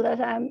thankful that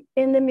I'm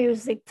in the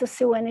music to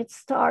see when it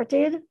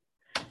started.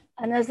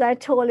 And as I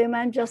told him,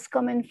 I'm just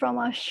coming from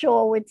a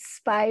show with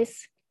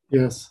Spice.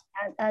 Yes.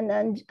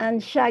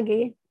 And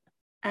Shaggy,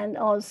 and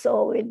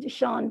also with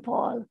Sean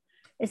Paul.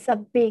 It's a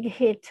big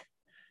hit.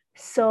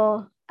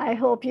 So I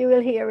hope you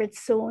will hear it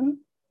soon.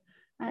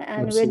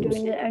 And Absolutely. We're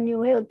doing a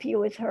new LP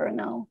with her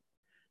now.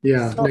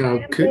 Yeah, so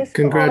no,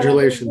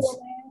 congratulations.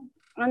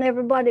 And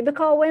everybody,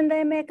 because when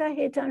they make a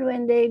hit and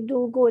when they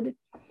do good,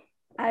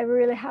 I'm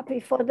really happy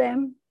for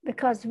them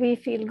because we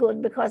feel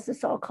good because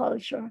it's our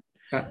culture.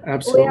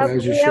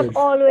 Absolutely, we have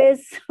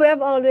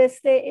always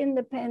stayed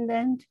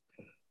independent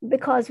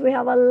because we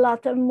have a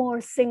lot of more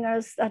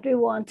singers that we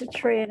want to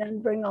train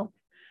and bring up.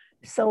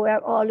 So we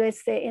have always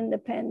stay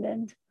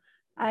independent.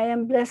 I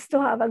am blessed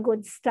to have a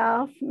good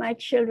staff, my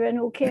children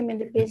who came in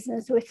the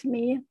business with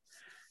me.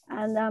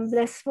 And I'm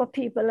blessed for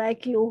people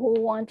like you who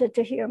wanted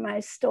to hear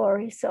my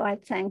story. So I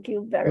thank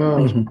you very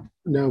much.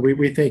 No,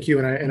 we thank you.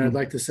 And I'd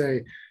like to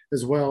say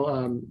as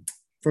well,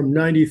 from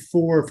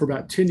 94 for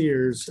about 10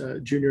 years,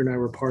 Junior and I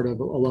were part of,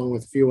 along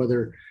with a few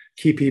other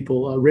key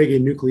people,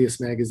 Reggae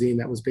Nucleus magazine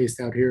that was based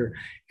out here,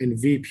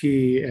 and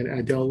VP, and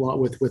I dealt a lot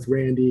with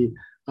Randy,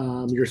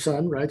 your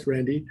son, right,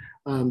 Randy,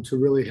 to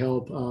really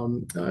help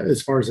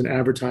as far as an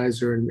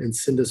advertiser and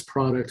send us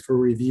product for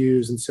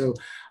reviews. And so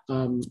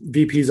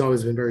VP's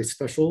always been very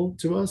special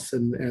to us.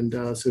 And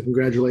so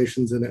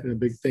congratulations and a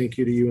big thank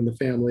you to you and the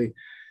family.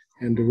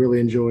 And really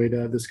enjoyed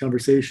this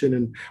conversation.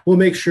 And we'll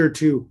make sure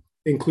to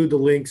include the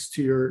links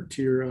to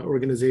your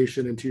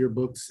organization and to your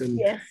books and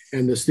yes.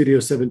 and the Studio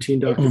 17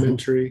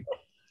 documentary.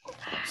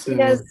 So,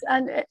 yes,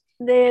 and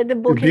the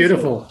book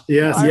beautiful. Is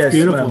yes,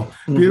 beautiful,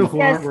 beautiful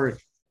yes. artwork.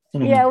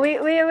 Yeah,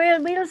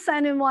 we'll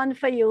send in one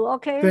for you.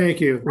 Okay. Thank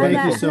you.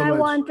 Thank you so much. I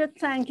want to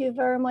thank you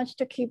very much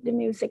to keep the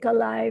music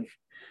alive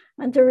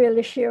and to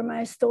really share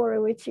my story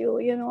with you.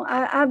 You know,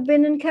 I've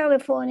been in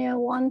California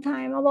one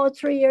time about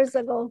 3 years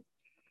ago.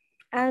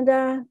 And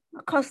a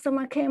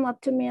customer came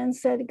up to me and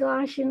said,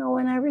 gosh, you know,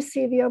 when I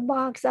received your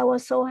box, I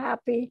was so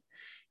happy.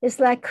 It's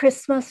like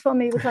Christmas for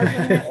me because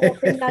when I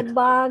open that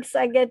box,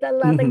 I get a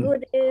lot of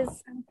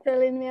goodies and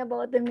telling me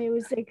about the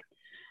music.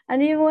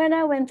 And even when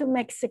I went to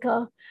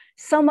Mexico,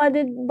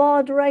 somebody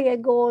bought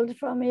Reggae Gold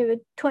from me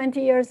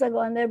 20 years ago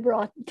and they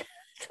brought it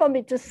for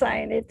me to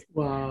sign it.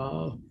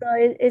 Wow. So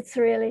it's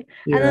really,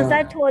 yeah. And as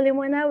I told him,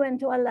 when I went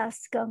to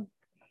Alaska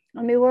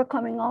and we were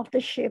coming off the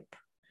ship,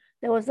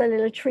 there was a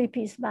little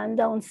 3-piece band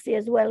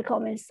downstairs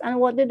welcoming us. And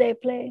what did they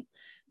play?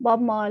 Bob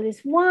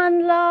Marley's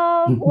One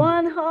Love,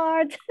 One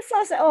Heart. So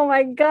I said, oh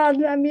my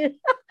God, I mean,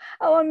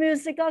 our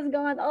music has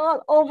gone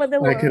all over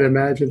the world. I could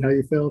imagine how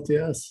you felt,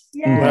 yes.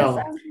 Yes, wow.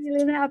 I'm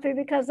feeling happy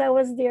because I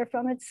was there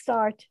from its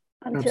start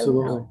until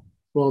Absolutely. now.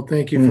 Well,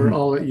 thank you for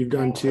all that you've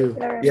done too.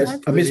 Yes,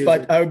 Miss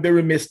Pat, I would be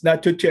remiss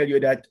not to tell you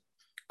that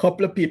a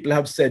couple of people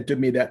have said to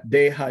me that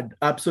they had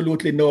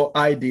absolutely no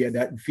idea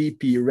that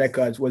VP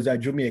Records was a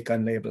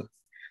Jamaican label.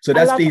 So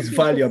that speaks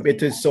volume.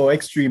 It is so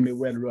extremely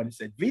well run. He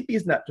said, VP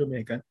is not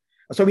Jamaican.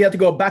 So we had to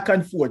go back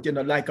and forth, you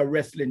know, like a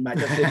wrestling match.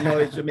 I said, no,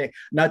 it's Jamaican.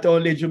 Not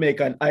only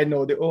Jamaican, I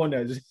know the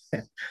owners.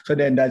 So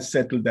then that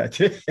settled that.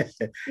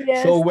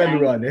 Yes, so well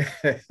run.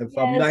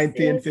 From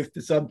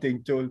 1950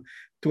 something to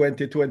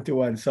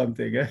 2021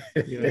 something.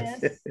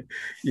 Yes,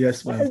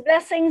 yes, ma'am. Well,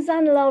 blessings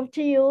and love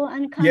to you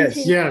and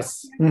continue.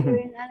 Yes.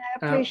 And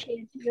I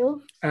appreciate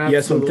you. Absolutely.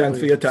 Yes, and thanks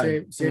for your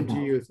time. Same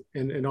to you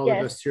and all the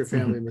best to your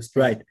family, Mr.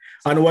 Right.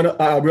 And I want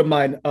to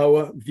remind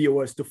our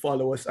viewers to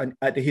follow us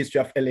at the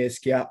History of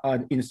LASK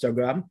on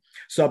Instagram,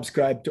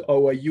 subscribe to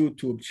our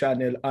YouTube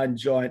channel, and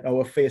join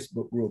our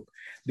Facebook group.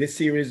 This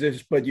series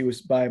is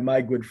produced by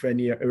my good friend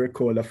here,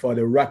 Ericola, for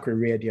the Rockery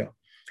Radio.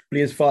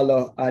 Please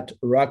follow at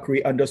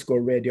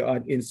Rockery_radio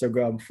on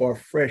Instagram for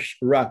fresh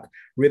rock,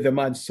 rhythm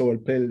and soul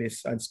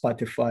playlists and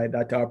Spotify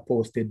that are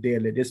posted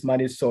daily. This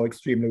man is so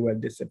extremely well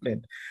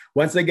disciplined.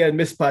 Once again,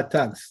 Ms. Pat,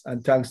 thanks.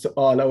 And thanks to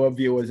all our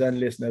viewers and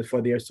listeners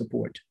for their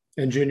support.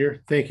 And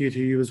Junior, thank you to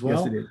you as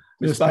well. Yes, it is.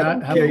 Ms.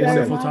 Pat, have a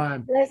wonderful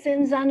time.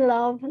 Blessings and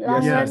love.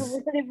 Love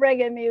and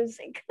reggae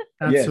music.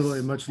 Absolutely.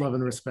 Yes. Much love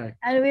and respect.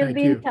 And we'll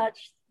be in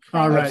touch.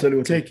 All right.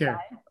 Absolutely. Take care.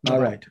 All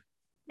right.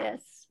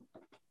 Yes.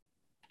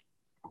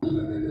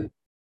 1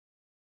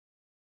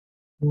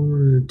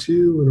 and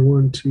 2 and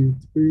 1, 2,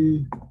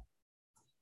 3.